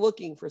going to be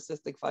looking for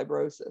cystic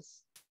fibrosis.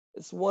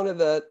 It's one of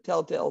the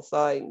telltale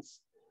signs.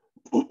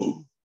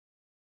 The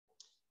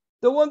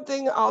one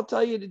thing I'll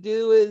tell you to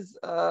do is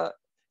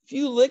if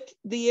you lick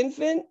the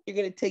infant, you're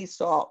going to taste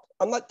salt.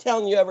 I'm not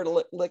telling you ever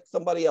to lick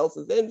somebody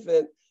else's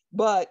infant,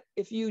 but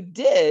if you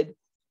did,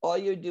 all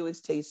you do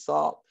is taste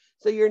salt.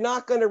 So you're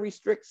not going to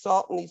restrict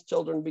salt in these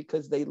children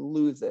because they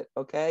lose it,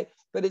 okay?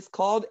 But it's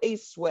called a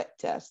sweat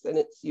test, and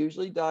it's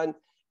usually done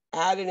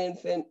at an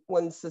infant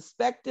when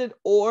suspected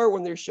or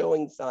when they're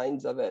showing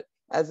signs of it,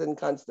 as in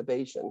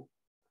constipation.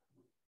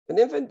 If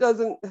an infant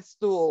doesn't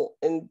stool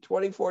in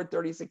 24,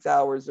 36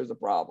 hours, there's a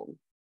problem.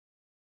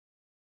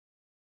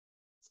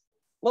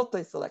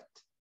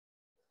 Multi-select.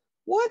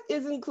 What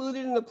is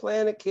included in the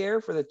plan of care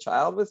for the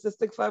child with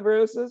cystic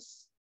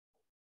fibrosis?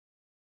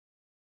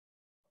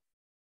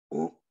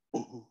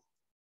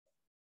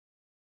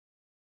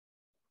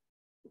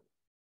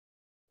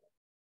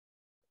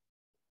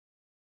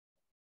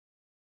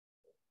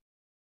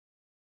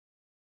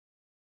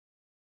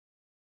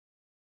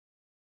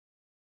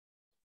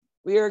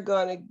 We are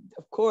going to,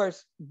 of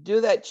course,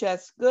 do that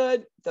chest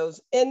good,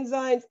 those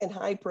enzymes and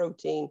high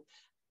protein.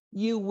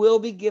 You will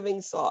be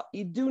giving salt.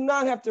 You do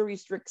not have to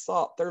restrict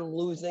salt. They're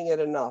losing it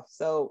enough.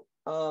 So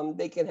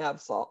they can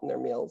have salt in their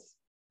meals.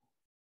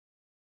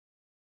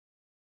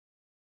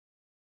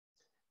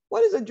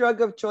 What is a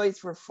drug of choice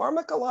for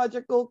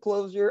pharmacological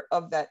closure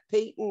of that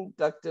patent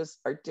ductus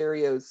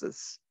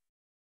arteriosus?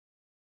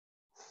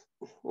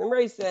 Remember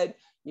I said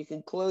you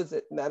can close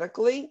it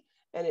medically,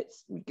 and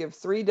we give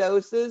 3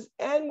 doses,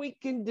 and we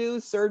can do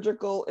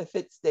surgical if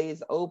it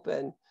stays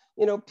open.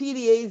 You know,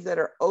 PDAs that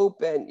are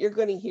open, you're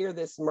going to hear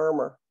this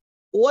murmur.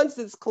 Once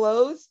it's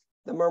closed,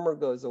 the murmur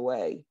goes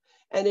away.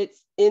 And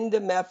it's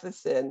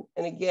indomethacin.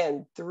 And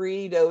again,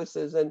 3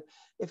 doses. And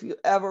if you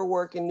ever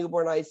work in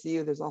newborn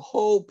ICU, there's a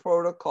whole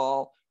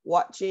protocol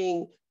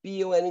watching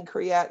BUN and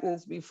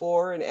creatinines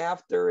before and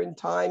after and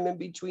time in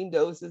between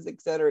doses,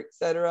 et cetera, et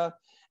cetera.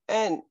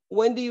 And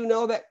when do you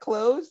know that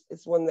closed?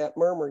 It's when that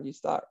murmur, you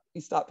stop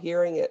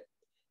hearing it.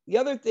 The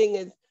other thing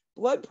is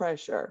blood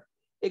pressure.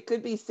 It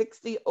could be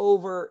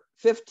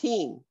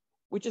 60/15,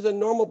 which is a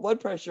normal blood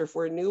pressure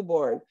for a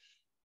newborn.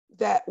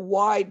 That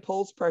wide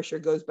pulse pressure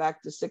goes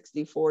back to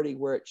 60/40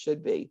 where it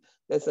should be.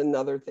 That's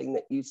another thing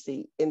that you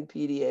see in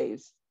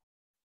PDAs.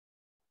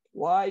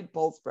 Wide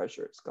pulse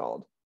pressure, it's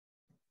called.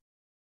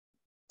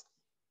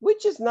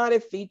 Which is not a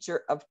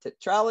feature of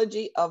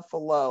tetralogy of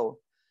Fallot.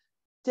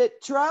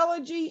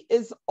 Tetralogy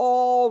is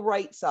all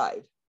right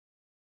side.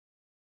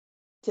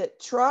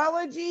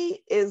 Tetralogy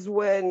is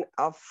when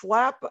a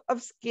flap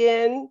of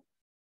skin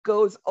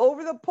goes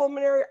over the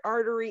pulmonary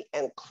artery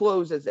and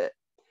closes it.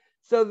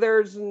 So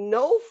there's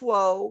no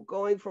flow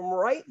going from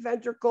right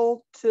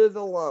ventricle to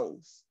the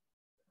lungs.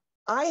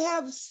 I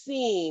have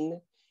seen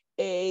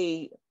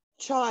a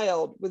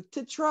child with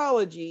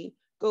tetralogy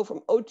go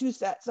from O2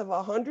 sats of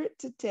 100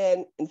 to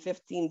 10 in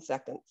 15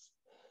 seconds.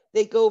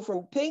 They go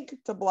from pink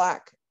to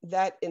black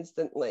that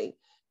instantly.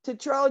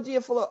 Tetralogy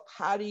of Fallot,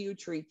 how do you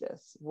treat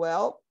this?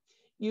 Well,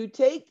 you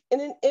take in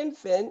an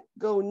infant,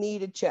 go knee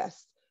to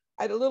chest.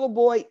 I had a little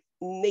boy,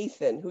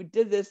 Nathan, who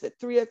did this at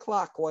 3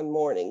 o'clock one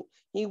morning.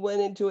 He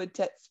went into a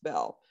TET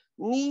spell,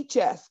 knee,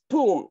 chest,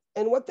 boom.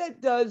 And what that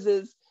does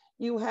is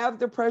you have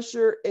the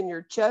pressure in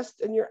your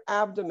chest and your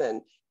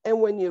abdomen.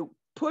 And when you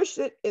push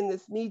it in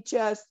this knee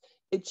chest,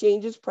 it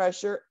changes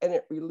pressure and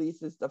it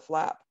releases the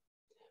flap.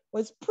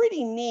 What's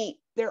pretty neat,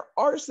 there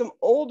are some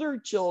older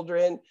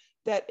children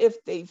that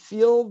if they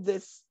feel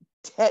this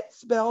TET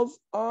spells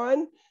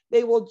on,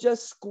 they will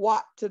just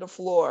squat to the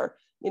floor.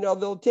 You know,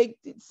 they'll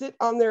sit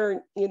on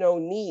their,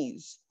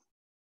 knees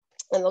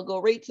and they'll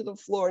go right to the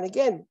floor. And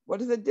again, what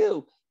does it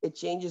do? It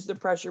changes the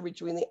pressure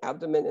between the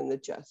abdomen and the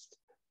chest.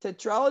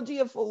 Tetralogy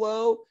of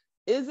Fallot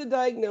is a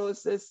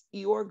diagnosis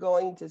you are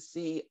going to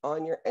see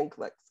on your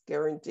NCLEX,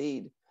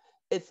 guaranteed.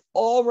 It's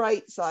all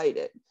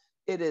right-sided.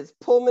 It is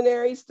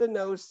pulmonary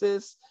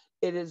stenosis.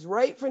 It is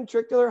right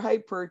ventricular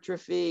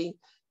hypertrophy.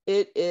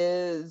 It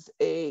is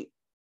a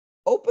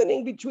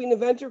opening between the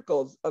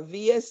ventricles, a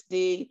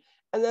VSD,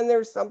 and then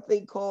there's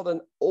something called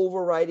an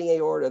overriding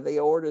aorta. The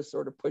aorta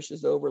sort of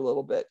pushes over a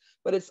little bit,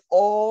 but it's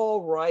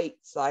all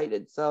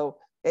right-sided. So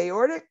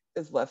aortic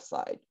is left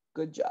side.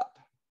 Good job.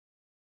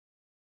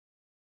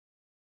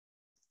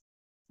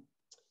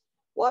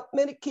 What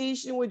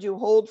medication would you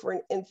hold for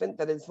an infant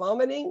that is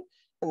vomiting?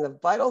 And the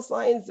vital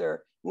signs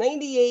are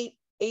 98,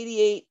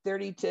 88,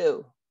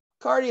 32.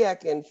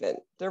 Cardiac infant,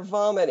 they're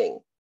vomiting.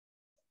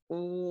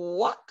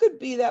 What could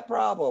be that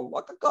problem?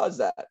 What could cause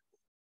that?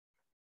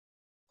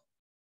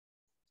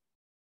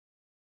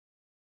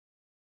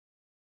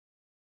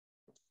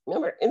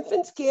 Remember,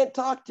 infants can't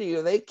talk to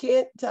you. They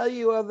can't tell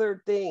you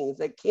other things.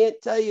 They can't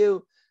tell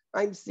you,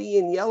 I'm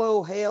seeing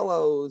yellow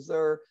halos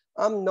or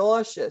I'm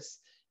nauseous.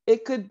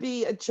 It could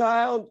be a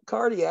child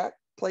cardiac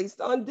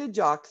placed on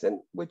digoxin,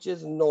 which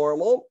is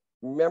normal.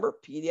 Remember,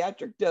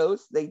 pediatric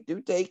dose, they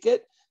do take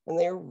it, and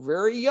they're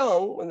very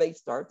young when they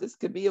start. This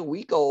could be a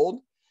week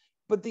old.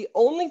 but the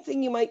only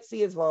thing you might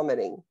see is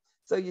vomiting.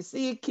 So you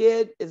see a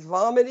kid is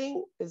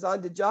vomiting, is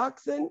on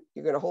digoxin,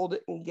 you're going to hold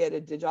it and get a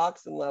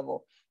digoxin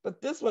level.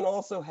 But this one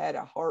also had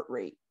a heart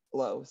rate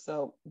low.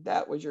 So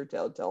that was your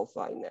telltale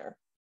sign there.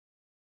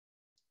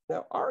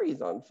 Now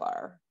Ari's on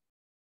fire.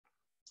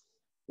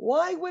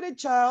 Why would a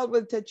child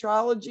with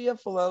tetralogy of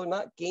Fallot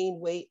not gain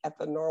weight at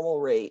the normal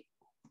rate?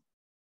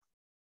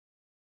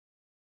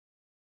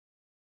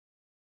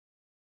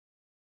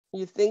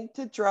 You think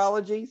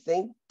tetralogy,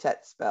 think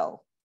tet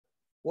spell.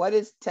 What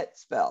is tet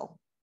spell?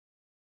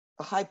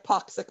 A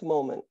hypoxic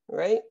moment,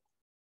 right?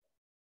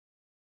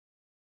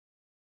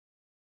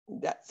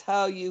 That's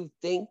how you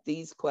think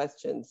these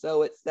questions.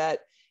 So it's that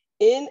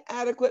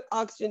inadequate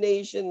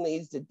oxygenation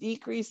leads to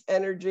decreased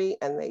energy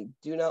and they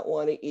do not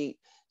want to eat.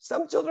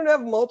 Some children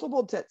have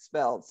multiple tet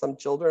spells. Some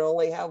children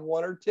only have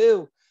one or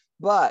two,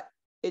 but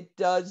it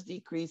does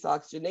decrease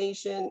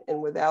oxygenation.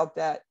 And without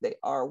that, they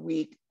are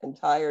weak and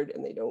tired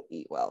and they don't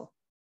eat well.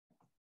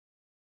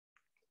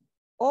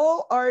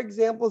 All are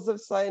examples of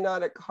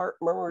cyanotic heart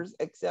murmurs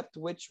except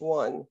which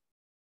one?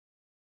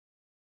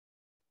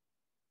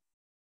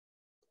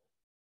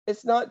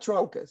 It's not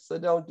truncus, so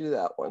don't do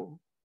that one.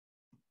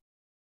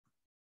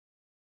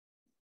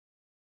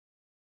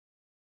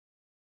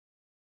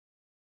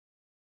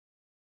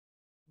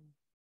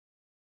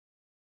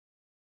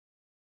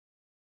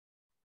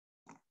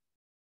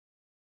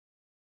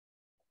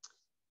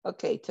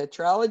 Okay,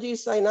 tetralogy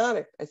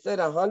cyanotic. I said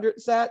 100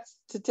 sats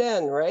to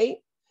 10, right?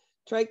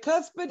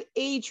 Tricuspid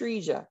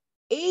atresia.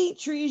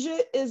 Atresia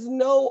is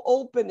no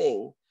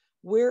opening.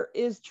 Where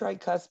is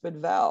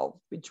tricuspid valve?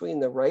 Between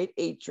the right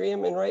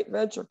atrium and right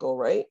ventricle,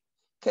 right?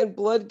 Can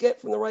blood get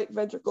from the right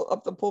ventricle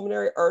up the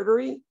pulmonary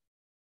artery?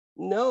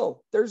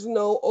 No, there's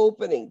no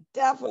opening.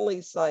 Definitely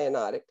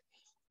cyanotic.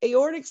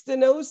 Aortic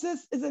stenosis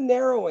is a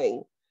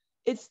narrowing.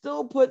 It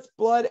still puts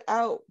blood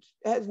out.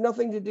 It has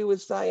nothing to do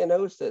with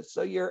cyanosis.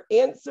 So your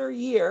answer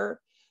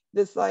here,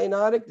 the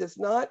cyanotic does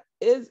not,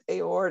 is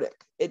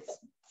aortic. It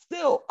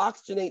still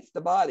oxygenates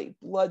the body.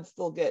 Blood's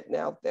still getting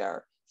out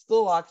there,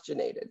 still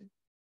oxygenated.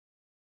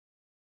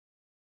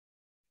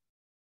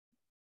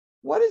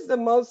 What is the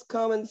most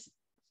common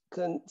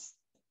cyanotic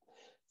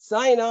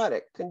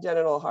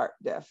congenital heart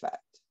defect?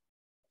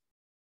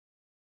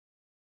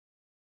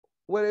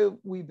 What have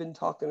we been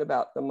talking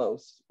about the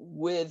most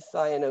with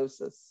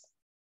cyanosis?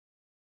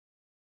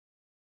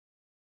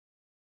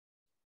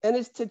 And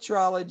it's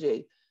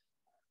tetralogy.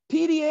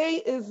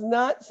 PDA is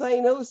not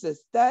cyanosis.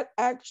 That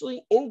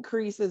actually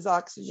increases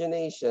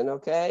oxygenation,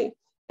 okay?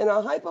 And a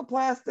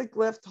hypoplastic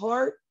left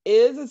heart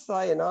is a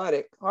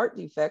cyanotic heart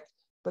defect,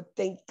 but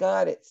thank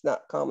God it's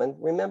not common.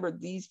 Remember,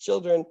 these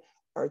children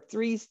are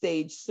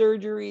 3-stage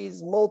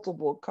surgeries,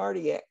 multiple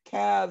cardiac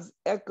calves,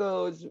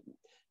 echoes,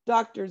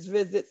 doctor's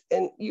visits,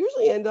 and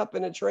usually end up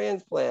in a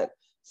transplant.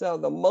 So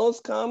the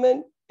most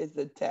common is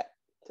the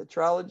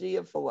tetralogy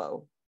of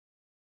Fallot.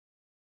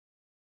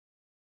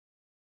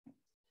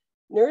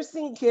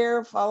 Nursing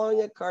care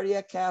following a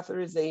cardiac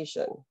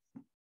catheterization.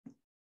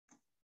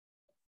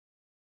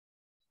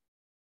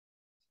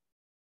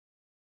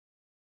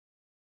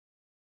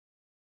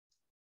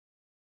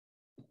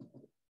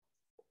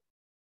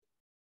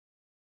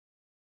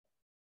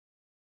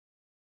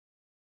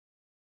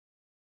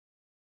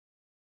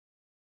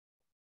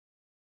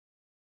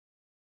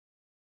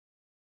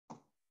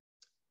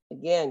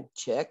 Again,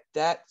 check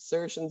that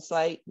insertion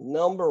site,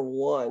 number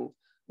 1,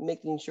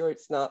 making sure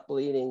it's not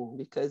bleeding,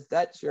 because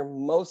that's your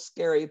most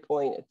scary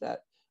point at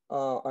that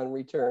on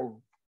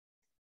return.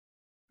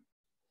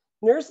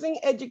 Nursing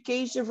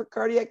education for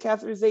cardiac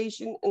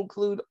catheterization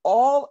include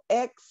all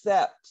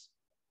except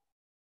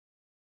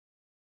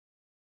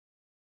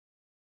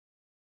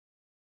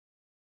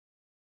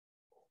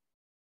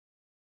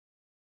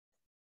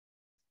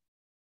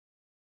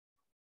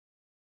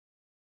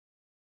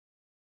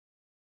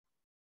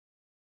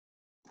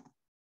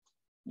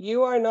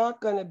you are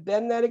not going to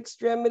bend that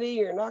extremity.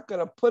 You're not going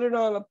to put it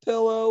on a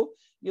pillow.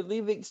 You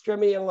leave the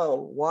extremity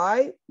alone.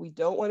 Why? We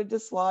don't want to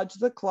dislodge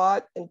the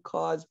clot and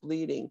cause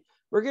bleeding.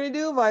 We're going to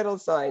do vital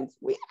signs.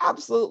 We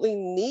absolutely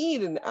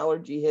need an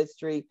allergy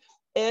history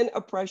and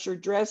a pressure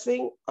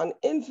dressing on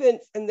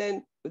infants, and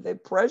then with a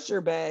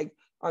pressure bag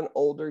on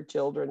older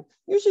children.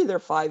 Usually they're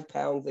 5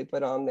 pounds they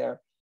put on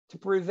there to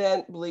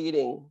prevent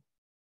bleeding.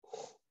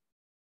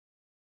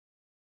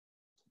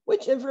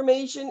 Which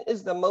information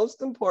is the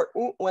most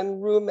important when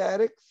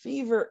rheumatic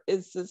fever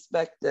is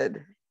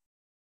suspected?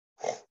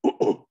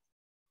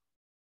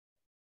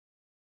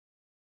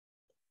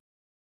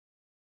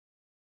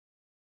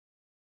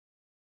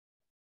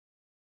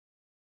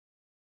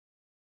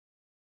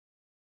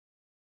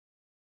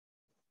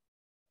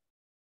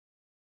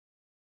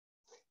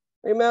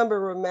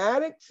 Remember,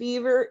 rheumatic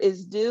fever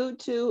is due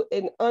to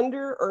an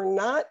under or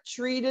not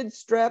treated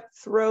strep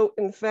throat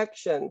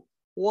infection.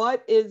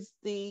 What is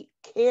the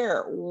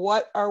care?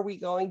 What are we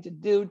going to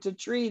do to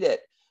treat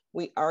it?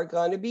 We are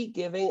going to be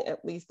giving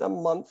at least a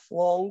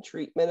month-long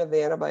treatment of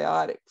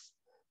antibiotics.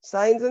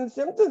 Signs and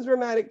symptoms,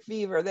 rheumatic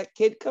fever. That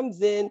kid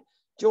comes in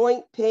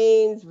joint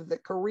pains with the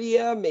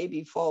chorea,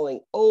 maybe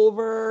falling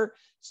over,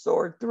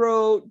 sore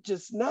throat,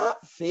 just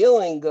not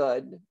feeling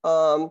good.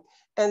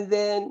 And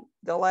then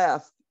the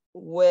last,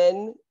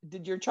 when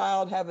did your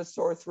child have a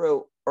sore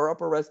throat or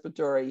upper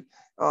respiratory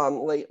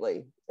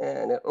lately?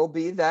 And it'll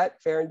be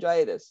that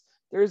pharyngitis.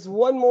 There's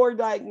one more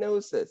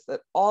diagnosis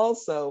that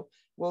also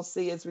we'll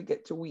see as we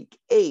get to week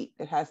 8.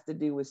 It has to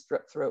do with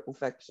strep throat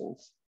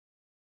infections.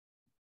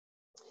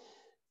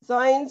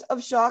 Signs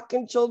of shock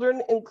in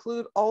children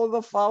include all of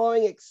the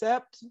following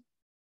except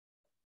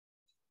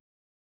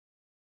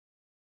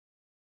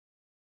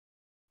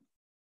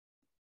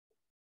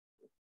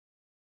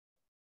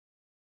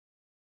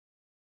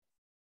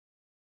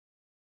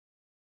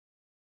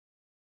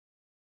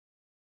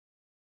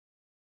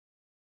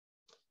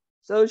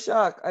so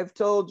shock, I've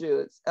told you,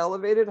 it's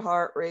elevated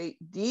heart rate,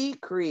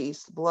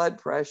 decreased blood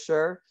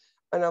pressure,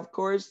 and of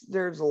course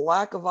there's a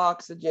lack of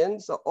oxygen,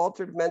 so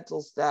altered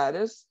mental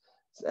status,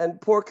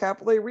 and poor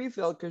capillary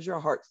refill because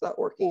your heart's not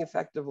working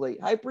effectively.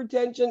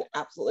 Hypertension,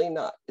 absolutely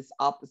not. It's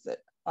opposite,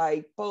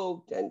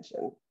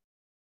 hypotension.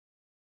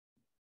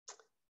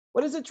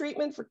 What is the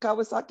treatment for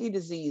Kawasaki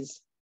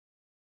disease?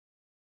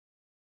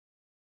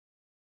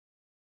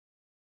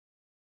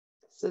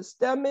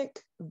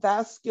 Systemic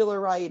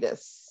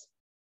vascularitis.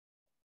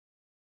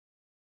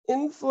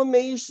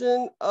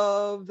 Inflammation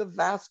of the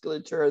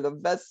vasculature, the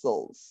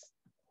vessels.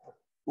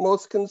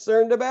 Most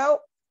concerned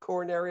about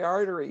coronary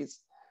arteries.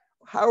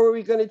 How are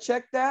we going to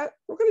check that?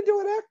 We're going to do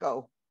an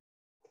echo.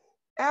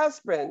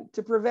 Aspirin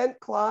to prevent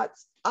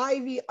clots,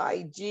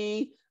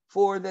 IVIG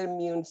for the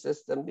immune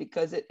system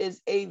because it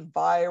is a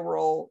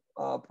viral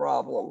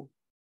problem.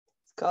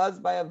 It's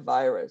caused by a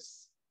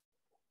virus.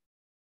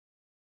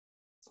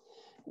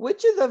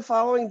 Which of the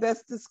following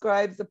best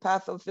describes the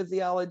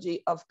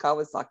pathophysiology of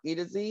Kawasaki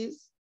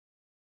disease?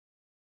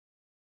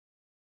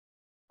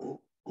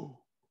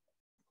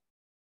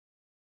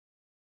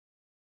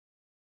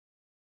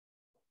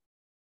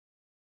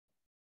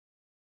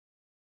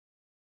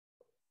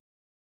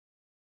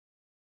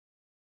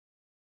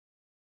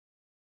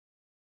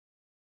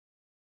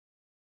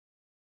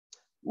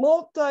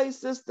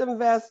 Multi-system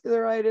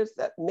vascularitis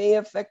that may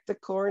affect the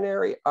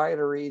coronary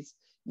arteries.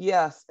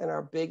 Yes, and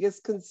our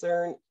biggest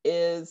concern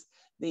is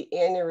the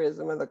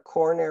aneurysm of the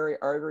coronary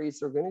arteries.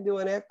 So we're going to do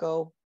an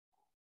echo.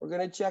 We're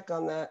going to check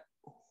on that.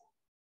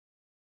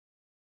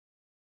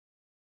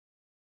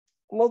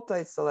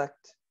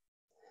 Multi-select.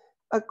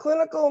 A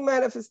clinical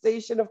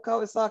manifestation of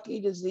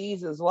Kawasaki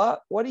disease is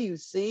what? What do you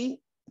see?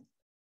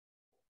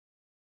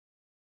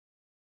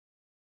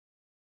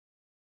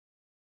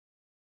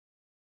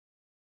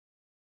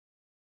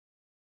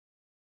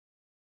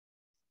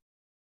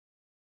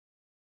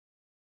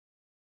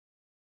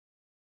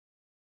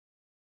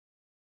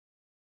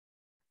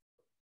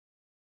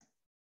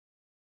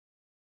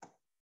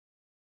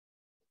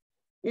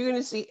 You're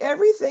going to see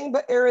everything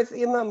but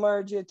erythema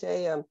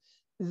marginateum.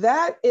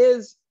 That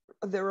is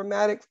the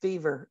rheumatic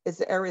fever. It's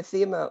the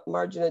erythema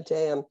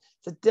marginateum.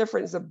 It's a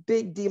different, it's a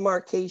big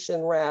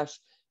demarcation rash.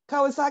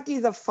 Kawasaki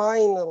is a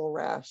fine little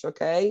rash,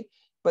 okay?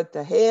 But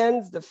the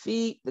hands, the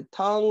feet, the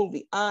tongue,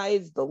 the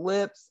eyes, the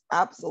lips,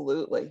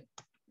 absolutely.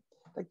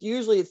 Like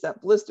usually it's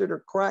that blistered or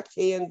cracked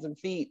hands and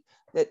feet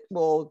that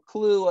will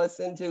clue us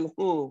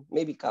into,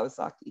 maybe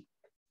Kawasaki.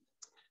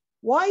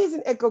 Why is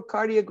an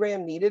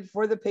echocardiogram needed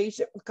for the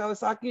patient with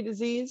Kawasaki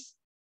disease?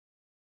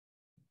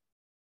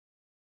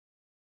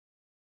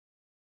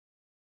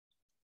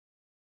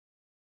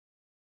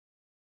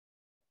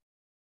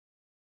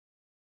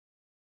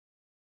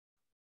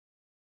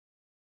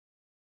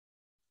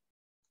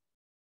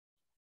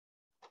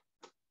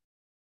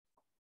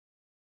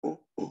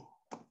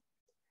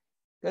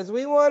 Because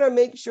we want to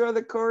make sure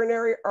the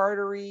coronary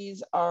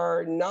arteries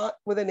are not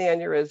with an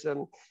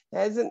aneurysm. It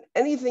hasn't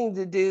anything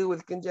to do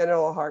with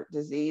congenital heart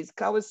disease.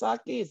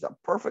 Kawasaki is a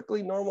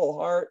perfectly normal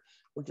heart.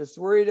 We're just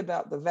worried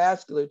about the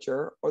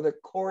vasculature or the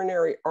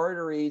coronary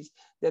arteries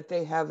that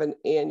they have an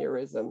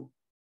aneurysm.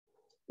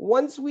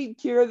 Once we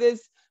cure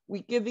this,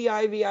 we give the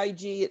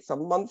IVIG. It's a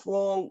month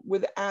long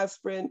with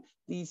aspirin.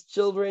 These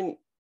children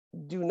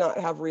do not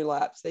have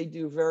relapse. They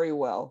do very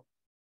well.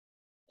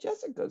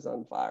 Jessica's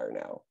on fire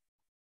now.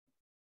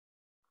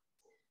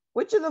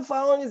 Which of the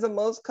following is the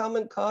most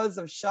common cause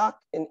of shock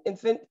in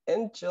infant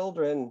and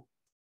children?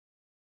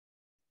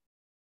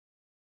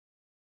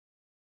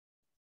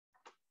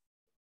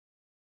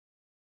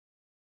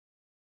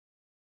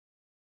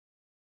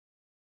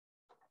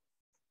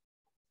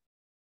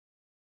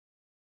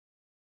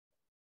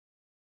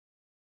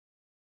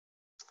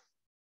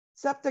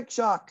 Septic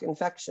shock,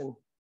 infection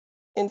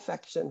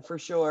for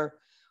sure.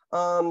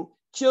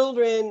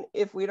 Children,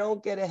 if we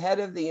don't get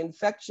ahead of the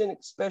infection,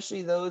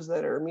 especially those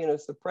that are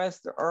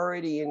immunosuppressed, are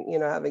already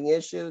having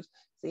issues, it's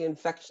the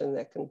infection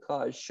that can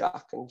cause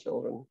shock in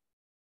children.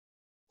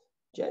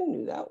 Jen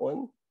knew that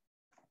one.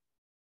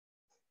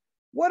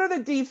 What are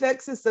the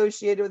defects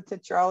associated with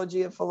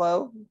tetralogy of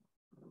Fallot?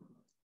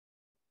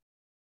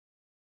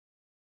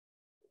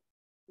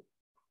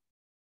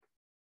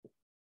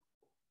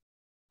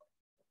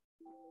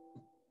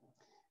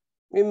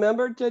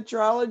 Remember,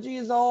 tetralogy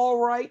is all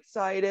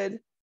right-sided.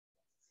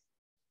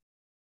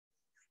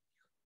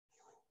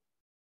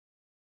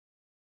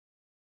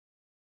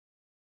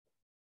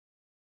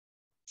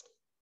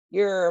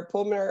 Your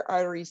pulmonary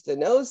artery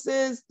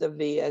stenosis, the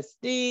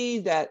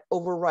VSD, that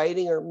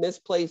overriding or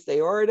misplaced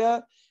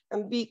aorta.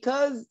 And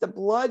because the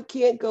blood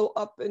can't go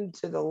up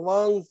into the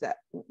lungs, that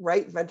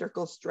right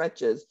ventricle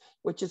stretches,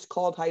 which is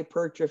called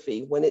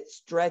hypertrophy when it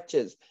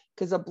stretches,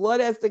 because the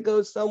blood has to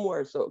go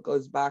somewhere, so it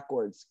goes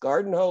backwards.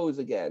 Garden hose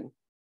again.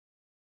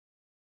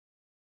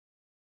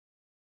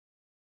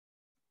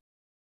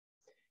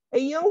 A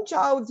young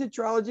child with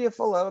tetralogy of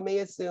Fallot may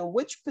assume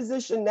which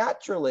position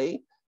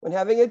naturally when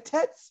having a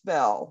TET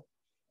spell.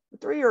 A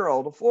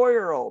 3-year-old, a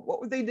 4-year-old, what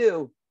would they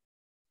do?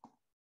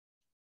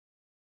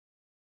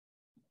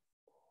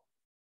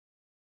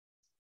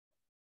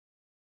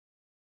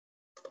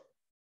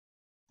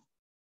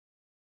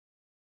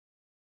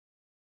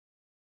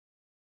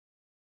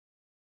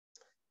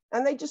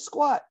 And they just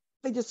squat.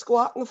 They just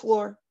squat on the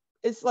floor.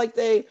 It's like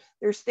they're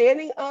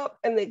standing up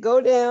and they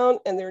go down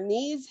and their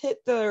knees hit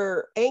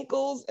their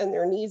ankles and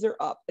their knees are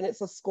up, and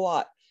it's a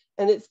squat.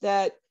 And it's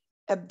that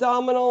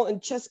abdominal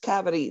and chest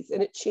cavities,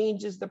 and it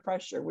changes the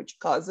pressure, which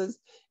causes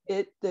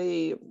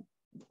the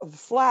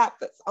flap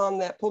that's on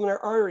that pulmonary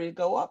artery to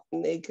go up,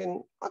 and they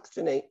can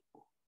oxygenate.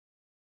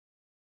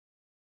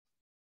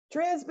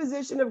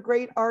 Transposition of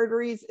great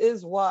arteries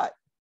is what?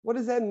 What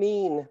does that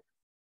mean?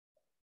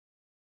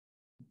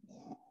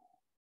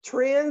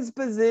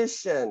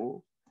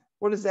 Transposition.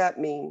 What does that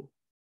mean?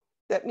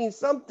 That means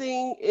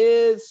something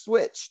is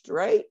switched,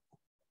 right?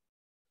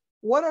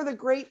 What are the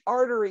great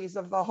arteries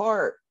of the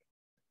heart?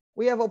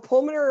 We have a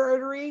pulmonary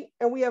artery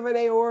and we have an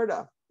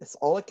aorta. That's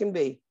all it can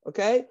be,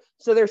 okay?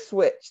 So they're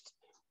switched.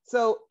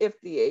 So if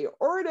the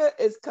aorta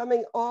is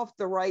coming off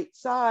the right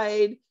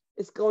side,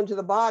 it's going to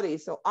the body.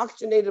 So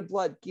oxygenated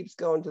blood keeps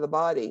going to the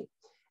body.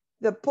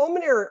 The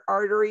pulmonary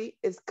artery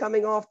is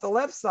coming off the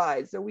left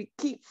side. So we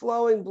keep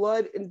flowing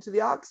blood into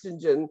the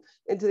oxygen,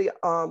 into the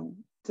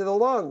to the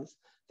lungs.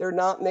 They're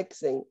not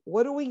mixing.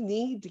 What do we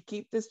need to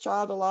keep this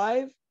child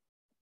alive?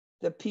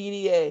 The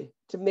PDA,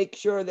 to make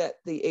sure that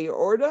the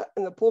aorta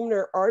and the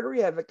pulmonary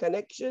artery have a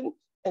connection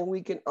and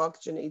we can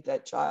oxygenate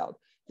that child.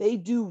 They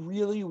do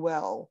really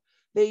well.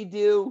 They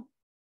do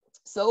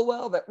so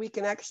well that we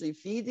can actually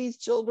feed these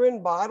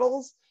children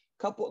bottles,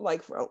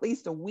 like for at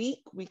least a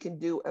week. We can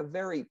do a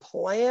very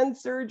planned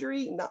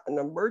surgery, not an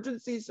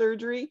emergency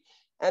surgery.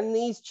 And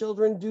these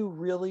children do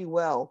really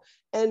well.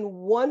 And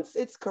once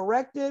it's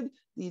corrected,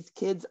 these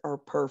kids are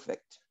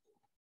perfect.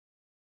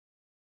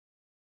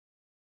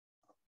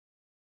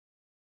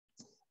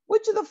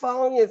 Which of the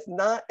following is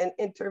not an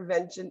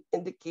intervention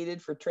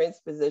indicated for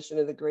transposition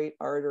of the great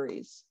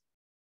arteries?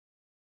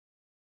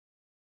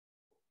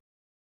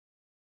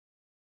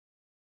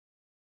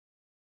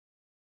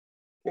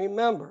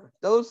 Remember,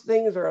 those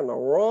things are on the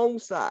wrong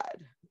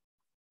side.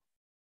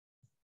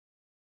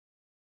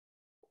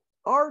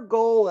 Our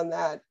goal in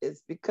that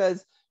is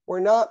because we're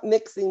not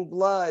mixing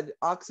blood,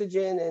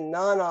 oxygen and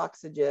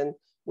non-oxygen,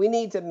 we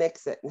need to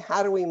mix it. And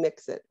how do we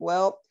mix it?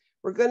 Well,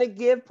 we're going to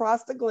give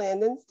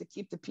prostaglandins to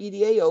keep the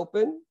PDA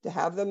open, to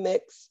have them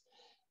mix.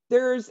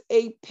 There's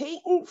a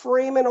patent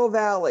foramen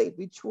ovale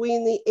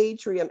between the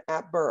atrium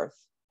at birth.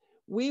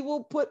 We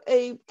will put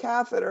a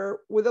catheter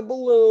with a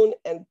balloon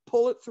and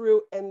pull it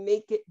through and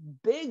make it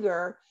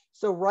bigger.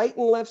 So right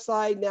and left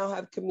side now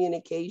have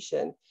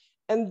communication.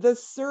 And the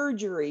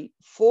surgery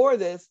for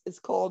this is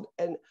called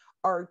an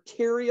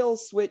arterial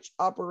switch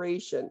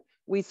operation.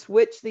 We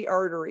switch the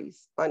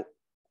arteries on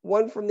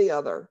one from the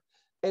other,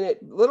 and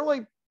it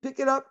literally pick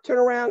it up, turn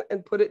around,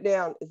 and put it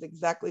down is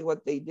exactly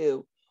what they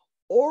do.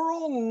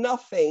 Oral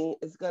nothing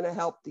is going to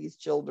help these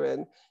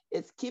children.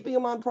 It's keeping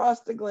them on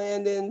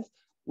prostaglandins,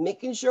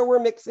 making sure we're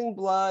mixing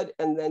blood,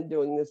 and then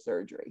doing the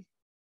surgery.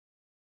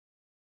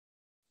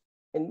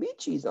 And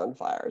Michi's on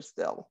fire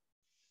still.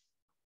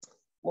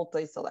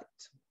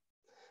 Multi-select.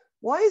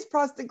 Why is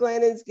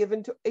prostaglandins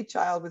given to a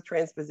child with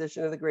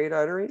transposition of the great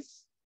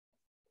arteries?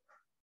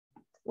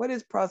 What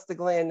is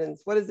prostaglandins?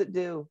 What does it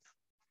do?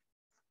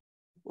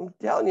 I'm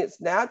telling you,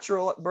 it's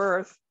natural at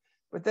birth,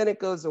 but then it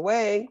goes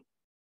away.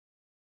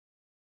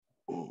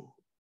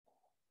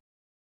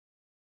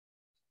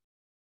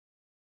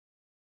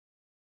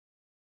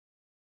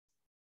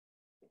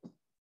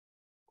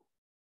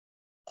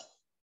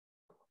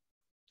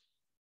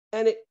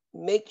 And it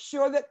makes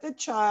sure that the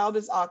child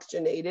is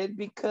oxygenated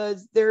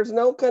because there's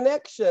no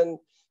connection.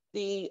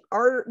 The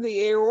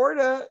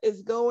aorta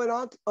is going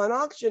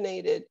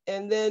unoxygenated,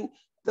 and then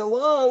the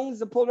lungs,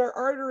 the pulmonary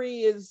artery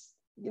is,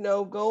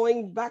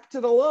 going back to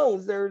the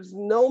lungs. There's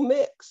no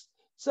mix.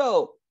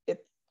 So it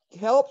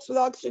helps with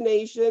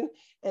oxygenation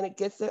and it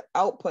gets the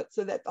output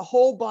so that the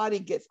whole body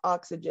gets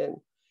oxygen.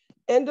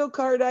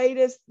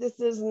 Endocarditis, this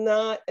is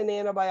not an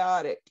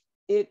antibiotic.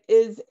 It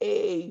is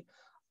a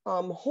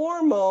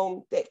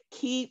hormone that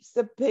keeps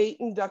the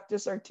patent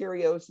ductus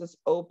arteriosus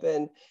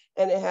open,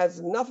 and it has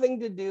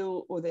nothing to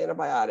do with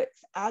antibiotics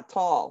at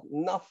all,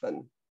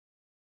 nothing.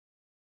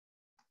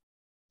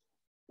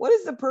 What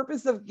is the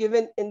purpose of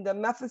giving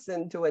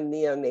indomethacin to a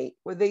neonate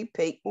with a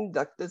patent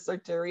ductus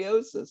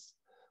arteriosus?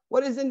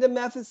 What does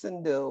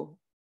indomethacin do?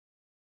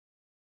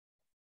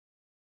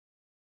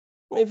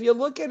 If you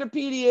look at a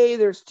PDA,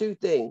 there's two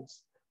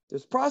things.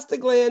 There's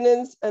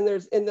prostaglandins and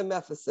there's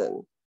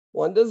indomethacin.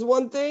 One does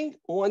one thing,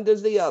 one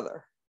does the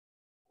other.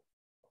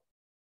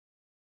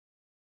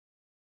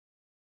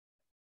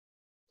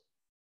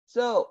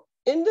 So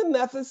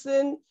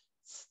indomethacin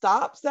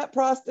stops that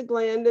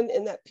prostaglandin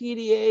in that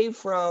PDA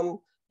from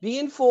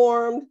being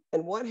formed.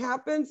 And what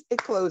happens? It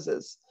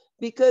closes.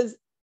 Because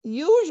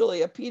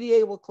usually a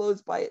PDA will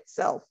close by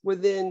itself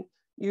within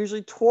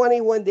usually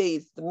 21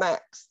 days, the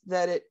max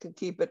that it can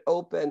keep it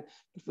open.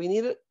 If we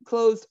need it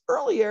closed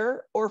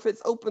earlier, or if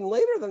it's open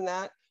later than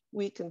that,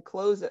 we can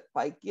close it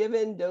by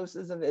giving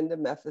doses of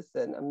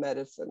indomethacin, a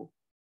medicine.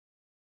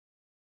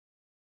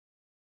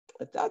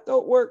 If that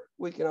don't work,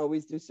 we can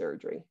always do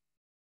surgery.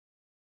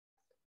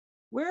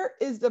 Where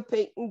is the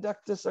patent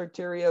ductus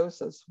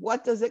arteriosus?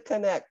 What does it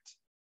connect?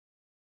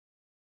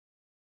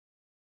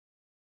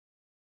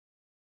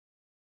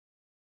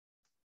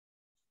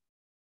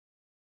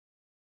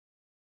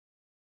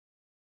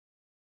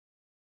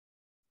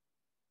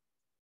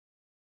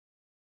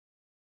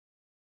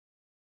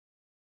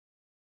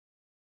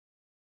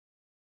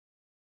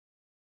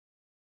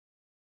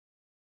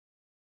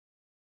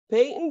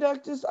 Patent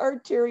ductus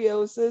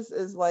arteriosus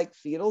is like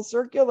fetal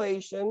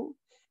circulation.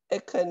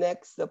 It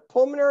connects the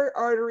pulmonary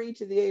artery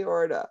to the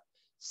aorta.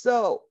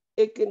 So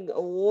it can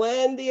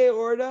lend the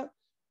aorta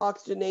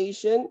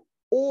oxygenation,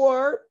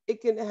 or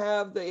it can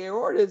have the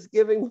aorta is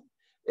giving,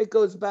 it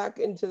goes back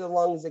into the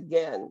lungs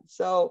again.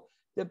 So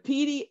the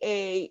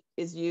PDA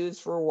is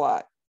used for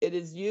what? It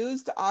is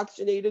used to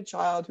oxygenate a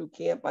child who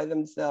can't by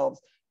themselves.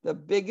 The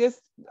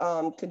biggest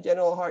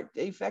congenital heart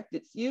defect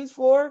it's used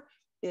for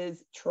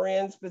is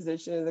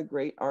transposition of the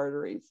great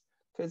arteries,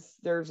 because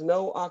there's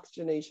no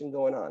oxygenation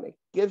going on. It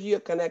gives you a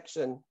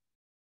connection.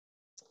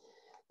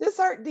 This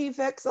heart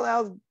defect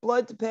allows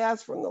blood to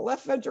pass from the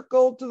left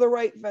ventricle to the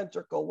right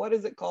ventricle. What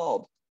is it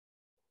called?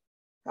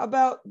 How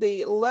about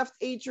the left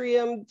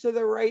atrium to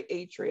the right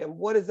atrium?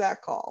 What is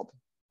that called?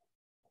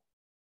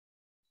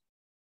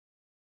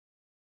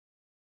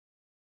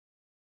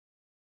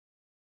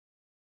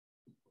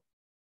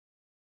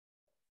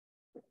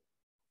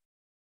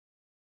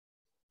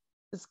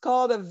 It's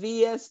called a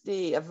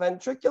VSD, a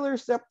ventricular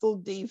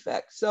septal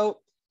defect. So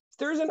if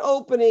there's an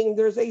opening,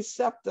 there's a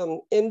septum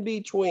in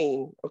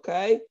between,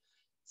 okay?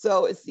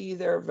 So it's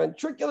either a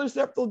ventricular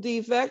septal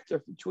defect,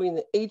 or between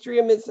the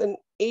atrium, it's an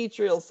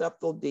atrial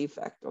septal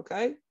defect,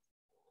 okay?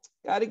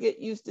 Got to get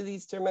used to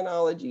these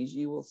terminologies.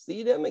 You will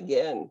see them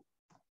again.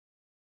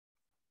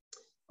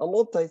 I'll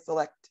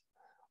multi-select.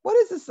 What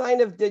is the sign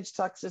of DIG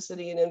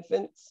toxicity in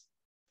infants?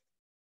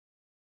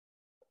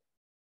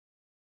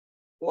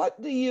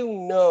 What do you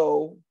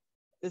know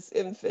this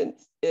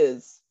infant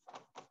is?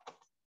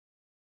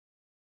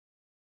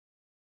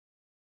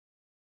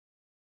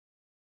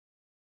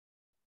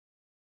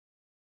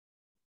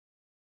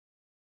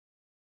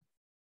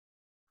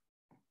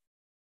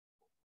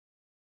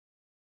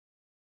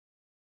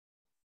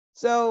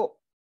 So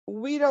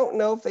we don't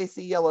know if they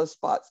see yellow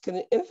spots. Can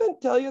an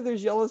infant tell you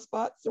there's yellow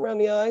spots around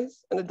the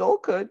eyes? An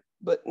adult could,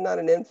 but not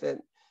an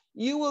infant.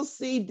 You will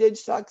see DIG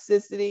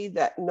toxicity,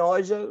 that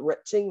nausea,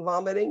 retching,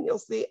 vomiting. You'll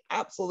see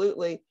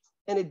absolutely,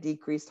 and a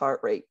decreased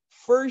heart rate.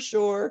 For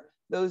sure,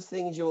 those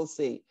things you will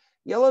see.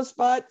 Yellow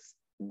spots,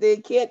 they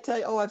can't tell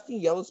you, oh, I've seen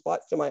yellow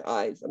spots to my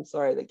eyes. I'm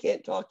sorry, they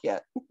can't talk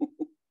yet.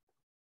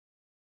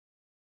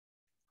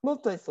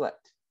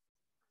 Multi-select.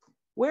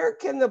 Where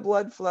can the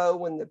blood flow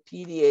when the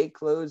PDA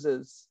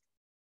closes?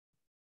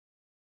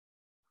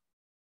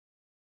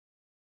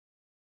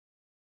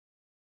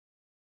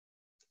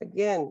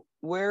 Again,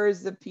 where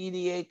is the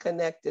PDA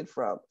connected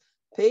from?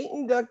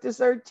 Patent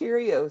ductus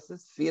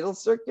arteriosus, fetal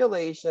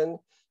circulation,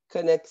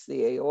 connects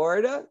the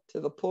aorta to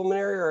the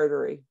pulmonary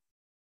artery.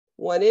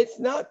 When it's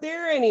not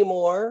there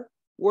anymore,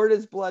 where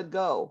does blood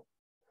go?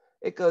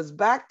 It goes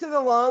back to the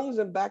lungs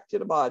and back to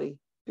the body,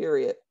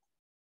 period.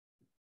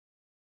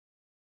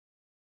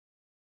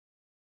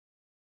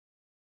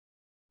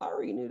 I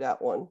already knew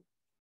that one.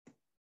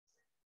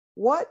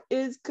 What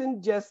is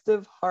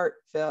congestive heart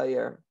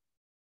failure?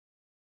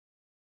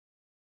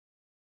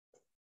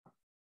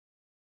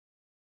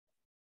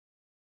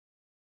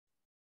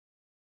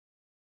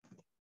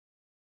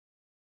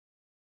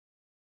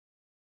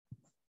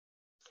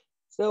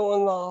 So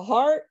when the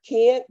heart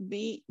can't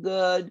beat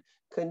good,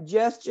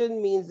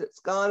 congestion means it's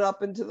gone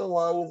up into the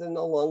lungs and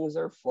the lungs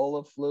are full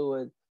of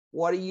fluid.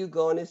 What are you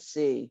going to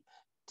see?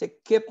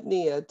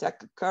 Tachypnea,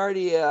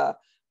 tachycardia.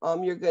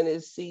 You're going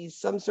to see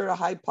some sort of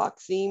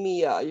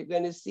hypoxemia. You're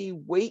going to see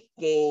weight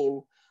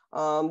gain,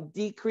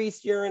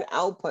 decreased urine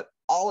output.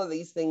 All of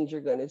these things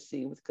you're going to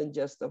see with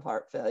congestive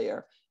heart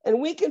failure.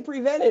 And we can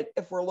prevent it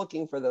if we're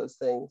looking for those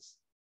things.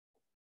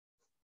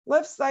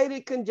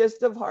 Left-sided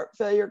congestive heart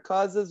failure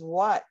causes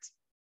what?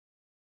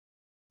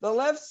 The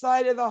left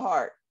side of the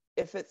heart.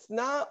 If it's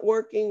not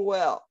working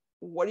well,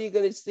 what are you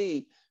going to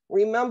see?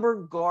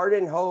 Remember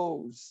garden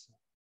hose.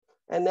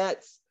 And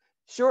that's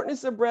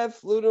shortness of breath,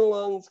 fluid in the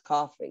lungs,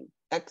 coughing.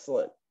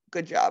 Excellent.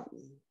 Good job.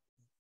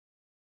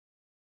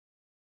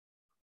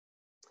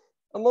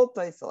 A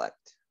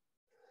multi-select.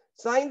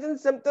 Signs and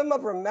symptoms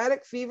of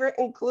rheumatic fever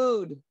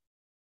include,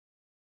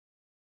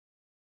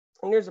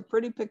 and there's a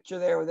pretty picture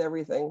there with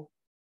everything.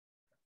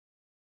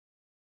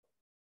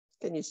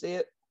 Can you see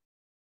it?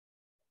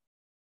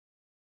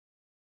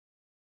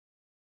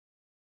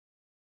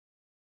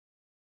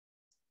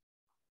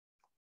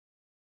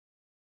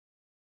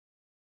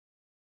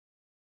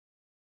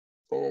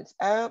 And it's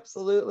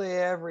absolutely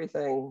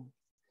everything.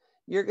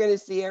 You're going to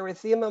see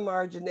erythema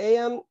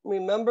marginatum.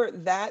 Remember,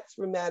 that's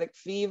rheumatic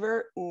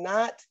fever,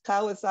 not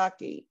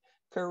Kawasaki.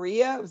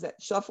 Chorea was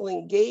that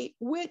shuffling gait,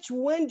 which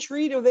when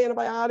treated with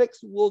antibiotics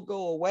will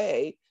go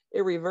away.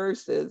 It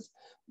reverses.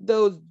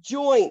 Those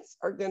joints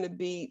are going to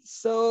be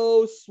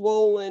so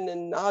swollen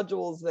and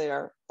nodules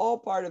there, all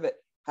part of it.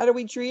 How do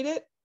we treat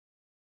it?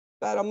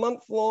 About a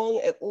month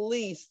long, at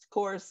least,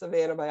 course of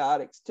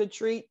antibiotics to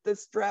treat the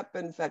strep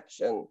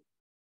infection.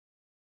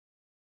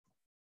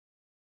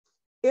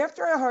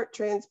 After a heart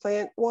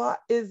transplant, what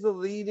is the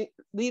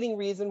leading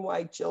reason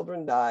why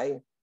children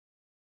die?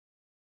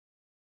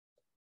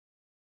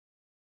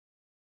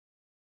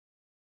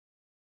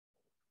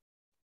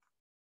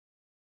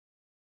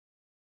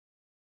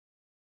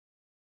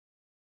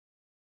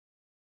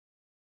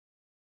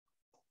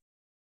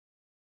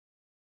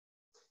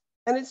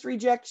 And it's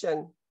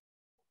rejection.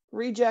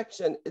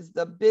 Rejection is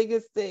the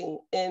biggest thing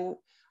in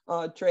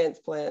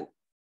transplant.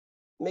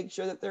 Make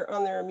sure that they're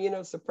on their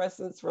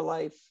immunosuppressants for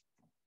life.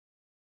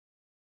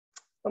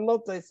 A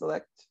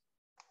multi-select.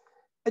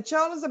 A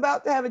child is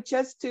about to have a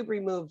chest tube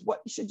removed.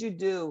 What should you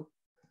do?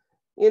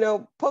 You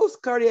know,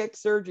 post cardiac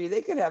surgery,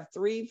 they could have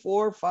 3,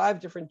 4, 5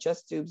 different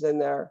chest tubes in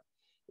there,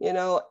 you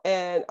know,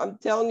 and I'm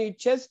telling you,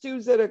 chest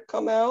tubes that have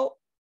come out,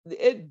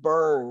 it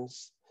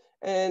burns.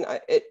 And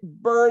it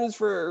burns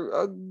for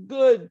a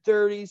good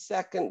 30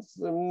 seconds,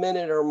 a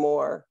minute or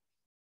more.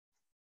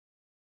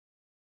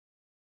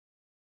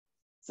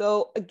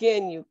 So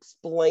again, you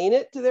explain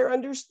it to their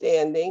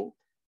understanding.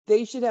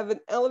 They should have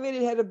an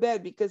elevated head of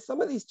bed because some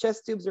of these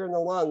chest tubes are in the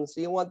lungs.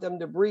 So you want them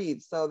to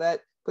breathe. So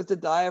that puts the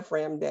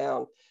diaphragm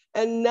down.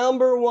 And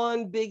number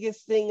one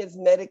biggest thing is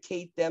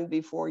medicate them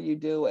before you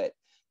do it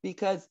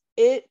because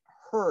it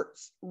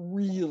hurts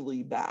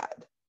really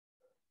bad.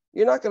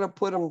 You're not going to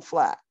put them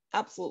flat.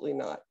 Absolutely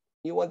not.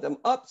 You want them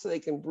up so they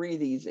can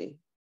breathe easy.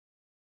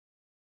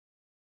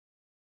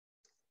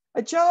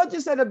 A child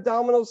just had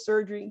abdominal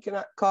surgery and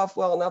cannot cough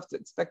well enough to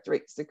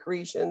expectorate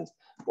secretions.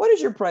 What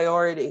is your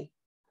priority?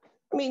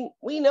 I mean,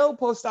 we know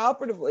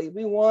post-operatively,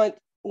 we want,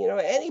 you know,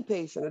 any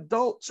patient,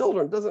 adult,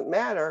 children, doesn't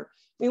matter.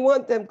 We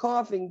want them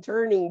coughing,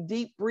 turning,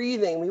 deep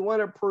breathing. We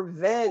want to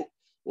prevent,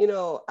 you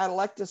know,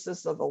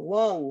 atelectasis of the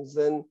lungs.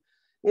 And,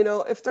 you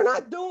know, if they're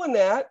not doing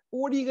that,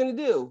 what are you going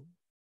to do?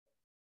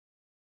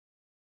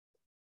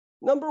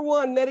 Number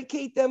one,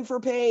 medicate them for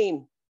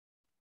pain.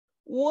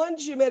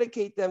 Once you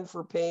medicate them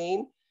for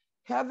pain,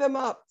 have them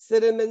up,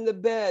 sit them in the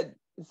bed,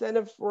 send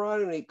them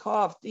spirometry,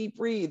 cough, deep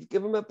breathe,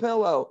 give them a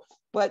pillow,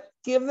 but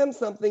give them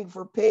something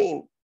for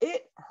pain.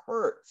 It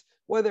hurts,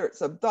 whether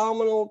it's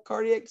abdominal,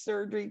 cardiac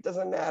surgery,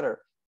 doesn't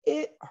matter.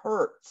 It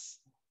hurts.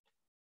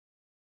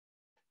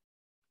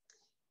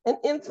 An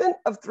infant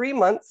of 3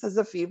 months has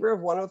a fever of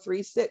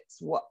 103.6.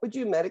 What would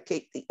you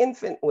medicate the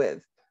infant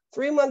with?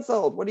 3 months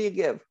old, what do you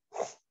give?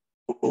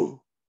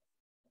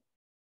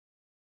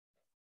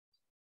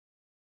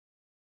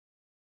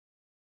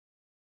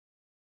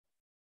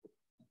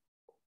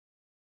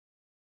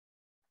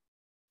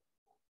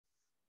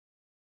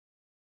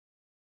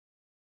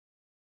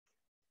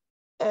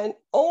 And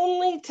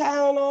only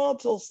Tylenol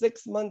till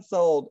 6 months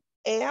old.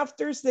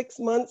 After 6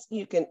 months,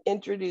 you can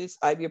introduce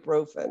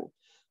ibuprofen.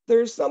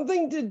 There's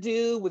something to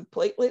do with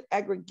platelet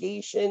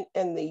aggregation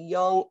and the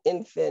young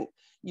infant.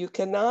 You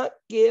cannot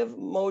give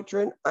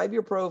Motrin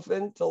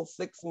ibuprofen till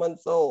 6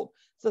 months old.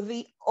 So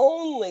the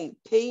only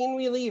pain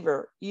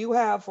reliever you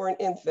have for an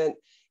infant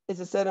is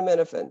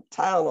acetaminophen,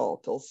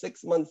 Tylenol till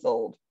 6 months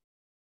old.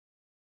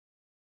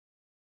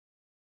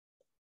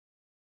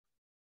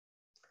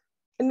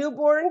 A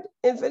newborn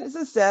infant is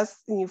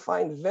assessed and you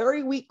find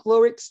very weak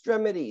lower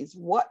extremities.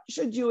 What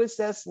should you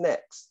assess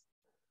next?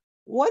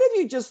 What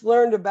have you just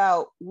learned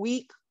about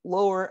weak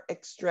lower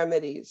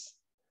extremities?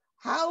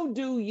 How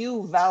do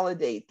you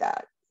validate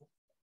that?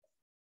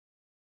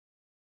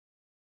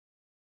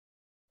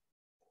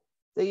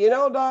 So, you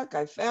know, doc,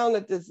 I found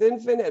that this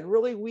infant had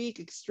really weak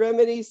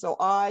extremities, so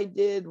I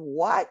did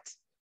what?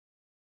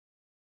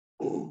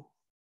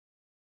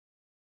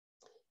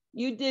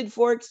 You did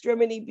 4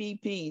 extremity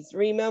BPs.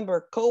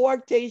 Remember,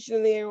 coarctation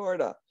in the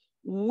aorta,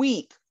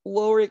 weak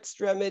lower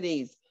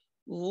extremities,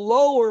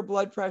 lower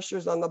blood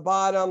pressures on the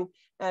bottom,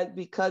 and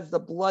because the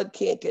blood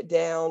can't get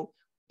down,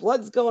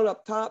 blood's going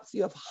up top, so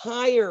you have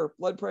higher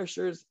blood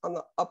pressures on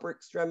the upper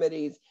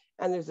extremities,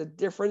 and there's a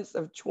difference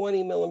of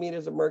 20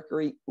 millimeters of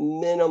mercury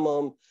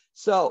minimum.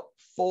 So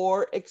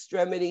 4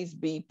 extremities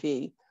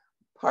BP.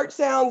 Heart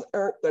sounds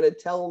aren't going to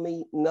tell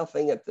me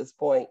nothing at this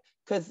point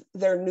because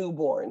they're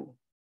newborn.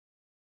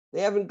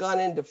 They haven't gone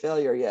into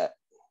failure yet.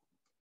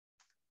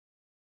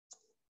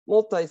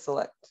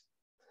 Multi-select.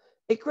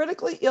 A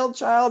critically ill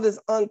child is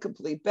on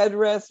complete bed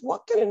rest.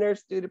 What can a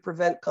nurse do to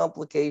prevent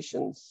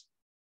complications?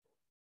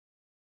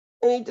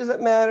 And it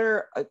doesn't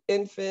matter, an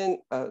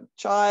infant, a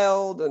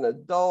child, an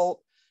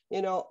adult,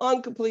 you know,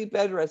 on complete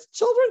bed rest.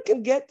 Children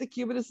can get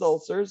decubitus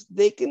ulcers.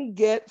 They can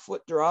get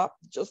foot drop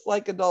just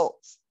like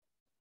adults.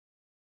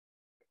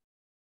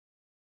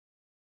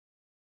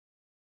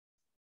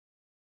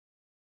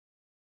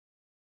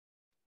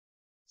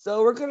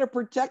 So we're going to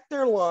protect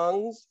their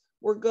lungs.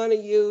 We're going to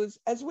use,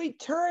 as we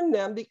turn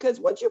them, because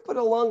once you put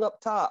a lung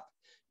up top,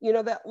 you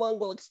know, that lung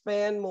will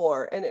expand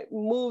more and it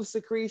moves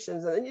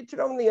secretions. And then you turn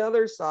on the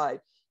other side,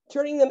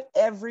 turning them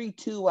every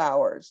 2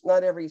 hours,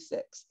 not every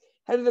 6.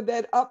 Head of the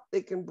bed up,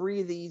 they can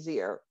breathe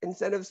easier.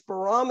 Instead of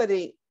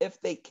spirometry,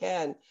 if they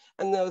can.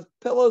 And those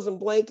pillows and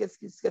blankets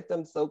just get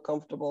them so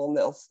comfortable and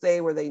they'll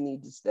stay where they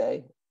need to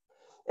stay.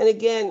 And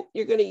again,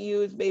 you're going to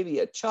use maybe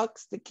a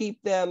chucks to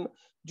keep them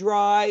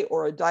dry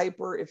or a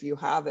diaper if you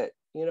have it,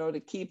 you know, to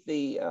keep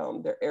the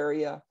their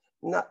area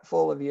not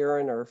full of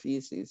urine or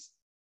feces.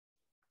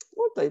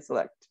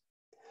 Multi-select.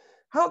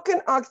 How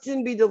can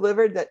oxygen be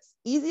delivered that's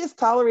easiest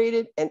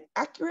tolerated and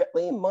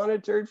accurately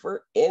monitored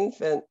for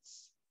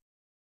infants?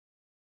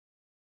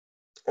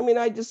 I mean,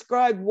 I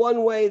described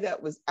one way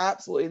that was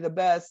absolutely the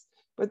best,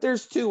 but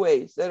there's 2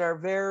 ways that are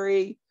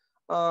very,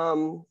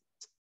 I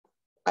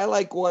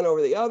like one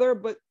over the other,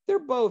 but they're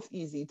both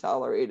easy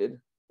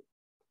tolerated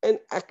and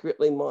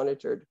accurately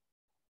monitored.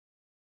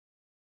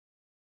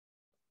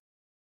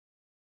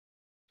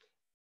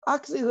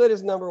 Oxyhood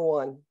is number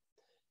 1.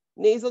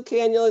 Nasal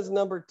cannula is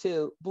number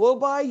 2. Blow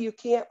by, you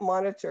can't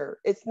monitor.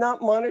 It's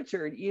not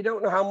monitored. You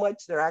don't know how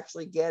much they're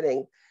actually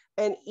getting.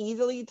 And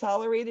easily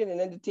tolerated an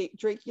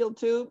endotracheal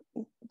tube.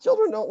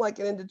 Children don't like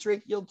an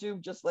endotracheal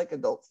tube, just like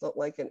adults don't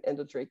like an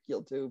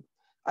endotracheal tube.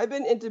 I've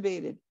been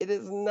intubated. It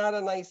is not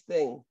a nice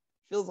thing.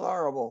 Feels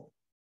horrible.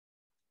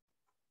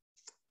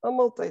 A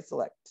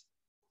multi-select.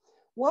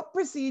 What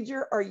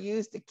procedure are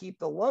used to keep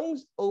the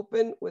lungs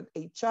open with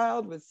a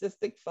child with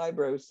cystic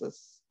fibrosis?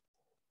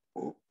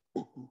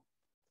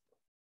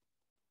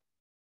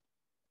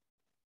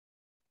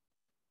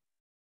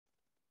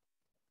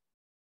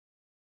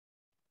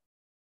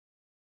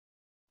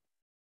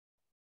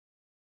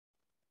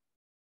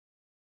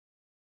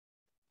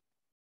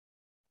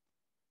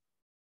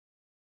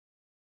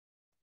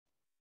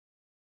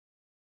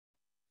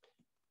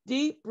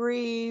 Deep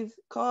breathe,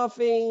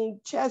 coughing,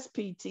 chest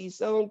PT,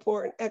 so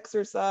important,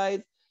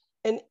 exercise,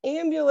 and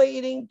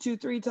ambulating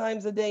 2-3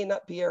 times a day,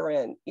 not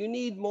PRN. You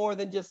need more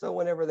than just so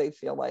whenever they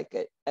feel like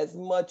it, as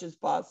much as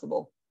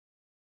possible.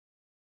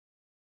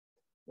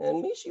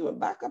 And Mishi went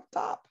back up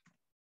top.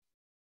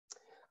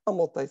 A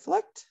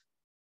multi-select.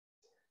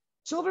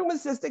 Children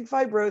with cystic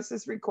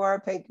fibrosis require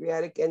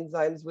pancreatic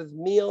enzymes with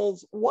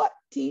meals. What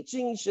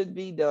teaching should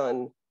be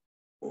done?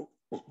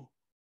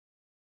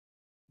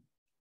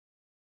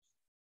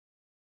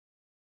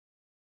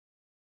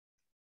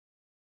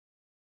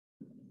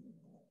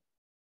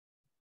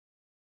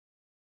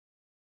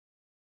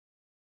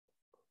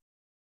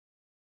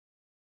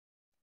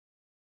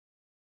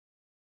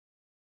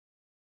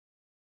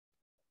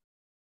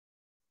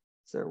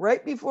 So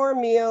right before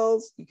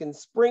meals, you can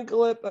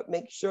sprinkle it, but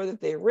make sure that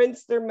they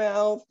rinse their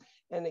mouth.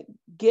 And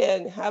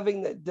again,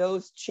 having the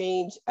dose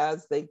change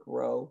as they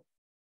grow.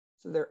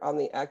 So they're on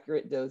the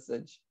accurate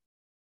dosage.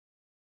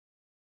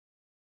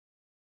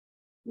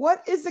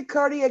 What is a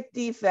cardiac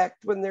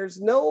defect when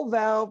there's no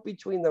valve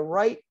between the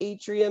right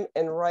atrium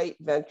and right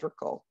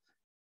ventricle?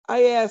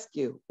 I ask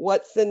you,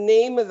 what's the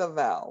name of the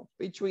valve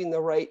between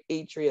the right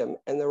atrium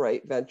and the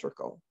right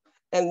ventricle?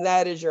 And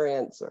that is your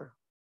answer.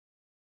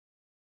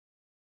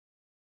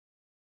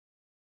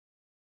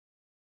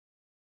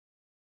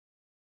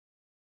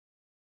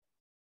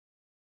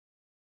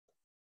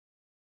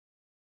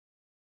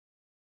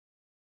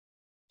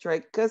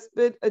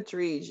 Tricuspid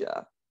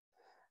atresia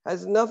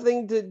has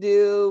nothing to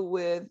do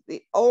with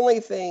the only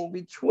thing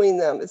between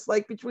them. It's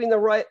like between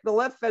the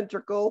left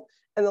ventricle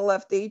and the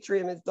left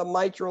atrium is the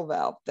mitral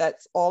valve.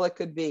 That's all it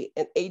could be.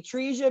 And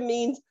atresia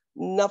means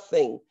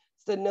nothing.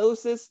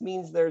 Stenosis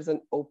means there's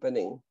an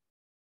opening.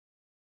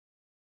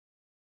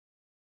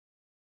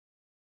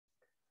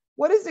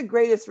 What is the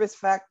greatest risk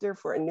factor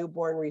for a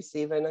newborn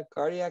receiving a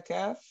cardiac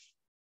cath?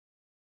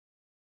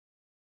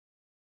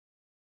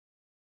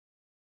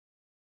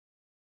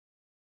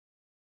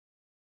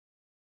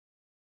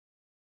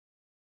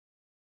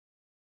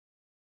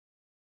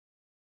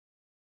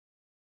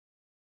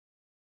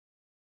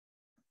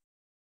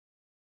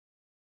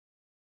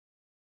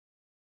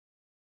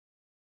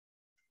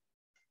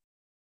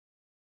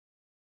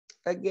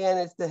 Again,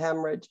 it's the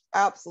hemorrhage.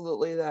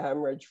 Absolutely the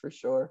hemorrhage for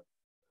sure.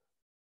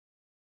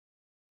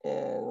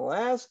 And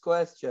last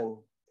question.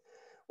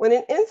 When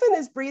an infant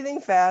is breathing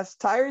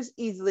fast, tires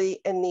easily,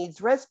 and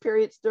needs rest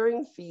periods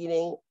during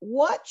feeding,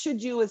 what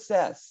should you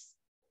assess?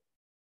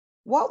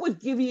 What would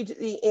give you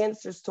the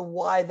answers to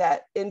why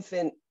that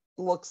infant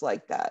looks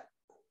like that?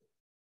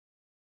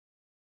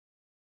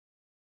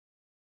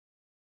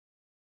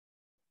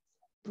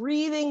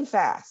 breathing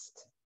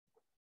fast.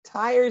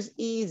 Tires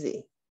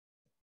easy.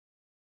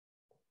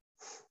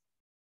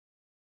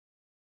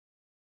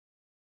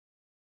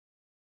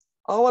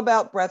 All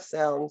about breath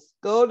sounds.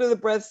 Go to the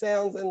breath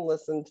sounds and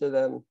listen to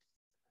them.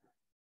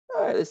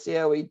 All right, let's see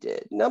how we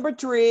did. Number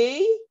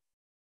 3,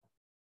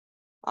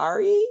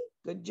 Ari,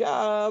 good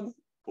job.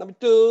 Number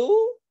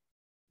 2,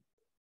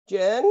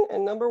 Jen,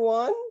 and number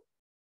 1,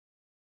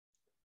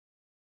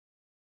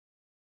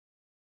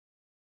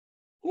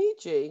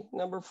 Michi.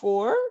 Number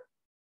 4,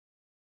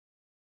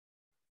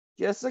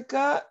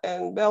 Jessica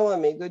and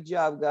Bellamy. Good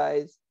job,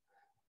 guys.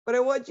 What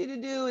I want you to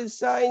do is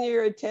sign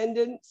your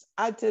attendance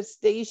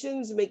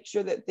attestations, make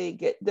sure that they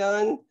get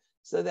done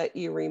so that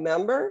you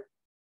remember.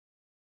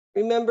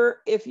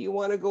 Remember, if you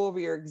want to go over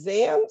your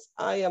exams,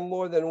 I am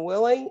more than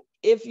willing.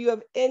 If you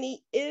have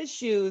any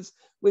issues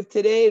with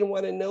today and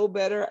want to know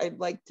better, I'd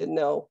like to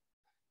know.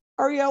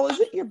 Ariel, is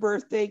it your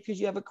birthday because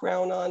you have a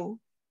crown on?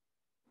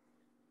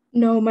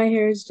 No, my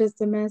hair is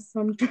just a mess.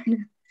 So I'm trying to.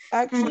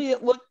 Actually,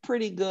 it looked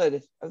pretty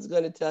good. I was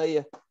going to tell you.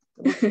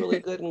 It looks really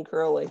good and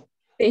curly.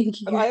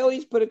 Thank you. But I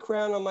always put a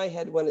crown on my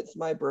head when it's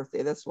my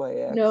birthday. That's why I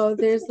asked. No,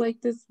 there's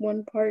like this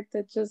one part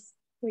that just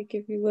like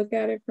if you look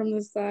at it from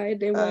the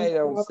side, it I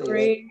don't won't see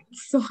cooperate.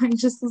 So I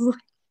just was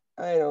like,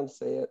 I don't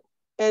see it.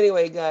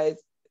 Anyway, guys,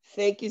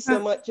 thank you so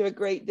much. Have a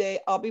great day.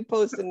 I'll be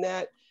posting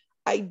that.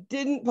 I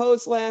didn't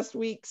post last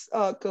week's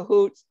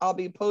Cahoots. I'll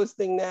be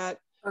posting that.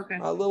 Okay.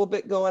 A little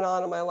bit going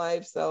on in my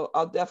life. So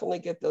I'll definitely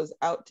get those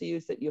out to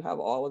you so that you have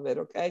all of it.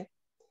 Okay.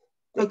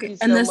 Thank you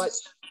so much.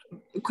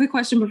 Quick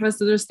question,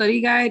 Professor. The study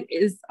guide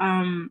is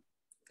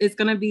it's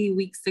gonna be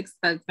week 6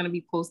 that's gonna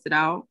be posted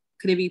out.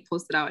 Could it be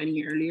posted out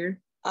any earlier?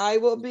 I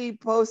will be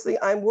posting.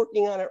 I'm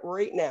working on it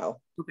right now.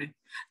 Okay.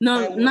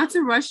 No, not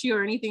to rush you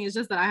or anything. It's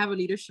just that I have a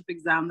leadership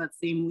exam that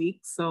same week.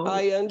 So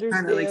I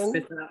understand. Kind of like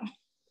spit it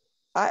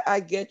out. I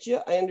get you.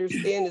 I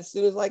understand. As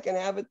soon as I can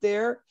have it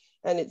there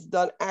and it's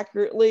done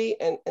accurately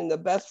and the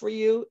best for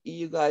you,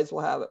 you guys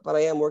will have it. But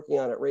I am working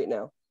on it right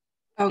now.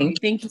 Okay.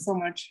 Thank you so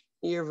much.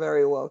 You're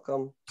very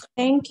welcome.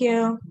 thank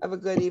you. Have a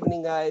good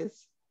evening,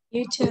 guys.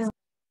 You too.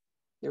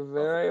 You're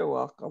very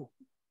welcome.